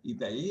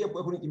Ιταλία, που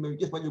έχουν και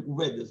μερικές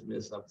παλιοκουβέντες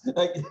μέσα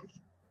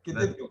και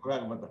τέτοια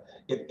πράγματα.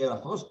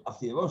 Ελαφρώς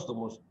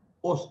αθυρόστομος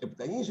ως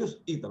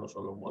Επτανήσιος ήταν ο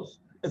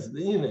Σολωμός. Έτσι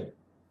δεν είναι?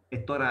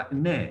 Τώρα,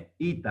 ναι,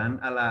 ήταν,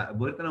 αλλά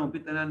μπορείτε να μου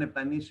πείτε έναν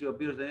Επτανήσιο ο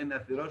οποίος δεν είναι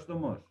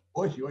αθυρόστομος?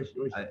 Όχι.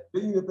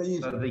 Δεν είναι Επτανήσιος.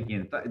 Τώρα δεν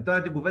γίνεται.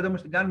 Τώρα την κουβέντα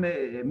μας την κάνουμε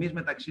εμείς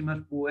μεταξύ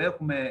μας που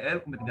έχουμε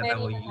την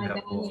καταγωγή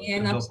από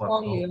ένα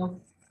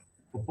σχόλιο.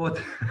 Οπότε...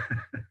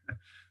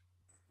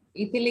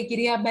 Ήθελε η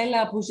κυρία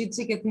Μπέλα που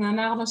ζήτησε και την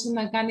ανάγνωση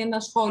να κάνει ένα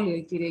σχόλιο,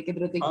 η κυρία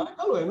Κεντρωτική.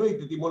 Καλό,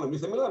 εννοείται, τι μόνο εμείς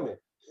δεν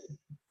μιλάμε.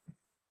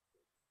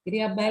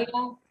 Κυρία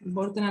Μπέλα,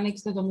 μπορείτε να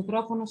ανοίξετε το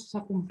μικρόφωνο, σας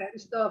ακούμε.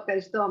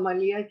 Ευχαριστώ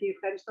Αμαλία και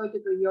ευχαριστώ και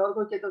τον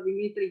Γιώργο και τον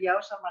Δημήτρη για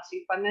όσα μας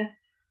είπανε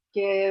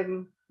και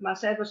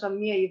μας έδωσαν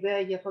μία ιδέα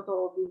για αυτό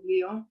το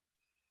βιβλίο.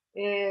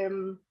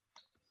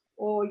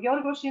 Ο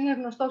Γιώργος είναι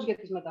γνωστός για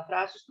τις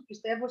μεταφράσεις του,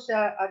 πιστεύω σε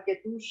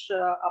αρκετούς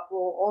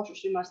από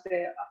όσους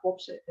είμαστε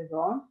απόψε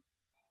εδώ.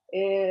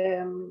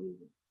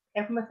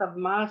 Έχουμε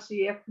θαυμάσει,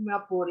 έχουμε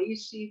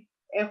απορρίσει,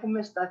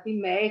 έχουμε σταθεί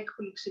με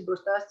έκπληξη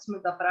μπροστά στις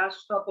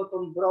μεταφράσεις του από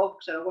τον Μπρόκ,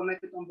 ξέρω εγώ,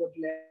 μέχρι τον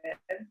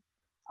Μποντλέρ.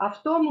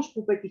 Αυτό όμως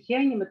που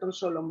πετυχαίνει με τον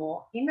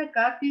Σολωμό είναι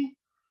κάτι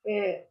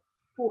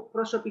που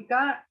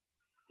προσωπικά,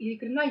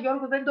 ειλικρινά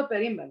Γιώργο, δεν το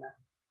περίμενα.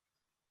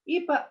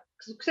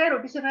 Ξέρω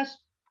ότι είσαι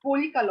ένας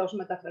πολύ καλός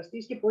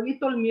μεταφραστής και πολύ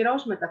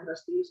τολμηρός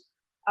μεταφραστής,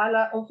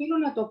 αλλά οφείλω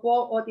να το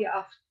πω ότι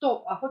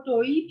αυτό το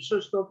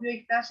ύψος το οποίο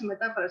έχει φτάσει η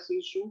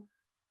μετάφρασή σου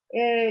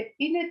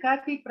είναι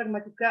κάτι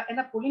πραγματικά,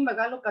 ένα πολύ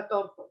μεγάλο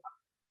κατόρθωμα.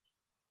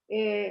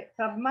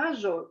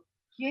 Θαυμάζω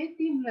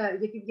γιατί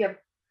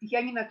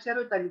τυχαίνει να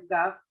ξέρω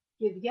Ιταλικά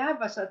και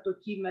διάβασα το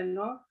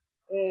κείμενο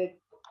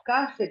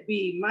κάθε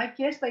ποίημα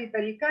και στα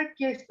Ιταλικά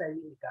και στα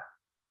Ελληνικά.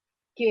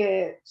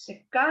 Και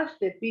σε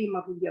κάθε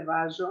ποίημα που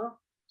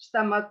διαβάζω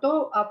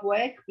σταματώ από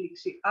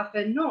έκπληξη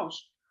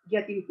αφενός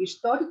για την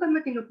πιστότητα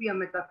με την οποία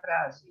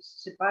μεταφράζεις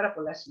σε πάρα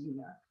πολλά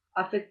σημεία,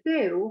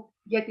 αφετέρου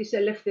για τις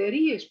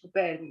ελευθερίες που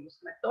παίρνεις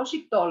με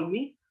τόση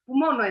τόλμη που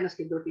μόνο ένας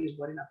κεντρωτής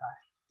μπορεί να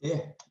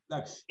πάρει.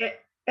 Εντάξει.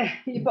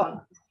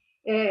 Λοιπόν,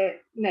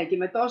 ναι,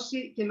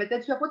 και με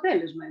τέτοιο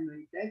αποτέλεσμα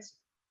εννοείται, έτσι.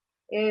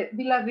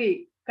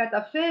 Δηλαδή,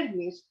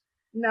 καταφέρνεις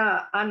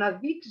να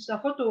αναδείξεις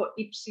αυτό το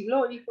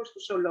υψηλό ύφος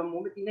του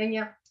Σολωμού,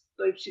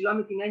 το υψηλό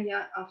με την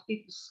έννοια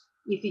αυτή της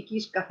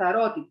ηθικής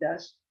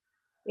καθαρότητας,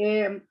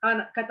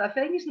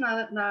 καταφέρνεις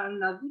να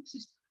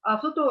αναδείξεις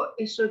αυτό το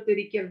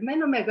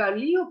εσωτερικευμένο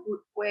μεγαλείο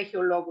που έχει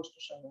ο λόγος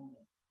του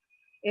Σολωμού.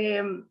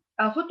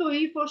 Αυτό το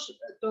ύφος,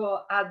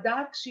 το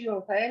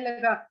αντάξιο, θα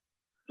έλεγα,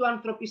 του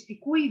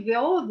ανθρωπιστικού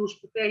ιδεώδους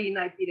που θέλει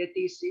να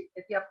υπηρετήσει,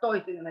 γιατί αυτό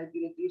ήθελε να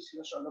υπηρετήσει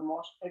ο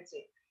Σολωμός, έτσι.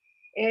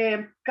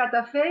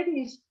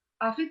 Καταφέρνεις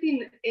αυτή την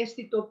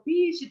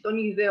αισθητοποίηση των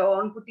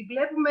ιδεών που τη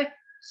βλέπουμε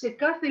σε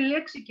κάθε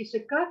λέξη και σε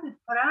κάθε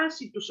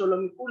φράση του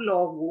σολωμικού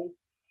λόγου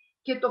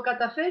και το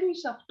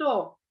καταφέρνεις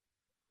αυτό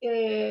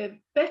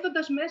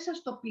πέφτοντας μέσα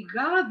στο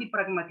πηγάδι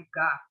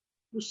πραγματικά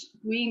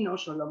που είναι ο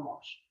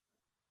Σολωμός.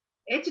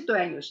 Έτσι το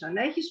ένιωσα,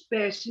 να έχεις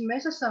πέσει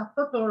μέσα σε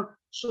αυτό το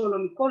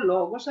σολωμικό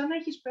λόγο, σαν να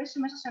έχεις πέσει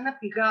μέσα σε ένα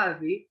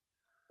πηγάδι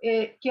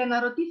και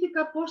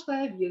αναρωτήθηκα πώς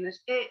θα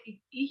έβγαινες.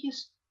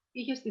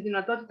 Είχες τη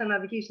δυνατότητα να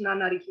βγεις, να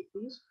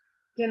αναρριχηθείς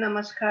και να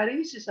μας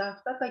χαρίσεις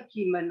αυτά τα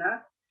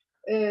κείμενα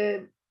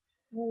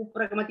που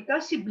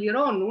πραγματικά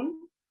συμπληρώνουν,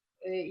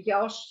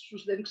 για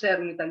όσους δεν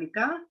ξέρουν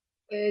Ιταλικά,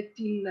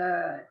 την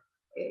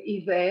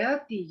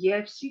ιδέα, τη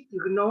γεύση, τη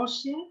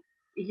γνώση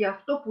για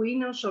αυτό που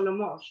είναι ο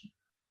Σολωμός.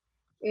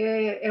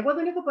 Εγώ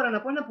δεν έχω παρά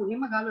να πω ένα πολύ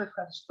μεγάλο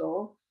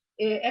ευχαριστώ.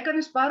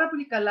 Έκανες πάρα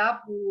πολύ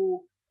καλά που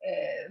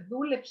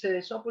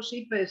δούλεψες, όπως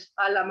είπες,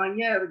 à la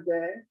manière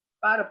de,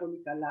 πάρα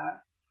πολύ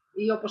καλά,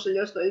 ή όπως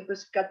αλλιώς το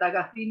είπες,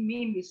 καταγαθή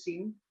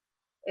μίμηση,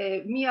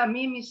 μία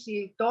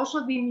μίμηση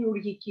τόσο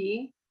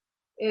δημιουργική,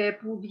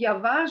 που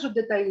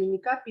διαβάζονται τα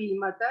ελληνικά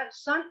ποίηματα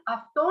σαν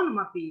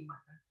αυτόνομα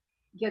ποίηματα.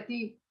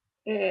 Γιατί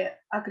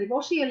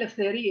ακριβώς οι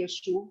ελευθερίες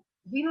σου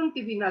δίνουν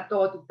τη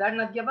δυνατότητα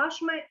να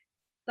διαβάσουμε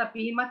τα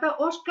ποίηματα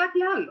ως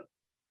κάτι άλλο.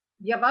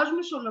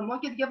 διαβάζουμε Σολωμό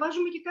και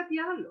διαβάζουμε και κάτι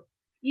άλλο.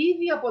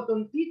 Ήδη από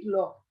τον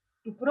τίτλο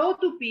του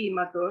πρώτου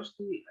ποίηματος,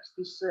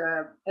 στις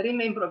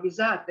Rime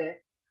Improvvisate,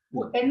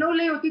 που ενώ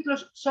λέει ο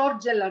τίτλος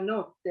 «Sorge la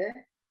notte»,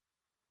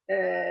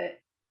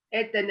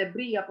 «E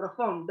tenebria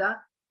profonda»,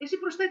 εσύ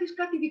προσθέτεις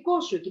κάτι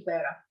δικό σου εκεί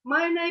πέρα. Μα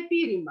ένα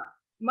επίρρημα,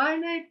 μα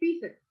ένα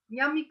επίθετο,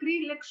 μια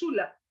μικρή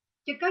λεξούλα.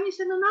 Και κάνεις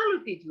έναν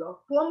άλλο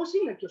τίτλο, που όμως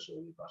είναι και ο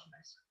σωλωμικός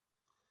μέσα.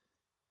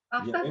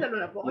 Αυτά θέλω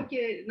να πω. Και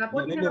να πω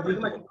ότι είναι ένα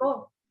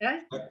πραγματικό.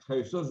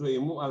 Ευχαριστώ, ζωή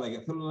μου,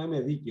 αλλά θέλω να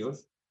είμαι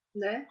δίκαιος.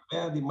 Ναι.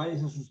 Απέναντι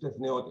μάλιστα στους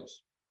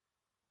τεθνεώτες.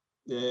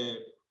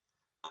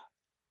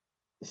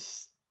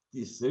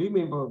 Στις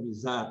Rime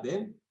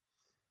Improvvisate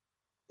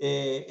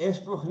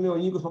έσπροχνε ο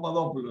Νίκος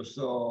Παπαδόπουλος,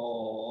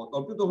 το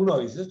οποίο το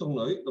γνώρισες,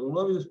 το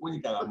γνώριζες πολύ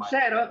καλά.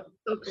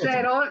 Το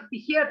ξέρω,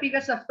 τυχαία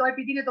πήγα σε αυτό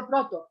επειδή είναι το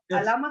πρώτο.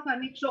 Έτσι. Αλλά άμα θα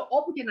ανοίξω,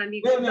 όπου και να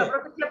ανοίξω, θα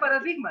βρω τέτοια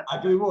παραδείγματα.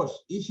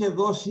 Ακριβώς. Είχε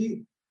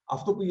δώσει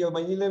αυτό που οι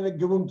Γερμανοί λένε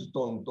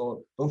Grundton,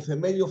 τον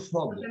θεμέλιο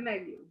φόγκο.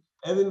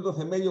 Έδινε το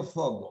θεμέλιο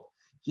φόγκο.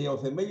 Και ο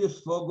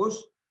θεμέλιος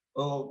φόγκος,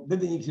 δεν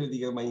την ήξερε τη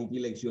γερμανική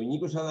λέξη ο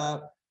Νίκος,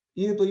 αλλά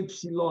είναι το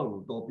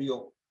υψηλόν, το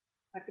οποίο...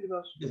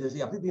 Ακριβώς.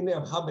 Αυτή την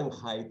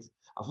Erhabenheit,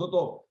 αυτό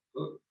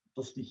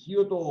το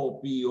στοιχείο το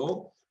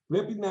οποίο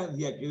πρέπει να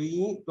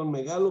διακρίνει τον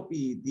μεγάλο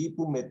ποιητή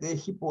που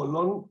μετέχει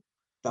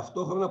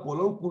ταυτόχρονα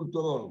πολλών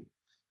κουλτουρών.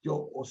 Και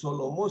ο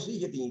Σολωμός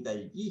είχε την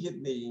Ιταλική, είχε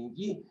την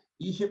Ελληνική,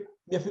 είχε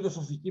μια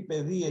φιλοσοφική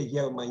παιδεία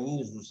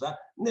γερμανίζουσα,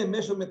 ναι,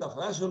 μέσω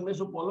μεταφράσεων,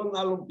 μέσω πολλών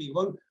άλλων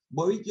πηγών,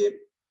 μπορεί και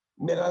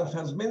με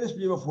λανθασμένες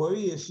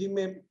πληροφορίες ή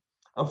με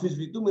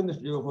αμφισβητούμενες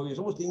πληροφορίες,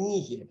 όμως την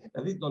είχε.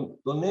 Δηλαδή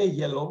τον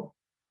Έγελο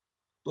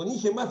τον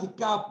είχε μάθει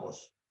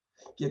κάπως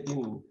και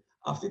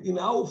αυτή την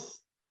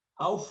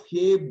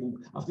Aufhebung,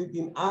 αυτή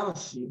την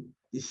άρση,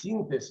 τη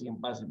σύνθεση, εν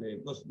πάση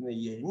περιπτώσει, την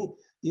Αιγερινή,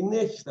 την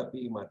έχει στα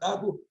ποίηματά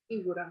του.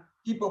 Σίγουρα.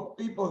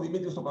 Είπε ο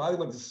Δημήτρης το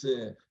παράδειγμα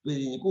του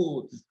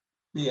ελληνικού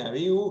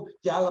ποιαρίου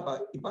και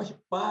άλλα. Υπάρχει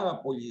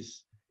πάρα πολύ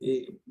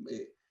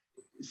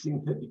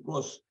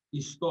συνθετικός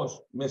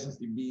ιστός μέσα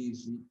στην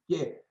ποίηση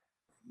και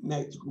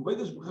με τις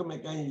κουβέντες που είχαμε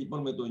κάνει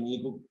λοιπόν με τον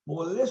Νίκο,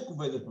 πολλές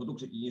κουβέντες πρωτού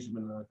ξεκινήσουμε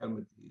να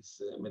κάνουμε τις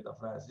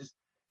μεταφράσεις,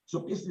 τις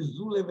οποίες τις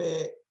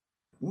δούλευε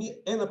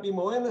ένα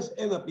ποίημα ο ένας,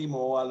 ένα ποίημα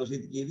ο άλλος,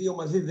 γιατί και οι δύο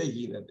μαζί δεν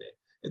γίνεται.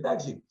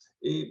 Εντάξει,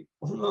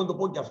 οφείλω να το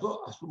πω και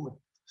αυτό, ας πούμε,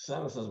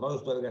 σαν να σας βάλω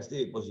στο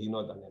εργαστήρι πώς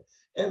γινότανε.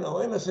 Ένα ο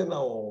ένας, ένα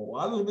ο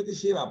άλλος, με τη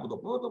σειρά από το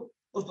πρώτο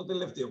ως το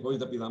τελευταίο, χωρίς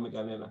να πηδάμε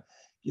κανένα.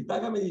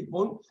 Κοιτάγαμε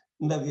λοιπόν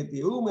να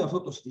διατηρούμε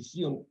αυτό το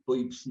στοιχείο, το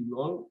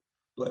υψηλόν,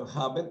 το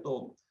Erhaben,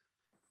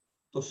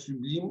 το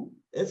sublime,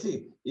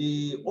 έτσι,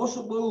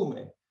 όσο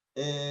μπορούμε.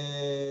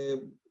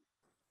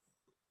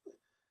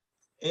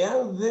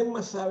 Εάν δεν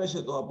μας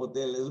άρεσε το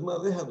αποτέλεσμα,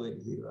 δεν θα το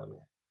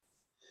εκδίδαμε.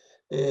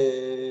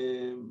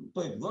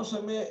 Το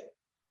εκδώσαμε,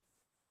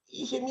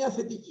 είχε μια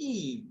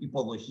θετική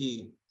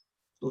υποδοχή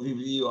το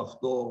βιβλίο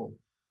αυτό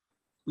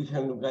που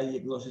είχαν βγάλει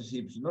εκδόσεις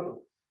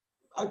ύψιλον,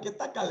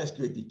 αρκετά καλές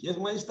κριτικές,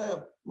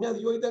 μάλιστα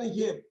μια-δυο ήταν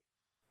και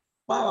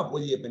πάρα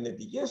πολύ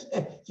επενετικές,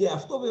 και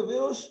αυτό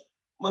βεβαίως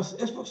μας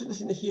έσπρωξε να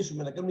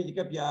συνεχίσουμε, να κάνουμε και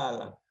κάποια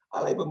άλλα.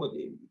 Αλλά είπαμε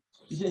ότι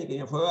είχε και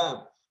μια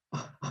φορά,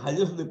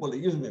 αλλιώς θα το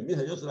υπολογίζουμε εμείς,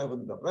 αλλιώς θα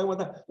έρχονται τα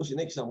πράγματα, το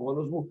συνέχισα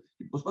μόνος μου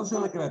και προσπάθησα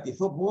να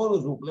κρατηθώ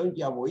μόνος μου πλέον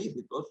και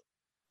αβοήθητος,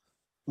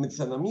 με τις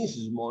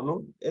αναμνήσεις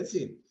μόνο,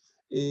 έτσι,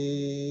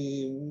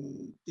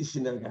 της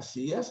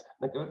συνεργασίας,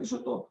 να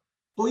κρατήσω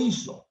το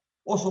ίσο,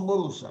 όσο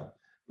μπορούσα.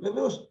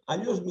 Βεβαίως,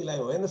 αλλιώς μιλάει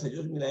ο ένας,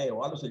 αλλιώς μιλάει ο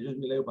άλλος, αλλιώς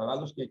μιλάει ο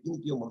παράλληλος και εκείνη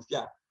και η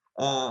ομορφιά.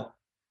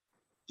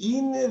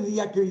 Είναι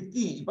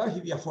διακριτή, υπάρχει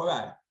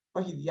διαφορά,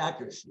 υπάρχει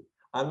διάκριση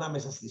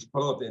ανάμεσα στις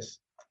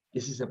πρώτες και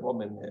στις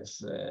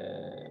επόμενες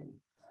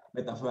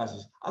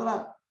μεταφράσεις.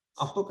 Αλλά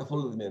αυτό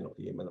καθόλου δεν με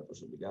ενοχλεί εμένα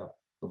προσωπικά.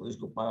 Το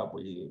βρίσκω πάρα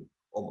πολύ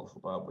όμορφο,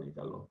 πάρα πολύ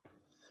καλό.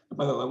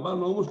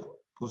 Επαναλαμβάνω όμως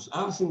πως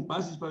άρσην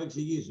πάσης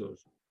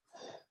παρεξηγήσεως.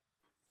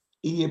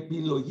 Η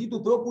επιλογή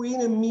του τρόπου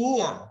είναι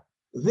μία,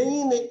 δεν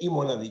είναι η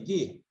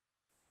μοναδική.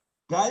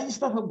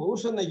 Κάλλιστα θα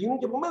μπορούσαν να γίνουν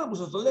και από μένα που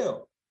σας το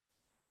λέω.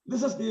 Δεν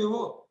σας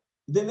κρύβω,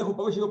 δεν έχω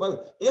παρόχειρο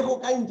παράδειγμα. Έχω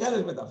κάνει και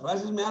άλλες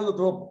μεταφράσεις με άλλο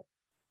τρόπο.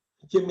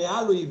 Και με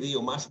άλλο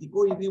ιδίωμα,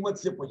 αστικό ιδίωμα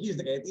της εποχής,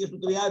 δεκαετίας του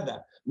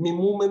 30.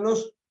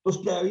 Μιμούμενος το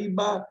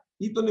Σκαρίμπα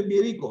ή τον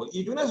Εμπειρίκο.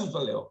 Ειλικρινά σας το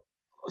λέω.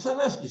 Σαν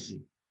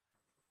άσκηση.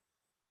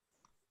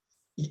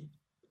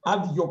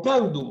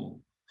 Αντιοκάντουμ,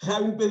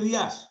 χάριν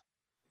παιδιάς.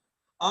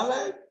 Αλλά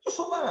και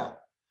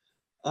σοβαρά.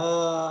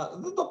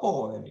 Δεν το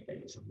απογορεύει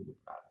κανείς αυτό το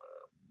πράγμα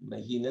να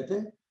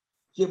γίνεται.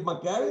 Και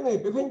μακάρι να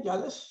υπήρχαν και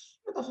άλλες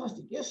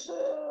μεταφραστικές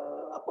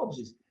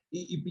απόψεις.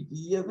 Η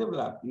ποικιλία δεν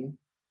βλάπτει,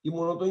 η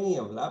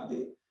μονοτονία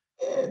βλάπτει.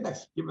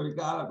 Εντάξει, και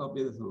μερικά άλλα τα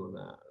οποία δεν θέλω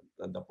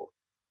να τα πω.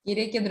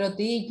 Κύριε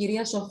Κεντρωτή, η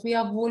κυρία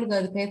Σοφία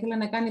Βούλγαρη θα ήθελε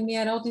να κάνει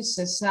μία ερώτηση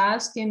σε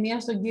εσάς και μία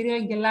στον κύριο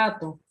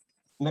Αγγελάτο.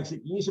 Να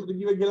ξεκινήσει από τον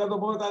κύριο Αγγελάτο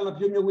πρώτα, να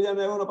πιω μια γουλιά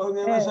νερό, να πάρω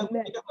μια ανάσα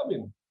και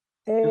κατόπιν.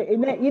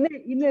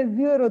 Είναι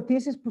δύο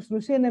ερωτήσεις που στην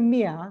ουσία είναι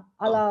μία,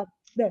 αλλά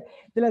ναι,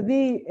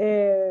 δηλαδή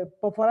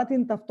που αφορά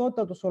την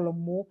ταυτότητα του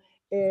Σολωμού.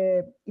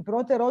 Η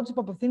πρώτη ερώτηση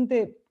που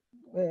απευθύνεται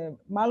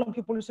μάλλον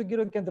πιο πολύ στον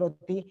κύριο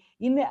Κεντρωτή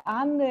είναι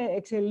αν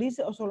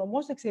ο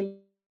Σολωμός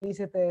εξελίσσεται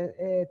εξελίσσεται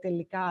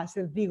τελικά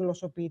σε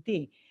δίγλωσσο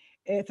ποιητή.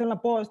 Θέλω να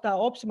πω, στα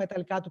όψιμα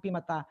ιταλικά του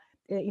ποίηματα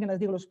είναι ένας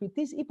δίγλωσσος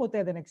ποιητής ή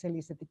ποτέ δεν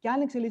εξελίσσεται. Και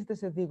αν εξελίσσεται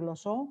σε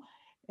δίγλωσσο,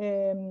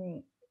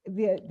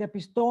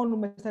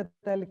 διαπιστώνουμε στα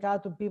ιταλικά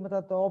του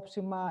ποίηματα το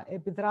όψιμα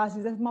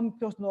επιδράσεις, δεν θυμάμαι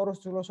ποιος είναι ο όρος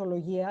της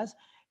γλωσσολογίας,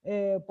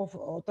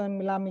 όταν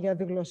μιλάμε για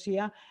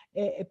διγλωσσία,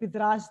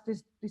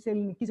 επιδράσεις της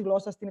ελληνικής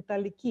γλώσσας στην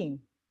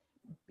ιταλική.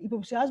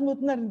 Υποψιάζομαι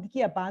ότι είναι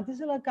αρνητική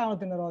απάντηση, αλλά κάνω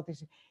την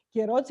ερώτηση. Και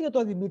η ερώτηση για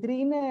τον Δημήτρη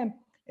είναι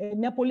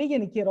μια πολύ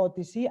γενική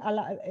ερώτηση,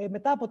 αλλά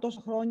μετά από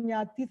τόσα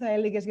χρόνια, τι θα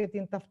έλεγες για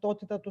την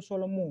ταυτότητα του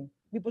Σολωμού?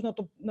 Μήπως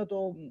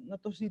να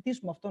το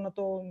συζητήσουμε αυτό,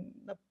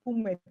 να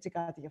πούμε έτσι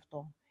κάτι γι'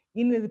 αυτό.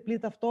 Είναι διπλή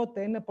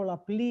ταυτότητα, είναι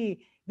πολλαπλή,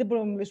 δεν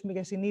μπορούμε να μιλήσουμε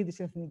για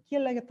συνείδηση εθνική,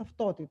 αλλά για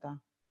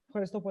ταυτότητα.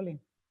 Ευχαριστώ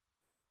πολύ.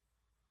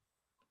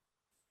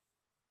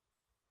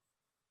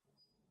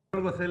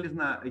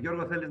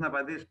 Γιώργο, θέλεις να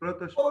απαντήσεις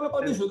πρώτος? Εγώ να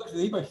απαντήσω, εντάξει,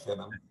 δεν υπάρχει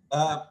θέμα.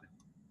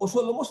 Ο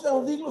Σολωμός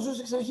ήταν δίγλωσσος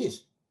εξ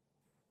αρχής.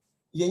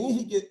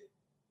 Γεννήθηκε,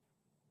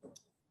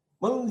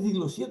 μάλλον η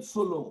διγλωσσία του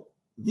Σολωμού,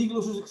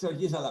 δίγλωσσος εξ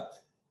αρχής, αλλά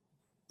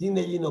την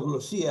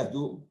ελληνογλωσσία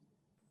του,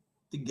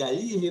 την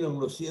καλή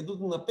ελληνογλωσσία του,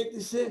 την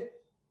απέκτησε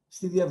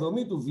στη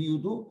διαδρομή του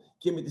βίου του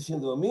και με τη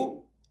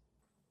συνδρομή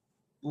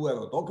του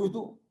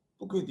ερωτόκριτου,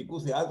 του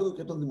κριτικού θεάτρου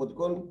και των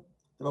δημοτικών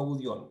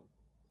τραγουδιών.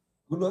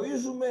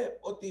 Γνωρίζουμε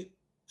ότι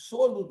σε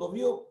όλο το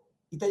βίο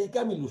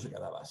ιταλικά μιλούσε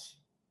κατά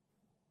βάση.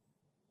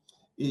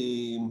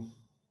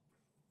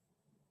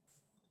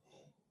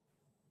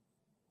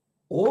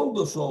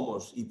 Όντως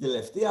όμως η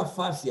τελευταία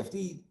φάση,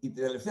 αυτή η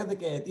τελευταία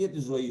δεκαετία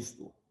της ζωής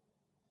του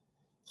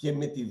και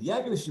με τη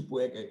διάκριση που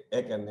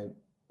έκανε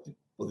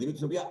ο Δημήτρης,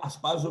 την οποία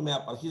ασπάζομαι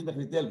από αρχής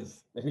μέχρι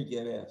τέλους, μέχρι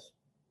κεραίας,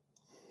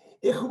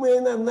 έχουμε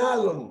έναν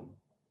άλλον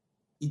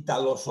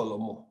Ιταλό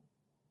Σολωμό.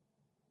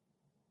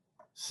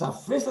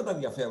 Σαφέστατα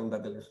διαφέρουν τα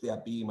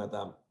τελευταία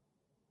ποίηματα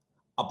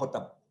από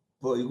τα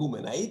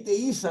προηγούμενα. Είτε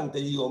ήσαν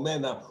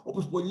τελειωμένα,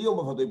 όπως πολύ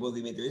όμορφα το είπε ο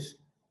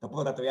Δημήτρης, τα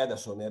πρώτα 30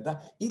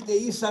 σονέτα, είτε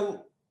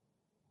ήσαν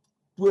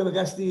του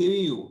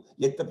εργαστηρίου.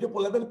 Γιατί τα πιο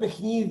πολλά ήταν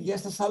παιχνίδια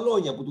στα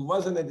σαλόνια που του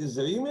βάζανε τις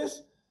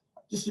ρήμες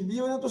και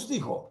συμπλήρωνε το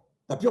στίχο.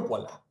 Τα πιο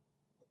πολλά.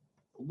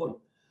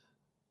 Λοιπόν,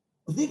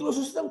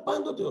 δίγλωσσος ήταν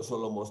πάντοτε ο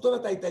Σολωμός. Τώρα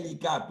τα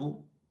ιταλικά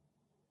του,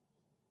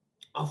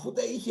 αφού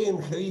τα είχε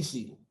εν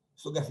χρήση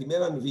στον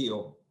καθημερινό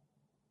βίο,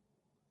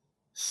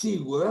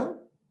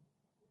 σίγουρα,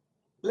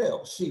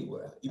 λέω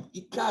σίγουρα,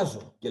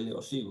 εικάζω και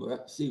λέω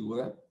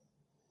σίγουρα,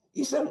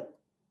 ήσαν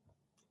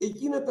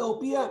εκείνα τα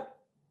οποία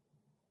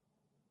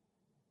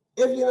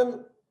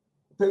έβγαιναν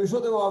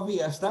περισσότερο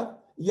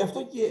αβίαστα, γι'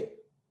 αυτό και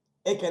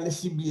έκανε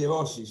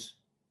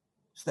συμπληρώσεις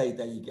στα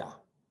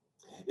ιταλικά.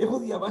 Έχω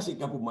διαβάσει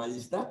κάπου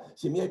μάλιστα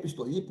σε μια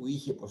επιστολή που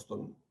είχε προς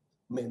τον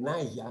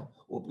Μενάγια,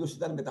 ο οποίος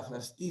ήταν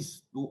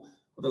μεταφραστής του,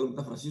 όταν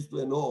μεταφραστής του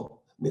εννοώ,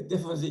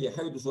 μετέφραζε για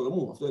χάρη του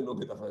Σολωμού, αυτό εννοώ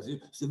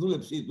μεταφραστής, στη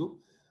δούλεψή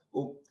του,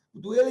 που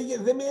του έλεγε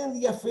δεν με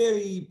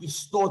ενδιαφέρει η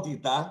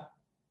πιστότητα,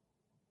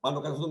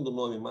 πάνω κάτω αυτόν το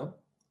νόμιμα,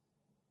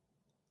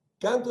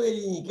 κάν το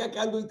ελληνικά,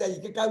 κάν το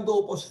ιταλικά, κάν το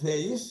όπως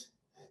θέλεις,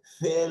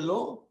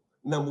 θέλω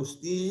να μου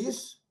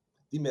στείλεις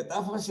τη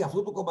μετάφραση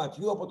αυτού του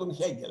κομματιού από τον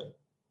Χέγκελ.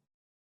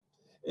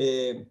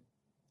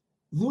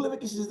 Δούλευε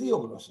και στις δύο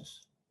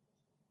γλώσσες.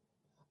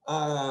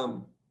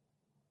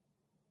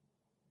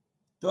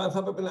 Τώρα αν θα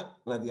έπρεπε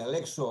να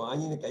διαλέξω αν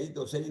είναι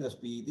καλύτερος Έλληνας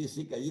ποιητής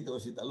ή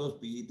καλύτερος Ιταλός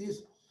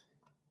ποιητής,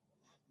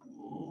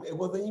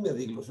 εγώ δεν είμαι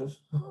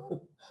δίγλωσσος.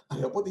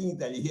 Αγαπώ την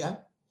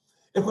Ιταλία.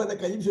 Έχω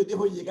ανακαλύψει ότι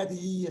έχω και κάτι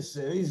λίγες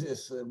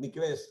ρίζες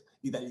μικρές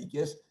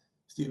Ιταλικές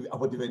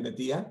από τη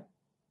Βενετία.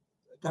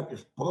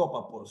 Κάποιος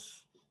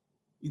πρόπαπος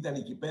ήταν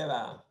εκεί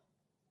πέρα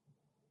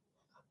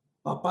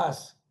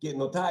παπάς και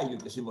νοτάριο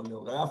και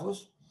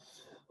συμβολιογράφος.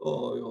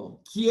 Ο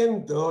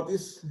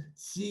Κιέντρότης,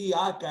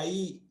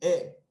 C-A-K-I-E-N-N-D.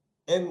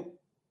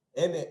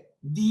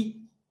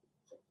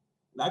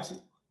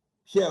 Εντάξει,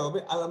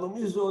 χαίρομαι, αλλά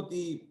νομίζω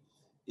ότι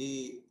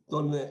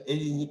τον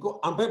ελληνικό,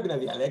 αν πρέπει να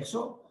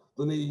διαλέξω,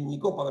 τον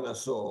ελληνικό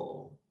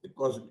Παρνασσό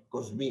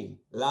Κοσμή,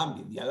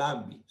 Λάμπη,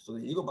 Διαλάμπη, στον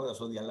ελληνικό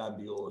Παρνασσό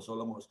διαλάμπει ο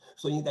Σολωμός.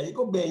 Στον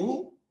Ιταλικό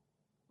μπαίνει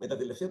με τα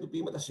τελευταία του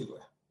ποίηματα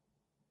σίγουρα.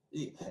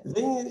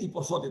 Δεν είναι η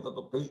ποσότητα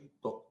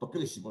το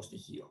κρίσιμο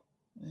στοιχείο.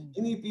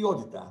 Είναι η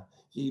ποιότητα.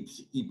 Και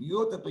η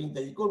ποιότητα των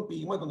Ιταλικών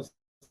ποιημάτων της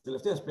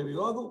τελευταίας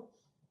περίοδου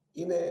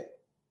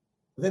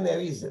δεν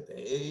ερίζεται,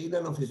 είναι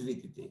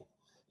αναμφισβήτητη.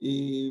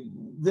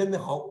 Δεν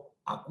έχω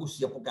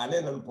ακούσει από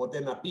κανέναν ποτέ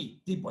να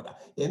πει τίποτα.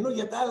 Ενώ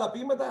για τα άλλα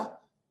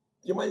ποίηματα,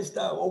 και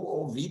μάλιστα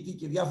ο Βίτη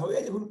και διάφοροι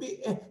έχουν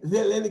πει,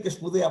 δεν λένε και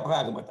σπουδαία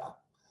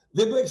πράγματα.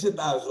 Δεν το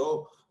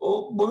εξετάζω,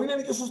 μπορεί να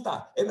είναι και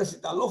σωστά. Ένας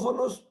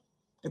Ιταλόφωνος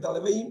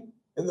καταλαβαίνει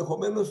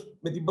ενδεχομένως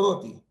με την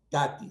πρώτη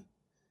κάτι.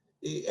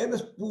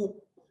 Ένας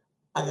που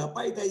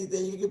αγαπάει τα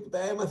Ιταλικά και που τα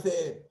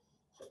έμαθε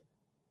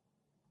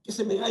και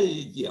σε μεγάλη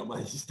ηλικία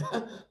μάλιστα,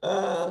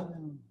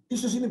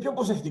 ίσως είναι πιο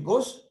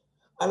προσεκτικός,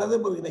 αλλά δεν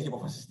μπορεί να έχει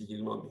αποφασιστική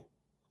γνώμη.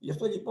 Γι'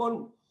 αυτό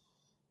λοιπόν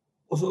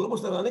ο Σολωμός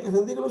ήταν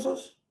ανέκαθεν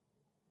δίγλωσσος,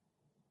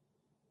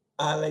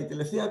 αλλά η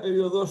τελευταία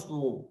περίοδος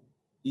του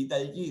η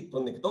Ιταλική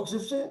τον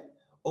εκτόξευσε,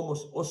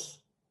 όμως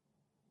ως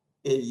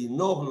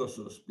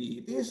ελληνόγλωσσος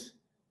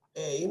ποιητής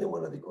είναι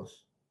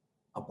μοναδικός.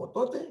 Από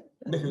τότε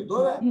μέχρι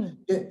τώρα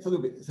και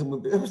θα μου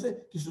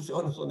επιτρέψετε και στους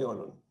αιώνες των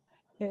αιώνων.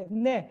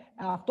 Ναι,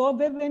 αυτό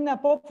βέβαια είναι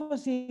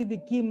απόφαση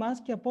δική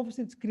μας και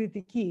απόφαση της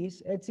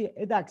κριτικής, έτσι,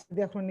 εντάξει,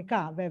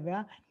 διαχρονικά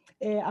βέβαια.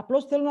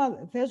 Απλώς θέλω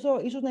να θέσω,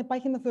 ίσως να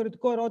υπάρχει ένα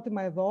θεωρητικό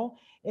ερώτημα εδώ,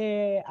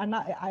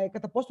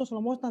 κατά πόσο ο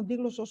Σολωμός ήταν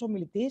δίγλωσσος ως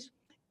ομιλητής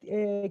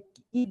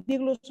ή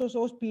δίγλωσσος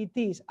ως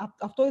ποιητής.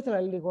 Αυτό ήθελα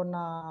λίγο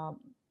να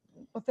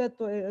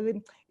υποθέτω.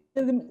 Είναι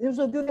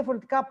δύο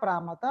διαφορετικά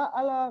πράγματα,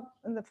 αλλά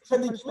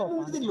ευχαριστώ.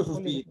 Είναι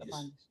δίγλωσσος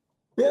ποιητής.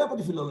 Πέρα από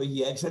τη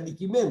φιλολογία, εξ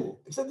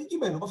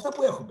αντικειμένου, από αυτά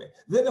που έχουμε.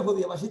 Δεν έχω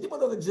διαβάσει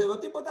τίποτα, δεν ξέρω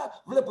τίποτα,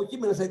 βλέπω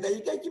κείμενα στα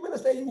Ιταλικά, κείμενα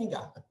στα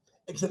Ελληνικά.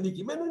 Εξ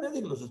αντικειμένου είναι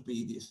δίγλωσσος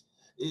ποιητής.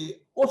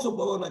 Όσο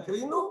μπορώ να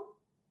κρίνω,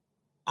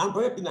 αν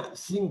πρέπει να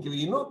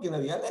συγκρίνω και να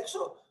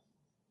διαλέξω,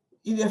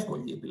 είναι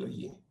εύκολη η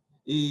επιλογή.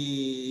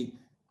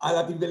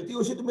 Αλλά την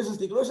βελτίωσή του μέσα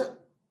στη γλώσσα,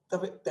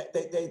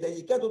 τα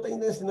Ιταλικά του όταν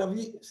ήταν στην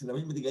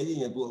αυλή με την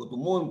Καλίνια του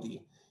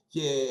Μόντι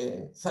και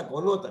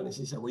τσακωνόταν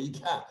σε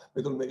εισαγωγικά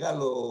με τον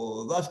μεγάλο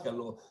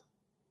δάσκαλο,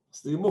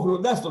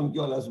 στριμώχνοντάς τον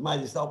κιόλας,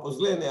 μάλιστα, όπως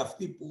λένε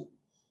αυτοί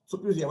τους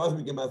οποίους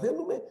διαβάζουμε και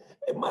μαθαίνουμε,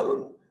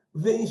 μάλλον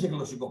δεν είχε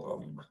γλωσσικό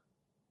πρόβλημα.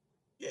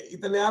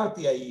 Ήταν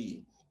άρτια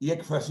η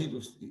έκφρασή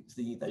του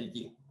στην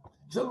Ιταλική.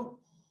 Ξέρω,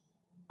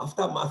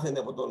 αυτά μάθαινε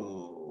από τον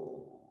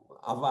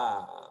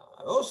Αβά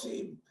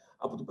Ρώση,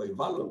 από το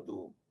περιβάλλον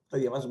του, τα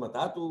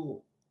διαβάσματά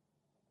του.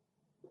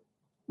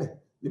 Ναι,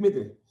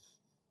 Δημήτρη.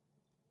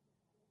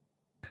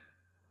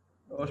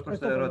 Ως προς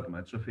το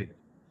ερώτημα της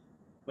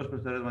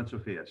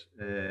Σοφίας.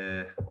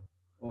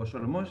 Ο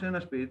Σολωμός είναι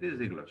ένας ποιητής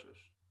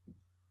δίγλωσσος.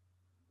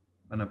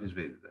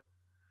 Αναμφισβήτητα.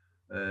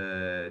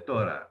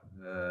 Τώρα,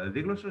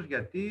 δίγλωσσος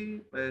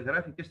γιατί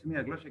γράφει και στη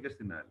μία γλώσσα και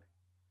στην άλλη.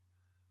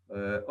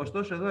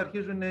 Ωστόσο, εδώ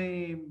αρχίζουν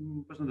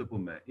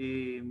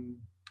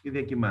οι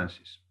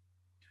διακυμάνσεις.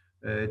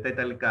 Τα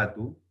Ιταλικά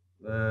του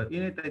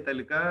είναι τα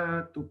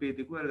Ιταλικά του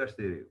ποιητικού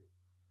εργαστηρίου.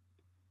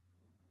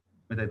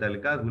 Με τα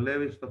Ιταλικά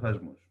δουλεύει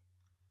στοχασμούς.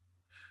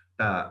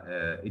 Τα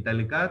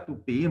Ιταλικά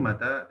του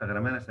ποίηματα, τα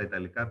γραμμένα στα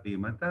Ιταλικά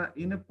ποίηματα,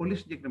 είναι πολύ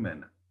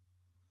συγκεκριμένα.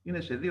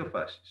 Είναι σε δύο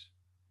φάσεις.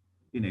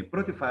 Είναι η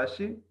πρώτη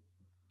φάση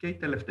και η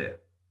τελευταία.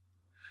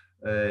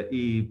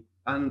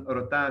 Αν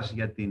ρωτάς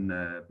για την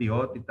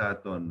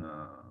ποιότητα των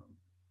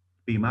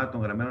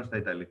ποιημάτων γραμμένων στα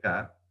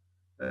Ιταλικά,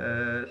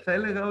 θα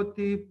έλεγα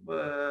ότι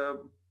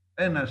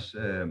ένας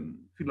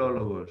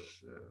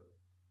φιλόλογος,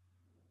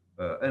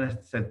 ένας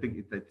της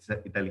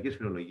Ιταλικής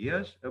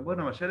φιλολογίας, μπορεί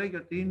να μας έλεγε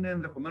ότι είναι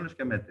ενδεχομένως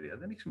και μέτρια.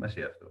 Δεν έχει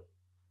σημασία αυτό.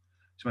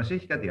 Σημασία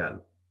έχει κάτι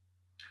άλλο.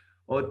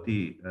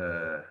 Ότι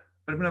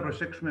πρέπει να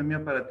προσέξουμε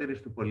μια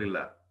παρατήρηση του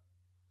Πολυλά.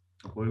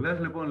 Ο Πολυλάς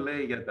λοιπόν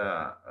λέει για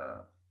τα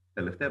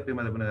τελευταία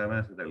ποίηματα που είναι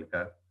γραμμένα στα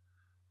Ιταλικά,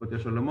 ότι ο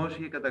Σολωμός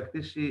είχε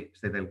κατακτήσει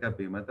στα Ιταλικά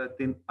ποίηματα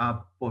την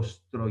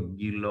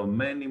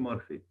αποστρογγυλωμένη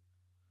μορφή.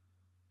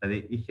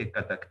 Δηλαδή είχε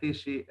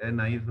κατακτήσει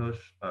ένα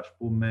είδος, ας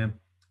πούμε,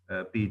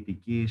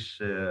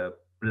 ποιητικής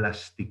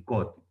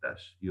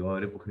πλαστικότητας. Οι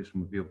όροι που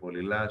χρησιμοποιεί ο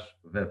Πολυλάς,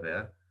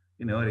 βέβαια,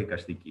 είναι όροι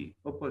εικαστικοί.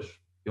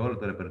 Όπως και όλο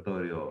το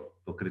ρεπερτόριο,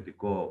 το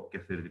κριτικό και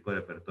θεωρητικό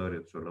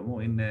ρεπερτόριο του Σολωμού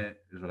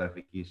είναι στη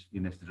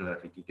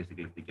ζωγραφική και στην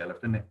κλιπτική, αλλά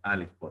αυτό είναι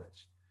άλλη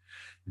υπόθεση.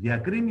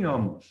 Διακρίνει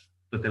όμως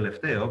το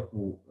τελευταίο,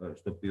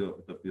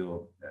 το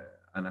οποίο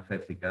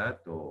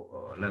αναφέρθηκα, το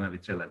Λάνα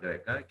Βιτσέλα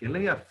Γκρέκα, και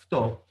λέει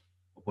αυτό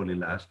ο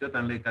Πολυλάς, και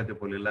όταν λέει κάτι ο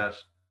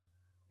Πολυλάς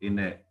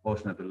είναι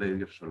πώς να το λέει ο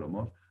ίδιος ο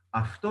Σολωμός.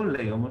 Αυτό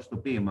λέει όμως το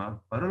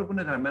ποίημα, παρόλο που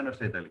είναι γραμμένο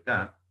στα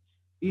Ιταλικά,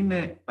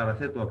 είναι,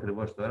 παραθέτω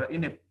ακριβώς τώρα,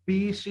 είναι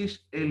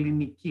ποίησης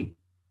ελληνική.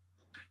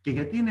 Και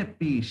γιατί είναι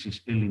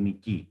ποίησης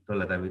ελληνική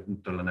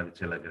το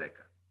Λαναβιτσέλα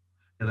Γκρέκα?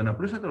 Για τον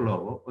απλούστατο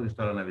λόγο ότι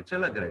στο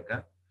Λαναβιτσέλα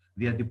Γκρέκα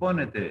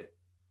διατυπώνεται,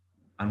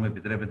 αν μου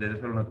επιτρέπετε, δεν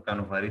θέλω να του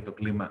κάνω βαρύ το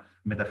κλίμα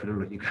με τα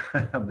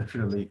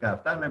φιλολογικά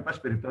αυτά, αλλά εν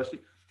πάση περιπτώσει,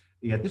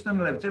 γιατί στο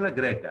Λαναβιτσέλα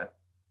Γκρέκα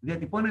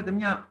διατυπώνεται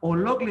μια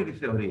ολόκληρη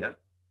θεωρία,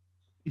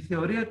 η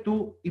θεωρία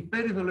του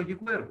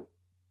υπεριδεολογικού έργου.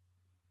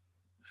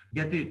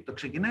 Γιατί το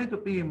ξεκινάει το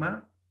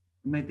ποίημα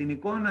με την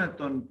εικόνα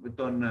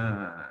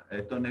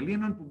των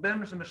Ελλήνων που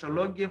μπαίνουν στο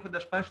Μεσολόγγι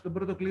έχοντας πάσει τον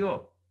πρώτο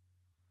κλειό.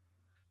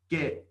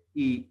 Και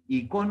η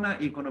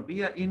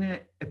εικονοποιία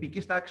είναι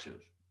επικής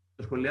τάξεως.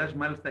 Το σχολιάζει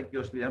μάλιστα και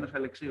ο Στυλιανός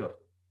Αλεξίου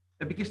αυτό.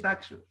 Επικής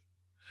τάξεως.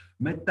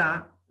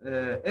 Μετά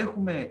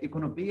έχουμε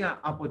εικονοποιία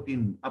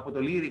από το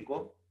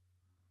λύρικο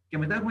και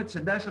μετά έχουμε τις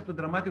εντάσεις από τον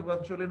δραμάτικο,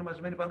 καθώς όλοι είναι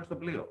μαζεμένοι πάνω στο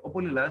πλοίο. Ο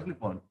Πολυλάς,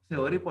 λοιπόν,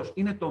 θεωρεί πως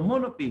είναι το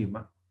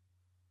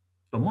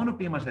μόνο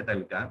ποίημα στα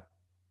Ιταλικά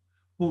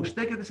που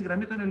στέκεται στη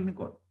γραμμή των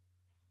ελληνικών.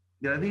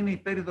 Δηλαδή είναι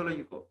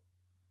υπεριδεολογικό.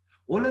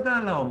 Όλα τα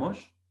άλλα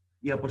όμως,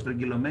 η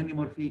αποστρογγυλωμένη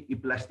μορφή, η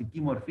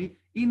πλαστική μορφή,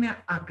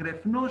 είναι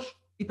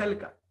ακρεφνώς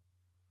Ιταλικά.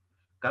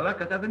 Καλά,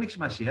 κατά δεν έχει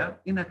σημασία,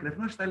 είναι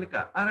ακρεφνώς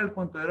Ιταλικά. Άρα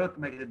λοιπόν το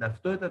ερώτημα για την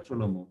ταυτότητα του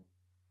Σολωμού,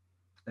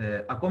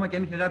 ακόμα και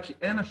αν είχε γράψει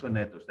ένα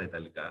σονέτο στα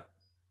Ιταλικά,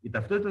 η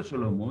ταυτότητα του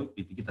Σολωμού, η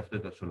ποιητική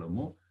ταυτότητα του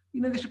Σολωμού,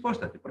 είναι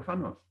δυσυπόστατη,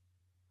 προφανώς.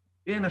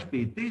 Είναι ένας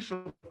ποιητής,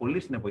 πολύ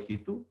στην εποχή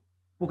του,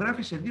 που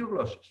γράφει σε δύο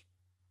γλώσσες.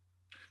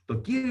 Το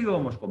κύριο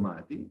όμως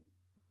κομμάτι,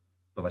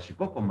 το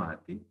βασικό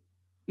κομμάτι,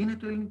 είναι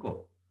το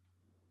ελληνικό.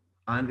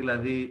 Αν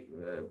δηλαδή,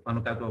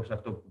 πάνω κάτω σε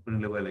αυτό που πριν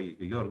λίγο έλεγε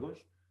και ο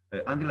Γιώργος,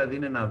 αν δηλαδή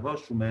είναι να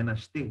δώσουμε ένα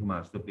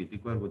στίγμα στο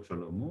ποιητικό έργο του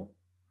Σολωμού,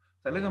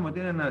 θα λέγαμε ότι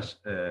είναι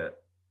ένας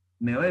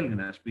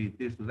νεοέλληνας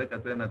ποιητής του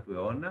 19ου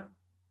αιώνα,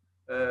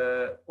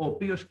 ο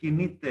οποίος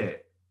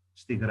κινείται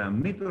στη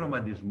γραμμή του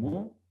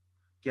ρομαντισμού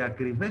και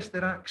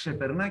ακριβέστερα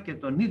ξεπερνά και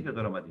τον ίδιο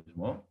τον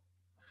ρομαντισμό,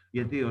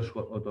 γιατί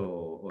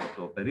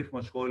το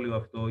περίφημο σχόλιο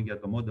αυτό για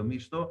το μόντο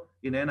μίστο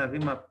είναι ένα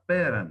βήμα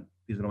πέραν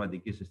της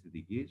ρομαντικής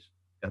αισθητικής,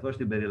 καθώς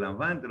την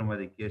περιλαμβάνει τη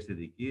ρομαντική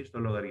αισθητική στο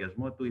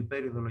λογαριασμό του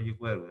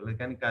υπεριδεολογικού έργου. Δηλαδή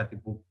κάνει κάτι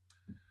που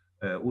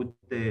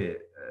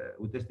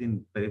ούτε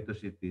στην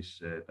περίπτωση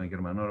των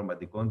Γερμανών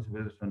ρομαντικών, στην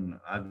περίπτωση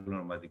των Άγγλων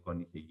ρομαντικών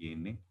είχε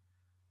γίνει,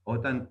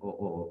 όταν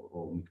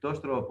ο μεικτός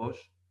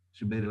τρόπος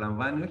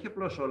συμπεριλαμβάνει όχι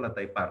απλώς όλα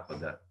τα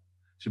υπάρχοντα,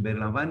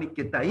 συμπεριλαμβάνει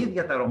και τα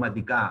ίδια τα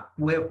ρομαντικά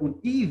που έχουν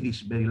ήδη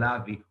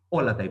συμπεριλάβει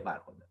όλα τα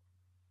υπάρχοντα.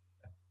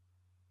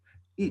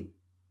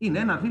 Είναι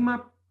ένα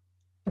βήμα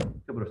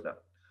πιο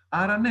μπροστά.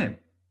 Άρα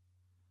ναι,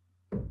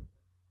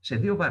 σε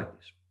δύο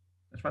βάρκες,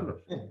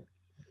 ασφαλώς.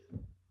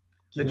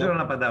 Δεν ξέρω αν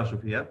απαντάω,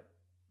 Σοφία.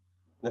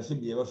 Να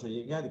συμπληρώσω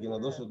για κάτι και να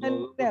δώσω το...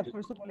 Ναι,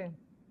 ευχαριστώ πολύ.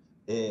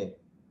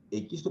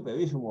 Εκεί στο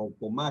περίφημο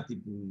κομμάτι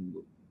που,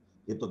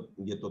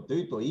 για το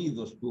τρίτο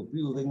είδος, του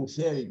οποίου δεν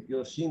ξέρει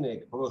ποιος είναι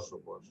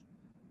εκπρόσωπος,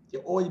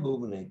 και όλοι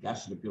μπορούμε να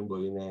εικάσουμε ποιον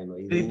μπορεί να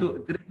εννοεί.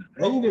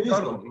 Δεν είναι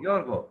δύσκολο.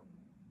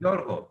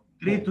 Γιώργο,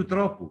 τρίτου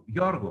τρόπου.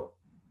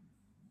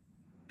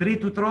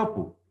 Τρίτου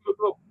τρόπου.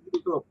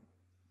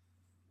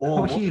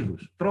 Όχι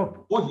είδους,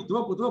 τρόπου. Όχι,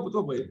 τρόπο.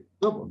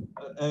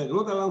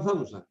 Γλώσσα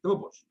λανθάνουσα,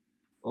 τρόπος.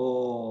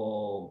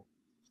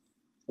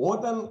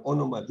 Όταν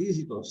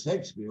ονοματίζει τον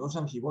Σέξπιρ ως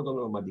αρχηγό των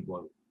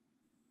ρομαντικών,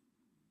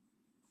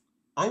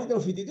 αν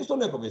ήταν φοιτητής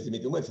τον έκοβε,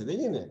 Δημήτρη μου, έτσι δεν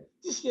είναι?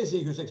 Τι σχέση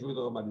έχει ο Σέξπιρ με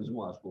τον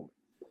ρομαντισμό, ας πούμε?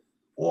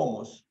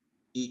 Όμως,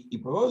 η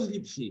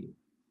πρόσληψη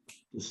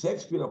του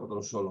Σέξπιρ από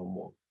τον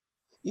Σολωμό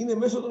είναι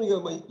μέσω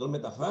των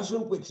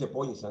μεταφράσεων που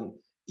εξεπώνησαν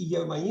οι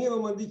Γερμανοί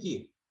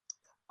ρομαντικοί.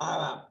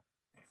 Άρα,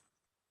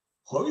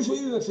 χωρίς ο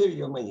ίδιος να ξέρει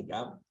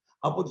γερμανικά,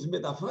 από τις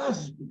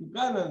μεταφράσεις που του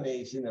κάνανε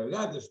οι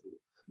συνεργάτες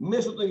του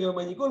μέσω των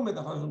γερμανικών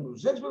μεταφράσεων του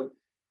Σέξπιρ,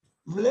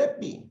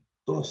 βλέπει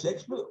τον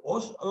Σέξπιρ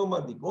ως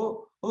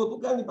ρομαντικό, όταν του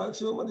κάνει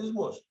υπάρξει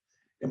ρομαντισμός.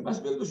 Εν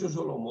πάση περιπτώσει, ο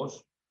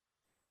Σολωμός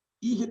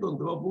είχε τον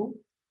τρόπο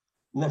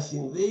να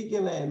συνδέει και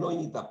να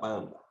ενώνει τα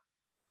πάντα.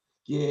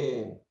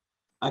 Και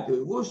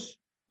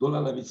ακριβώς το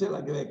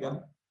Λαναβιτσέλα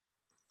Γκρέκα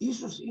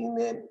ίσως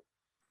είναι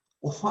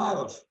ο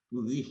φάρος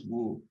που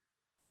δείχνει,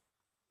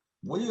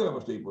 πολύ ωραία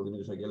μας το είπε ο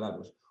Δημήτρης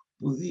Αγγελάτος,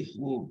 που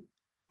δείχνει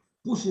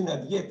πού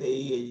συναντιέται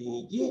η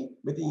ελληνική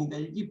με την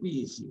ιταλική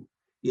ποίηση.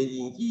 Η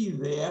ελληνική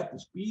ιδέα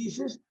της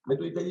ποίησης με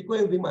το ιταλικό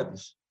ένδυμά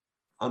της,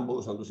 αν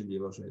μπορούσα να το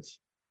συμπληρώσω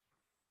έτσι.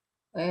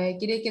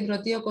 Κύριε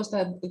Κεντρωτή, ο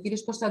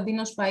κύριος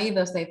Κωνσταντίνος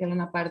Παΐδας θα ήθελε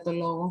να πάρει το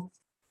λόγο.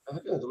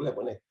 Αυτό το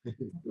βλέπω, ναι.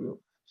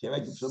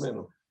 Χεράκι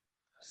ψωμένο.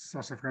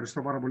 Σας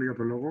ευχαριστώ πάρα πολύ για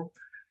το λόγο.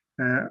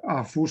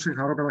 Αφού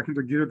συγχαρώ καταρχήν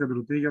τον κύριο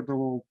Κεντρωτή για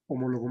το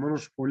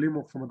ομολογουμένως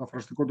πολύμορφο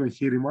μεταφραστικό του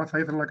εγχείρημα, θα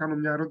ήθελα να κάνω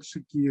μια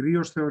ερώτηση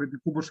κυρίως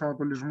θεωρητικού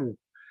προσανατολισμού.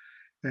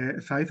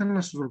 Θα ήθελα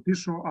να σας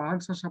ρωτήσω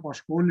αν σας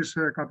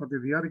απασχόλησε κατά τη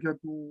διάρκεια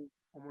του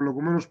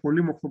ομολογουμένως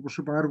πολύμορφου, όπως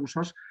είπα, έργου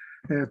σας,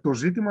 το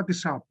ζήτημα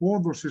της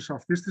απόδοσης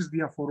αυτής της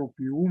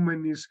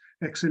διαφοροποιούμενης,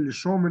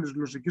 εξελισσόμενης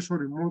γλωσσικής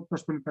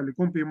οριμότητας των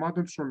ιταλικών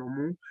ποιημάτων του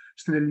Σολωμού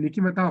στην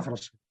ελληνική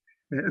μετάφραση.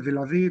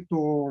 Δηλαδή,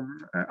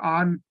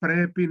 αν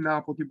πρέπει να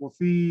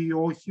αποτυπωθεί ή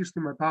όχι στη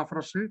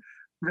μετάφραση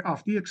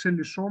αυτή η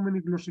εξελισσόμενη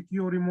γλωσσική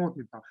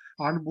οριμότητα.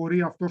 Αν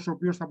μπορεί αυτός ο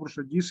οποίος θα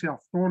προσεγγίσει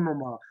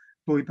αυτόνομα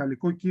το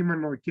ιταλικό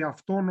κείμενο και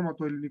αυτόνομα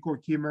το ελληνικό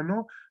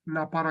κείμενο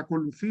να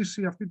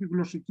παρακολουθήσει αυτή τη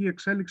γλωσσική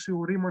εξέλιξη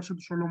ορίμανση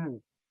του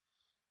Σολωμού.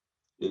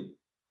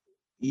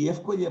 Η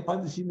εύκολη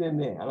απάντηση είναι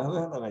ναι, αλλά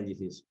δεν θα τα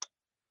αναλυθείς.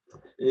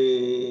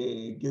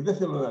 Και δεν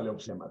θέλω να λέω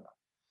ψέματα.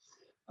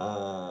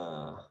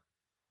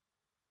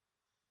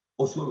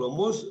 Ο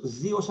Σολωμός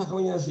ζει όσα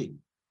χρόνια ζει.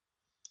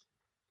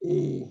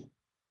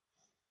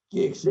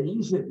 Και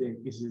εξελίσσεται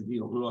και στις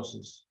δύο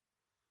γλώσσες.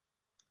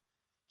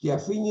 Και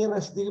αφήνει ένα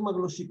στίγμα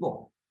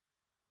γλωσσικό,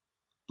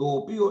 το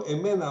οποίο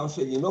εμένα ως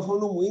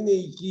ελληνόφωνο μου είναι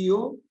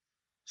οικείο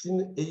στην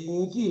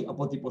ελληνική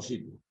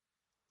αποτύπωσή του.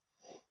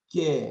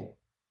 Και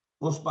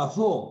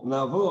προσπαθώ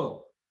να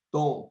βρω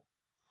το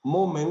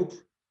moment,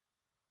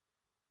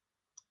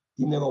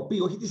 την εροπή,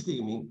 όχι τη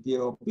στιγμή, την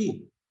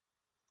εροπή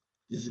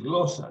της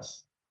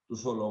γλώσσας του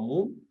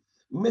Σολωμού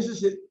μέσα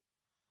σε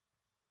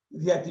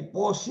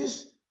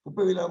διατυπώσεις που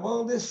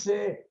περιλαμβάνονται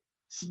σε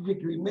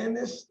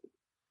συγκεκριμένες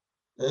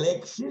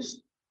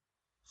λέξεις,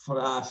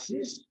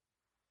 φράσεις,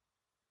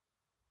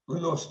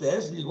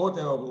 γνωστές,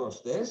 λιγότερο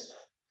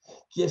γνωστές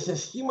και σε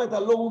σχήματα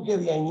λόγου και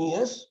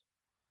διανοίας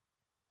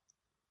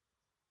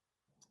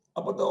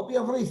από τα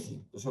οποία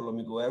βρήθη το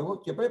σολωμικό έργο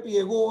και πρέπει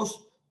εγώ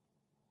ως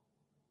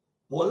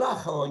πολλά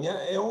χρόνια,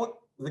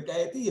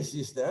 δεκαετίες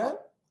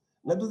ύστερα,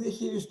 να το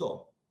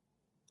διαχειριστώ.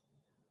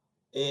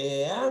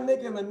 Αν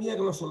έκανα μια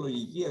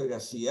γλωσσολογική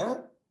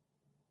εργασία,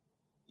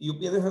 η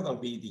οποία δεν θα ήταν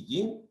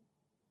ποιητική,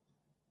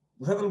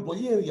 που θα ήταν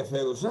πολύ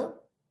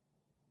ενδιαφέρουσα,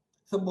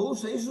 θα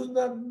μπορούσα ίσως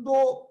να το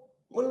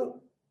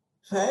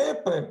θα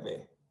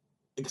έπρεπε,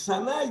 εξ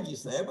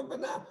ανάγκης θα έπρεπε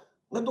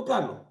να το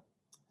κάνω.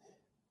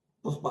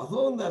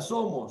 Προσπαθώντας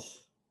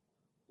όμως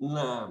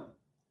να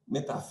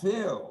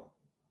μεταφέρω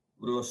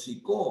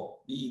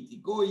γλωσσικό,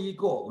 ποιητικό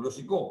υλικό,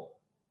 γλωσσικό,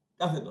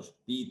 κάθετος,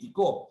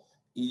 ποιητικό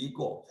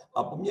υλικό,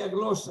 από μια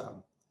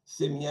γλώσσα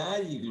σε μια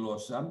άλλη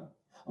γλώσσα,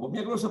 από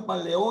μια γλώσσα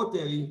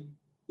παλαιότερη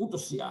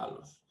ούτως ή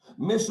άλλως,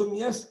 μέσω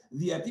μιας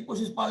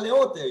διατύπωσης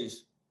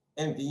παλαιότερης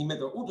εν την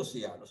ημέτρο ούτως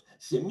ή άλλως,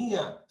 σε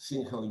μια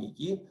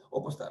συγχρονική,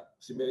 όπως τα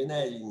σημερινά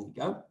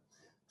ελληνικά,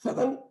 θα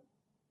ήταν,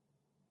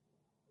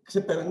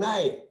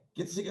 ξεπερνάει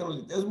και τις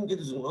ικανότητές μου και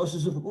τις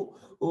γνώσεις μου.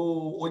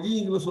 Όλη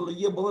η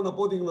γλωσσολογία μπορώ να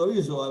πω ότι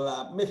γνωρίζω,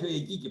 αλλά μέχρι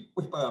εκεί και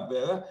όχι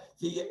παραπέρα,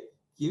 και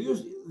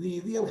κυρίως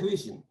διειδίαν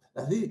χρήση.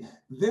 Δηλαδή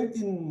δεν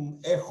την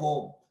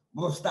έχω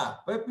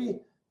μπροστά.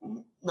 Πρέπει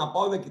να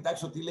πάω να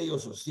κοιτάξω τι λέει ο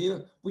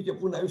Σωσίρ, που και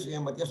που να ρίξω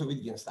μια ματιά στο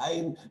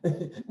Βίτγενστάιν,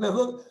 να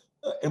δω,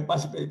 εν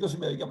πάση περιπτώσει,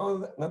 μερικά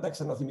πράγματα να τα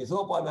ξαναθυμηθώ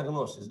από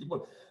αναγνώσεις.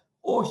 Λοιπόν,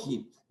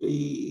 όχι,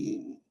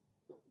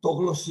 το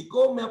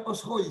γλωσσικό με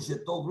απασχόλησε,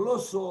 το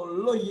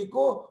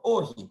γλωσσολογικό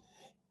όχι.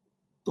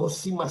 Το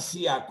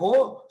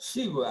σημασιακό,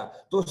 σίγουρα.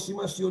 Το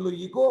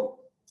σημασιολογικό,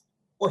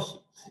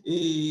 όχι.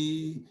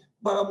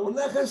 Παρά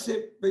μονάχα σε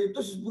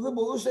περιπτώσεις που δεν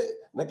μπορούσε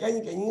να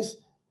κάνει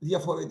κανείς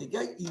διαφορετικά,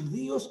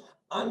 ιδίως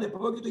αν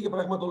επρόκειτο για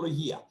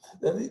πραγματολογία.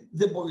 Δηλαδή,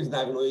 δεν μπορείς να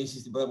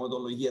αγνοήσεις την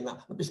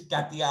πραγματολογία, να πεις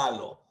κάτι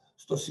άλλο.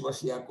 Στο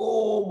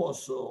σημασιακό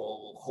όμως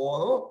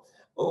χώρο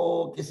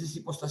και στις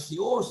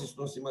υποστασιώσεις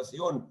των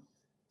σημασιών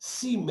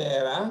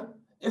σήμερα,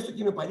 έστω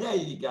και με παλιά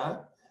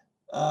υλικά,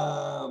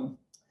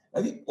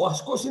 δηλαδή, ο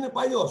ασκός είναι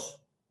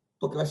παλιός.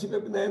 Το κρασί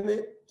πρέπει να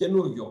είναι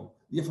καινούριο.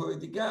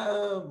 Διαφορετικά,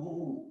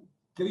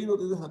 κρίνω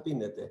ότι δεν θα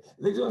πίνετε.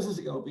 Δεν ξέρω αν σας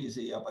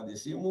ικανοποίησε η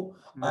απάντησή μου.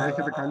 Να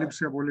έχετε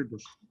καλύψει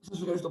απολύτως. Σας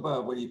ευχαριστώ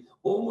πάρα πολύ.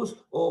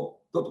 Όμως,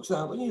 το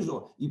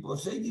ξανατονίζω, η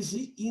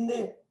προσέγγιση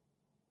είναι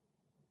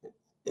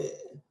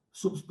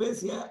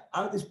subspecia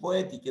artis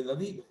poetic,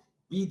 δηλαδή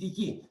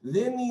ποιητική.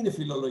 Δεν είναι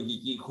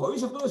φιλολογική.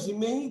 Χωρίς αυτό να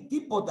σημαίνει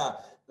τίποτα.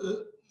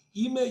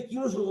 Είμαι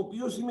εκείνος ο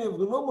οποίος είμαι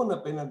ευγνώμων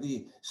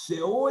απέναντι σε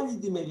όλη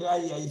τη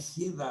μεγάλη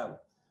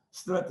αλυσίδα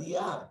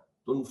στρατιά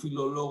των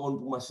φιλολόγων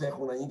που μας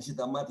έχουν ανοίξει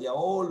τα μάτια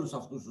όλους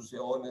αυτούς τους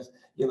αιώνες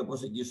για να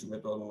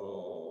προσεγγίσουμε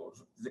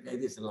τις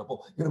δεκαετίες, θέλω να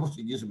πω, για να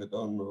προσεγγίσουμε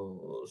τον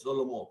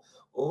Σολωμό.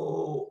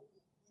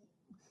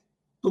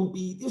 Τον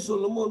ποιητή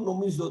Σολωμό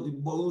νομίζω ότι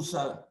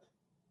μπορούσα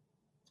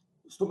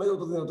στο μέλλον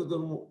των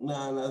δυνατότητων μου να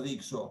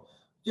αναδείξω.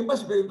 Και εν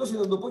πάση περιπτώσει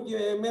να το πω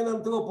και με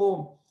έναν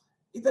τρόπο,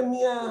 ήταν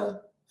μια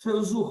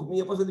φερζούχ,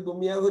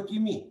 μια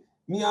δοκιμή,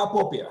 μια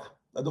απόπειρα,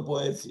 να το πω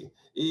έτσι.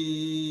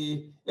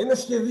 Ένα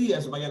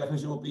σχεδίασμα για να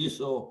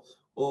χρησιμοποιήσω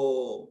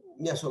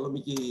μια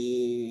σολομική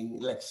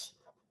λέξη.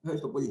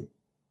 Ευχαριστώ πολύ.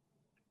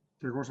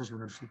 Και εγώ σας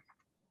ευχαριστώ.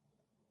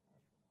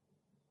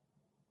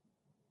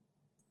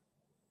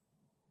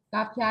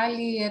 Κάποια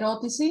άλλη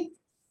ερώτηση?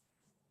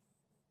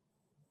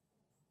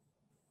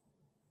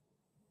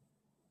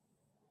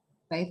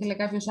 Θα ήθελε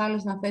κάποιος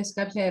άλλος να θέσει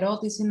κάποια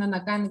ερώτηση, να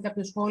κάνει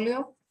κάποιο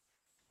σχόλιο?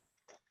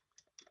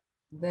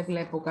 Δεν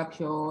βλέπω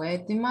κάποιο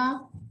αίτημα.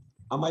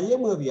 Αμαλία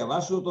μου, να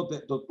διαβάσω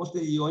το πώς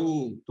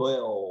τελειώνει το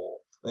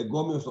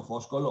εγκόμιο στο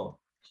φόσκολο.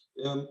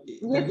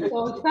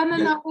 Ήταν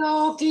ένα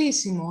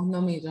κλείσιμο,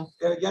 νομίζω.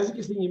 Ταιριάζει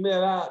και στην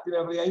ημέρα την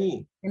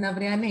αυριανή. Την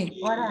αυριανή,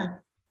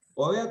 ωραία.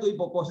 Ωραία το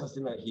υποκόστα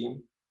στην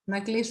αρχή.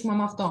 Να κλείσουμε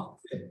με αυτό.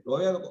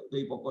 Ωραία το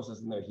υποκόστα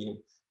στην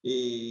αρχή.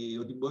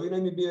 Ότι μπορεί να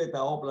μην πήρε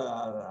τα όπλα,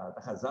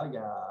 τα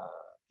χαζάρια,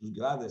 τους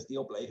γκράδες, τι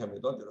όπλα είχαμε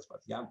τότε, τα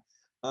σπαθιά,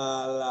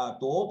 αλλά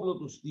το όπλο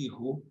του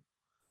στίχου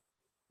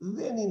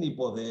δεν είναι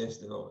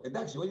υποδέστερο.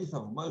 Εντάξει, όλοι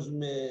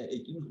θαυμάζουμε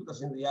εκείνους που τα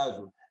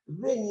συνδυάζουν.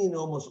 Δεν είναι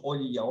όμως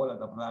όλοι για όλα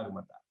τα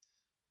πράγματα.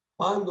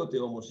 Πάντοτε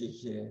όμως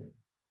είχε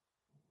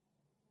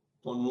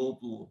το νου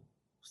του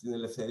στην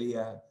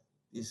ελευθερία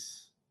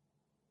της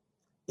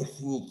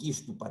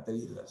εθνικής του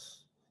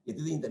πατρίδας.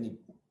 Γιατί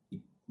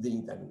δεν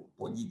ήταν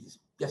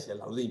πολίτης. Πιάσε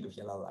Ελλάδα, δεν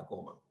υπήρχε Ελλάδα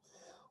ακόμα.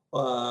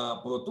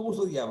 Προτού μου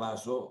το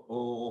διαβάσω,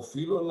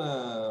 οφείλω να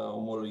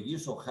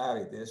ομολογήσω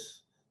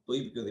χάριτες, το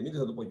είπε και ο Δημήτρης,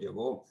 θα το πω και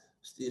εγώ,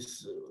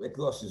 στις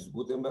εκδόσεις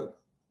Γκούτεμπεργκ,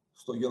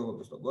 στον Γιώργο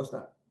και στον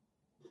Κώστα,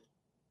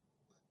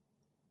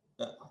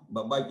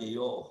 μπαμπά και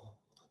γιο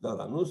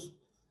Δαρδανούς,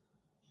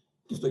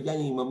 και στο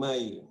Γιάννη η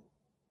Μαμάη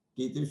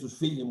και οι τρεις τους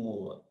φίλοι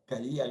μου,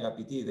 καλοί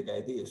αγαπητοί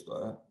δεκαετίες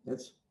τώρα,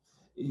 έτσι,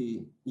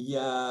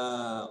 για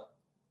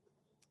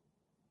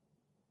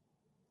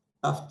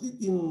αυτή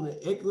την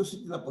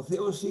έκδοση, την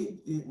αποθέωση,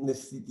 την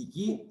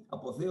αισθητική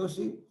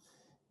αποθέωση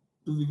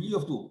του βιβλίου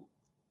αυτού.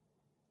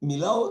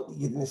 Μιλάω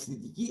για την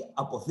αισθητική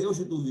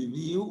αποθέωση του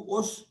βιβλίου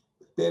ως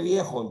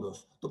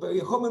περιέχοντος. Το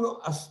περιεχόμενο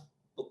ας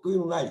το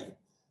κρίνουν άλλοι.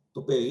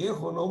 Το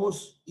περιέχον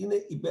όμως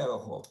είναι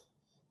υπέροχο.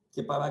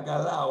 Και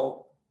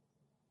παρακαλάω,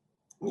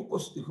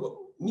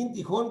 μην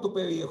τυχόν το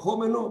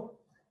περιεχόμενο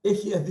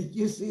έχει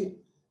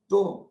αδικήσει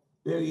το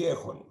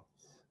περιέχον.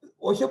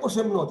 Όχι από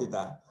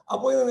σεμνότητα,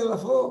 από έναν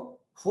ελαφρό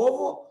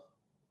φόβο,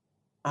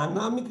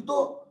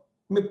 ανάμεικτο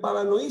με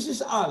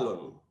παρανοήσεις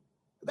άλλων.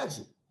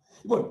 Εντάξει.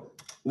 Λοιπόν,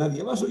 να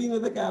διαβάσω, είναι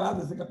 10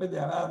 αράδες, 15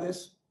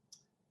 αράδες.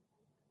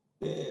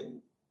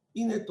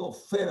 είναι το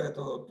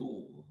φέρετρο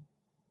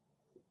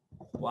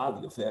το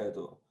άδειο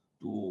φέρετρο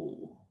του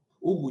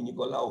Ούγου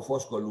Νικολάου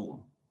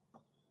Φόσκολου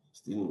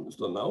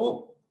στο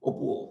ναό,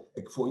 όπου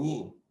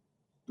εκφωνεί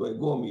το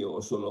εγκόμιο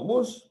ο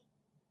Σολωμός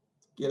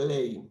και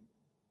λέει: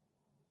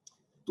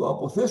 το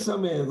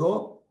αποθέσαμε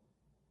εδώ,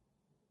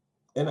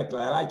 ένα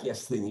κλαράκι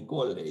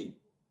ασθενικό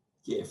λέει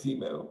και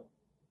εφήμερο,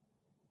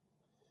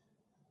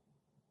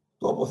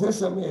 το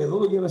αποθέσαμε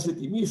εδώ για να σε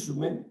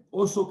τιμήσουμε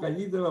όσο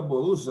καλύτερα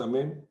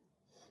μπορούσαμε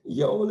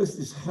για όλες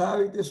τις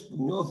χάριτες που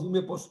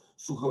νιώθουμε πως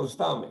σου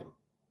χρωστάμε.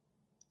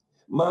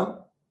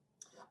 Μα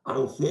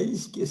αν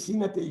θέλεις και εσύ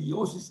να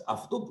τελειώσεις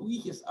αυτό που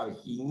είχες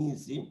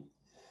αρχινήσει,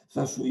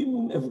 θα σου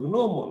ήμουν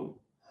ευγνώμων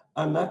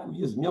αν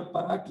άκουγες μια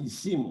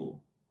παράκλησή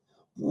μου,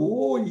 που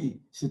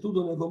όλοι σε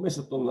τούτον εδώ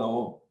μέσα τον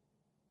ναό,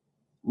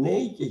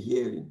 νέοι και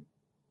γέροι,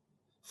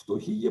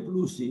 φτωχοί και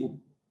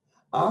πλούσιοι,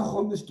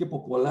 άρχοντες και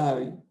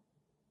ποπολάροι,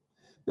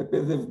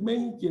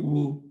 πεπαιδευμένοι και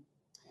μη,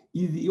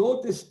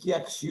 ιδιώτες και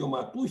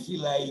αξιωματούχοι,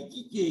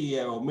 λαϊκοί και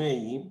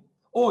ιερωμένοι,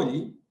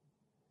 όλοι,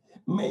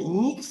 με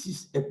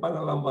νήξεις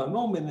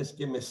επαναλαμβανόμενες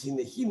και με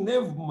συνεχή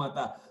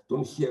νεύματα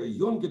των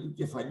χεριών και του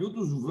κεφαλιού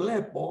τους,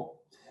 βλέπω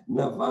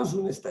να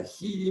βάζουν στα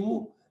χείλη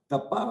μου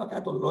τα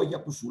παρακάτω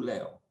λόγια που σου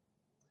λέω.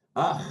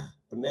 Αχ,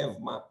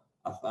 πνεύμα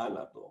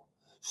αθάνατο,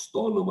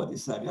 στο όνομα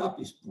της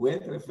αγάπης που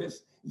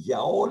έτρεφες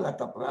για όλα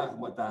τα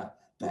πράγματα,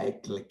 τα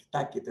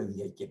εκλεκτά και τα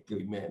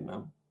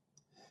διακεκριμένα,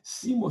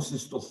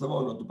 σίμωσες στο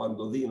θρόνο του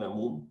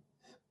παντοδύναμου,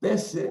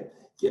 πέσε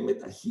και με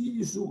τα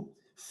χείλη σου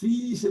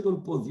φίλησε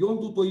των ποδιών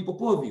του το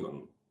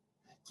υποπόδιον.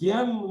 Και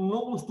αν ο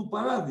νόμος του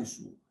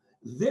παράδεισου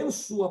δεν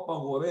σου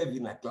απαγορεύει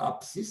να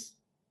κλάψεις,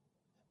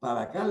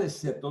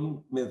 παρακάλεσέ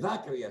τον με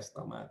δάκρυα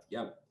στα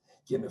μάτια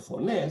και με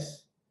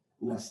φωνές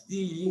να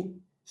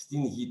στείλει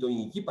στην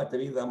γειτονική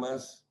πατρίδα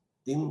μας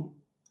την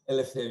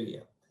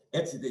ελευθερία.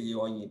 Έτσι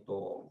τελειώνει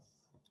το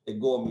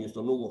εγκόμιο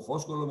στον Ούγο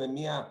Φόσκολο, με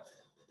μια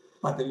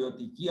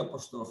πατριωτική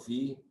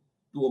αποστροφή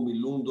του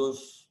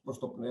ομιλούντος προς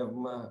το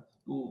πνεύμα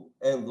του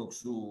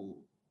ένδοξου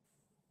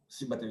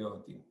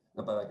συμπατριώτη.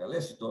 Να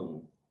παρακαλέσει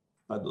τον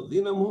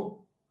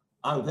παντοδύναμο,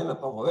 αν δεν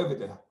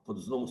απαγορεύεται από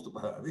τους νόμους του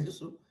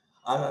παραδείσου,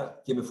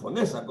 αλλά και με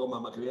φωνές ακόμα,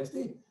 άμα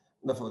χρειαστεί,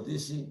 να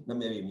φροντίσει, να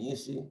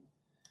μεριμνήσει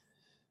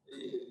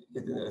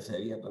για την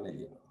ελευθερία των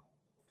Ελλήνων,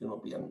 την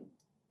οποία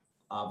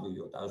αύριο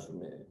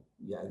γιορτάζουμε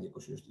για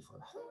 200η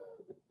φορά.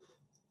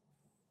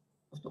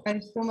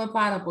 Ευχαριστούμε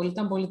πάρα πολύ.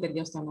 Ήταν πολύ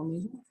ταιριαστό,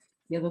 νομίζω,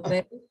 για το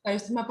τέλος.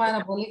 Ευχαριστούμε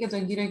πάρα πολύ και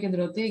τον κύριο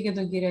Κεντρωτή και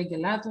τον κύριο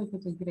Αγγελάτο και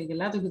τον κύριο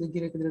Αγγελάτο και τον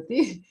κύριο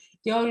Κεντρωτή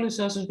και όλους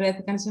όσους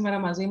βρέθηκαν σήμερα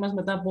μαζί μας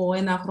μετά από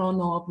ένα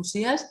χρόνο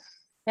απουσίας,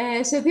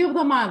 σε 2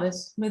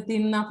 εβδομάδες, με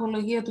την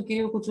αφολογία του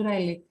κυρίου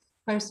Κουτσουρέλη.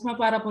 Ευχαριστούμε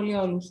πάρα πολύ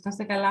όλους. Να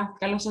είστε καλά.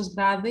 Καλό σας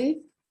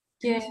βράδυ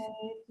και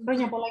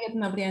χρόνια πολλά για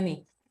την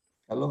αυριανή.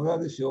 Καλό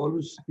βράδυ σε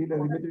όλους. Φίλε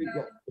Δημήτρη,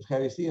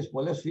 ευχαριστίες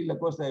πολλές. Φίλε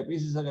Κώστα,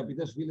 επίσης,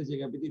 αγαπητές φίλες και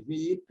αγαπητοί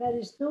φίλοι.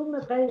 Ευχαριστούμε.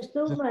 Σας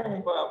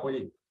ευχαριστώ πάρα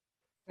πολύ.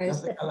 Να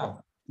είστε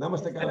καλά. Να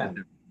είμαστε καλά.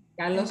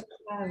 Καλό σας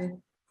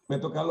βράδυ. Με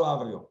το καλό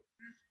αύριο.